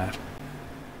enough at that.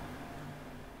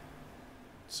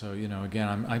 So,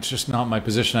 again, it's just not my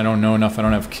position. I don't know enough. I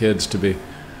don't have kids to be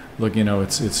looking.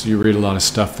 It's you read a lot of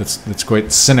stuff that's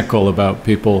quite cynical about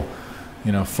people,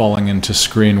 falling into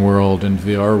screen world and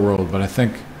VR world. But I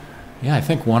think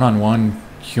one-on-one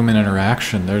human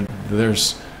interaction.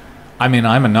 There's. I mean,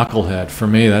 I'm a knucklehead. For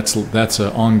me, that's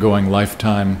an ongoing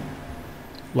lifetime.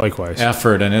 Likewise.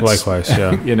 Effort, and it's likewise,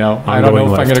 yeah. I don't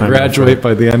know if I'm going to graduate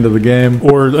by the end of the game.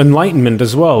 Or enlightenment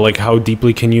as well. Like, how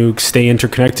deeply can you stay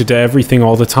interconnected to everything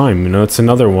all the time? It's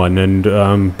another one. And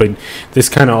but this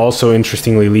kind of also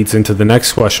interestingly leads into the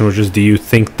next question, which is: do you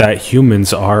think that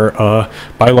humans are a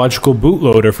biological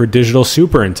bootloader for digital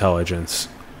superintelligence?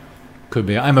 Could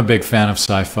be. I'm a big fan of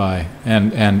sci-fi,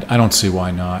 and I don't see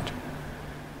why not.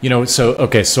 So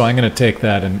I'm going to take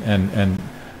that and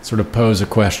sort of pose a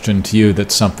question to you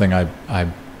that's something I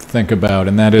think about,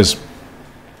 and that is,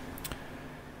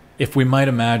 if we might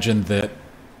imagine that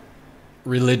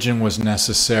religion was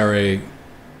necessary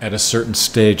at a certain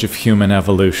stage of human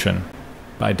evolution,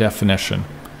 by definition,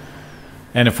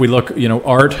 and if we look,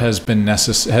 art has been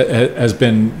necessary,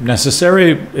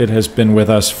 it has been with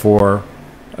us for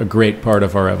a great part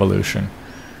of our evolution.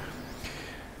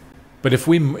 But if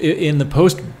we might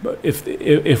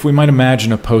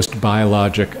imagine a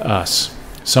post-biologic us,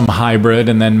 some hybrid,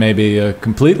 and then maybe a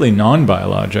completely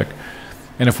non-biologic.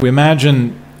 And if we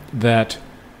imagine that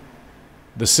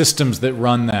the systems that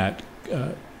run that,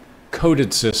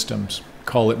 coded systems,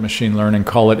 call it machine learning,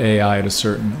 call it AI at a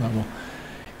certain level,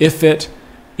 if it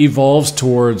evolves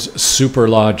towards super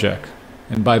logic,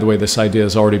 and by the way, this idea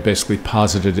is already basically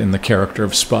posited in the character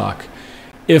of Spock,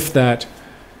 if that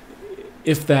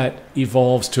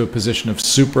evolves to a position of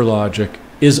super logic,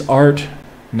 is art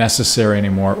necessary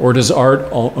anymore? Or does art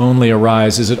only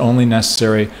arise, is it only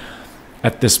necessary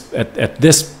at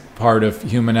this part of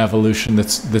human evolution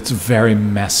that's very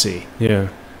messy? Yeah.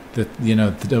 That,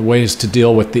 the ways to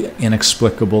deal with the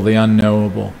inexplicable, the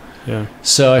unknowable. Yeah.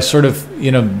 So I sort of,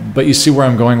 but you see where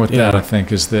I'm going with that, Yeah. I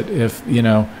think, is that if,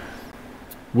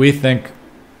 we think,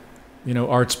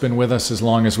 art's been with us as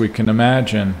long as we can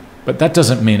imagine, but that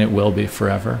doesn't mean it will be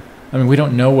forever. I mean, we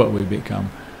don't know what we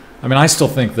become. I mean, I still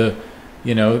think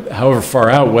however far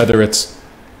out, whether it's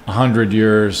 100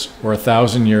 years or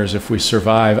 1,000 years, if we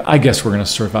survive, I guess we're going to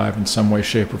survive in some way,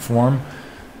 shape, or form,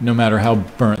 no matter how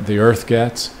burnt the earth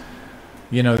gets.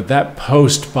 That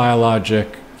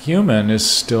post-biologic human is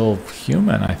still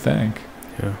human, I think.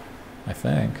 Yeah. I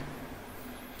think.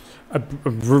 I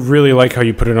really like how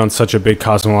you put it on such a big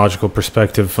cosmological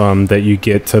perspective, that you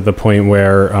get to the point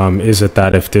where is it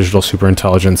that if digital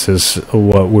superintelligence is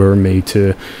what we're made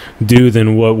to do,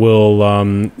 then what will,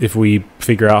 if we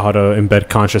figure out how to embed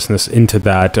consciousness into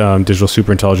that digital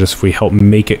superintelligence, if we help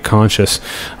make it conscious,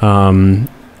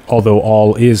 although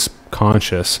all is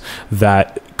conscious,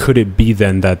 that could it be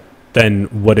then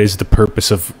what is the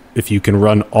purpose of, if you can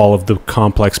run all of the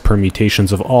complex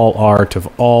permutations of all art, of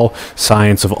all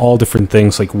science, of all different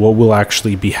things, like what will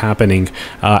actually be happening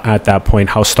at that point?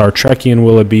 How Star Trekian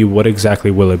will it be? What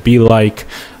exactly will it be like?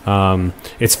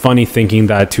 It's funny thinking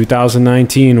that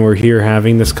 2019, we're here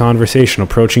having this conversation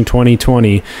approaching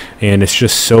 2020, and it's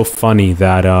just so funny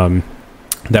that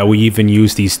that we even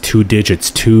use these two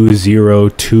digits,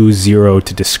 2020,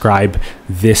 to describe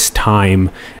this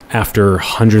time after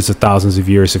hundreds of thousands of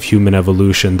years of human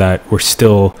evolution, that we're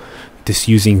still just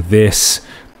using this.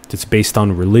 It's based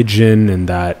on religion, and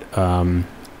that,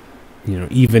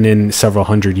 even in several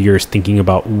hundred years, thinking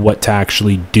about what to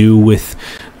actually do with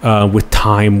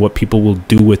time, what people will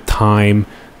do with time,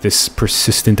 this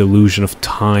persistent illusion of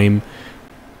time.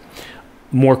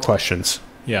 More questions.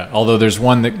 Yeah, although there's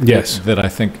one that Yes. that I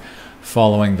think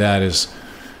following that is,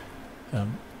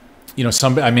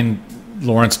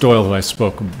 Lawrence Doyle, who I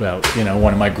spoke about,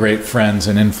 one of my great friends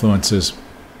and influences,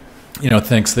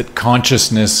 thinks that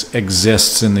consciousness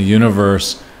exists in the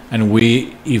universe and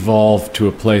we evolve to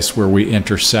a place where we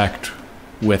intersect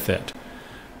with it.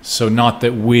 So not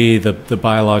that we, the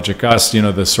biologic us,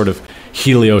 the sort of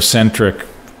heliocentric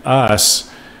us,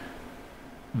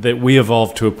 that we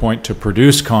evolved to a point to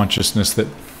produce consciousness that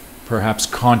perhaps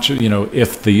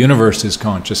if the universe is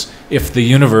conscious, if the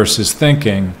universe is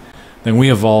thinking, then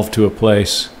we evolve to a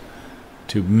place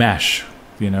to mesh,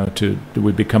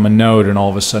 we become a node, and all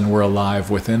of a sudden we're alive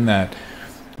within that.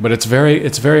 But it's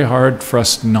very hard for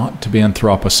us not to be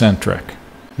anthropocentric.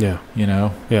 Yeah.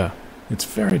 Yeah. It's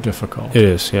very difficult. It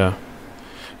is. Yeah.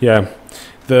 Yeah.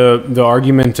 The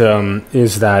argument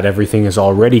is that everything is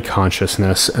already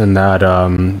consciousness, and that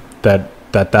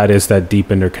is that deep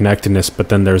interconnectedness. But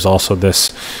then there's also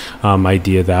this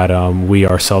idea that we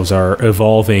ourselves are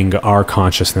evolving our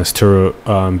consciousness to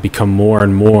become more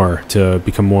and more, to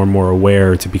become more and more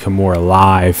aware, to become more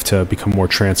alive, to become more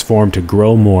transformed, to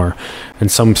grow more.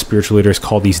 And some spiritual leaders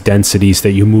call these densities,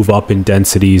 that you move up in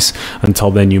densities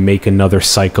until then you make another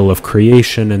cycle of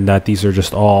creation, and that these are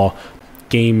just all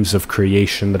games of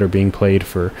creation that are being played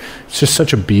for. It's just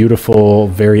such a beautiful,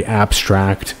 very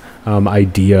abstract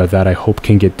idea that I hope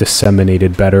can get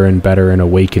disseminated better and better and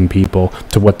awaken people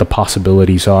to what the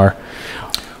possibilities are.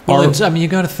 Well, you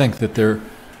got to think that there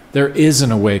is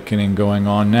an awakening going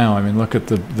on now. I mean, look at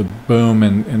the boom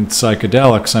in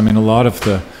psychedelics. I mean, a lot of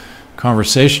the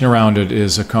conversation around it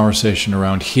is a conversation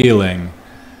around healing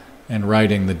and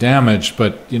righting the damage,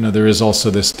 but there is also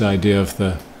this idea of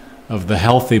the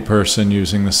healthy person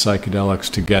using the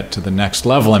psychedelics to get to the next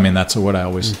level. I mean, that's what I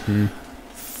always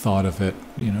thought of it,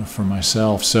 for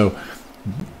myself. So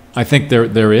I think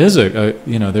there is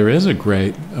a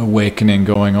great awakening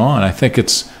going on. I think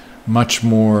it's much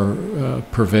more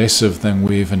pervasive than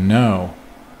we even know.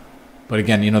 But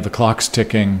again, the clock's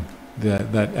ticking.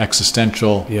 That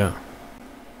existential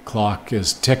clock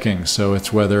is ticking. So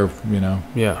it's whether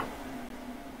Yeah.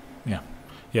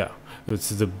 It's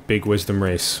the big wisdom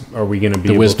race. Are we going to be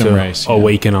The able wisdom to race, yeah.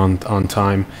 awaken on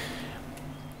time?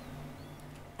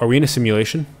 Are we in a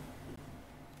simulation?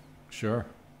 Sure.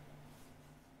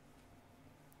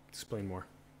 Explain more.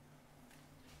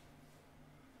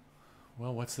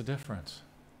 Well, what's the difference?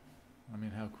 I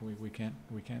mean, how can we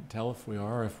can't tell if we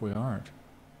are or if we aren't.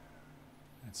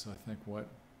 And so I think what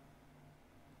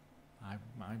I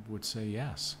would say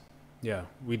yes. Yeah,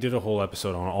 we did a whole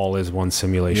episode on all is one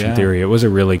simulation Yeah. theory. It was a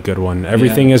really good one.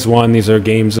 Everything is one. These are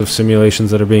games of simulations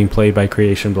that are being played by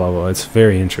creation, blah, blah, blah. It's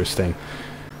very interesting.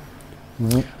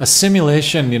 A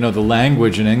simulation, the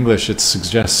language in English, it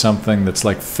suggests something that's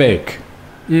like fake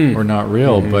or not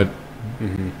real, but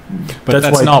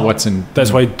that's not what's in...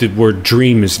 That's why the word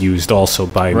dream is used also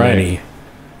by Right. many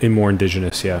in more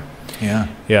indigenous, yeah. Yeah.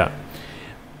 Yeah.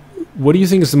 What do you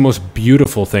think is the most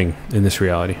beautiful thing in this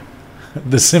reality?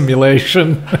 The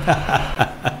simulation.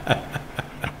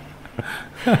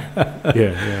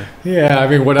 Yeah. Yeah, I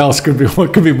mean, what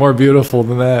could be more beautiful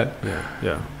than that?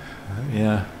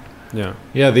 Yeah.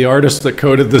 Yeah, the artist that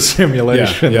coded the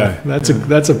simulation. Yeah. That's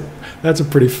a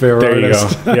pretty fair There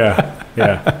artist. you go.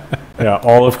 Yeah.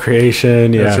 All of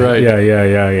creation. Yeah. That's right.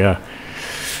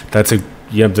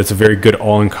 Yeah. That's a very good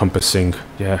all-encompassing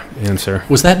answer.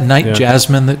 Was that night Yeah.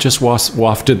 jasmine that just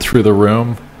wafted through the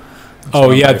room?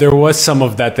 Oh yeah, there was some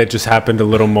of that just happened a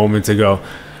little moment ago.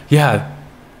 Yeah,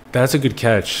 that's a good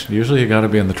catch. Usually you got to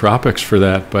be in the tropics for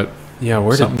that, but Yeah,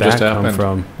 where did Something that just come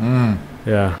happened. from?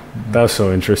 Yeah, that was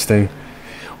so interesting.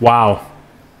 Wow.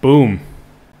 Boom.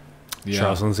 yeah.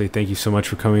 Charles Lindsay, thank you so much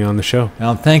for coming on the show.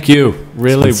 Alan, thank you.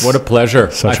 Really, It's what a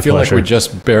pleasure. such I a feel like pleasure. we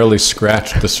just barely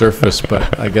scratched the surface,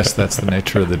 but I guess that's the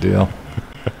nature of the deal.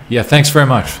 Yeah, thanks very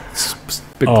much. It's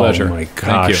big pleasure. Oh my Thank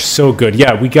gosh, you. so good.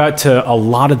 Yeah, we got to a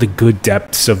lot of the good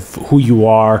depths of who you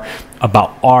are,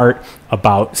 about art,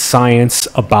 about science,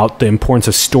 about the importance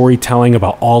of storytelling,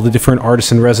 about all the different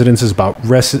artists in residences, about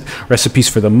recipes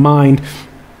for the mind.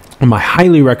 I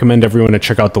highly recommend everyone to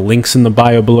check out the links in the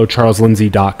bio below,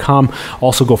 charleslindsay.com.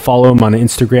 Also, go follow him on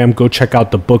Instagram. Go check out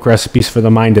the book Recipes for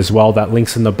the Mind as well. That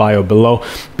link's in the bio below.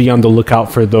 Be on the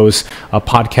lookout for those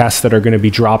podcasts that are going to be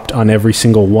dropped on every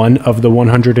single one of the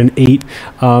 108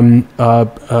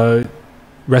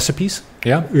 recipes.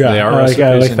 Yeah, they are recipes.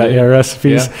 I like that. indeed. Yeah,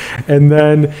 recipes. Yeah. And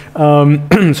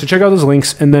then, so check out those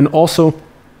links. And then also,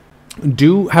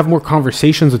 do have more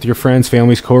conversations with your friends,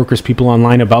 families, coworkers, people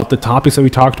online about the topics that we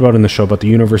talked about in the show, about the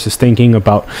universe is thinking,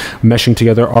 about meshing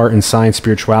together art and science,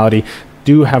 spirituality.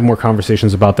 Do have more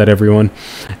conversations about that, everyone.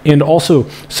 And also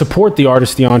support the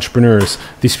artists, the entrepreneurs,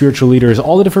 the spiritual leaders,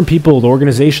 all the different people, the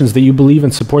organizations that you believe in,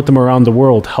 support them around the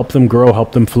world. Help them grow,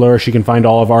 help them flourish. You can find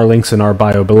all of our links in our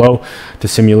bio below. To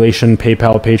Simulation,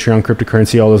 PayPal, Patreon,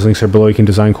 cryptocurrency, all those links are below. You can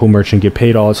design cool merch and get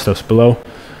paid. All that stuff's below.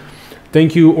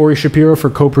 Thank you, Ori Shapiro, for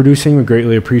co-producing. We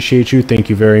greatly appreciate you. Thank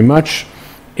you very much.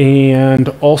 And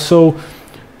also,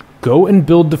 go and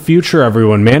build the future,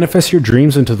 everyone. Manifest your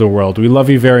dreams into the world. We love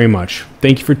you very much.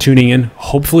 Thank you for tuning in.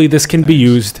 Hopefully this can be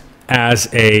used as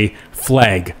a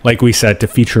flag, like we said, to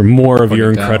feature more of Put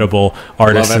your it down. incredible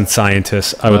artists Love it. and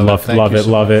scientists. I would love Thank it, you so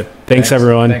love much. it. Thanks,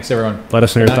 everyone. Thanks, everyone. Let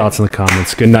us know your Good night. thoughts in the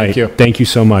comments. Good night. you. Thank you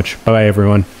so much. Bye-bye,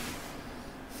 everyone.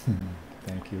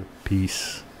 Thank you.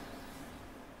 Peace.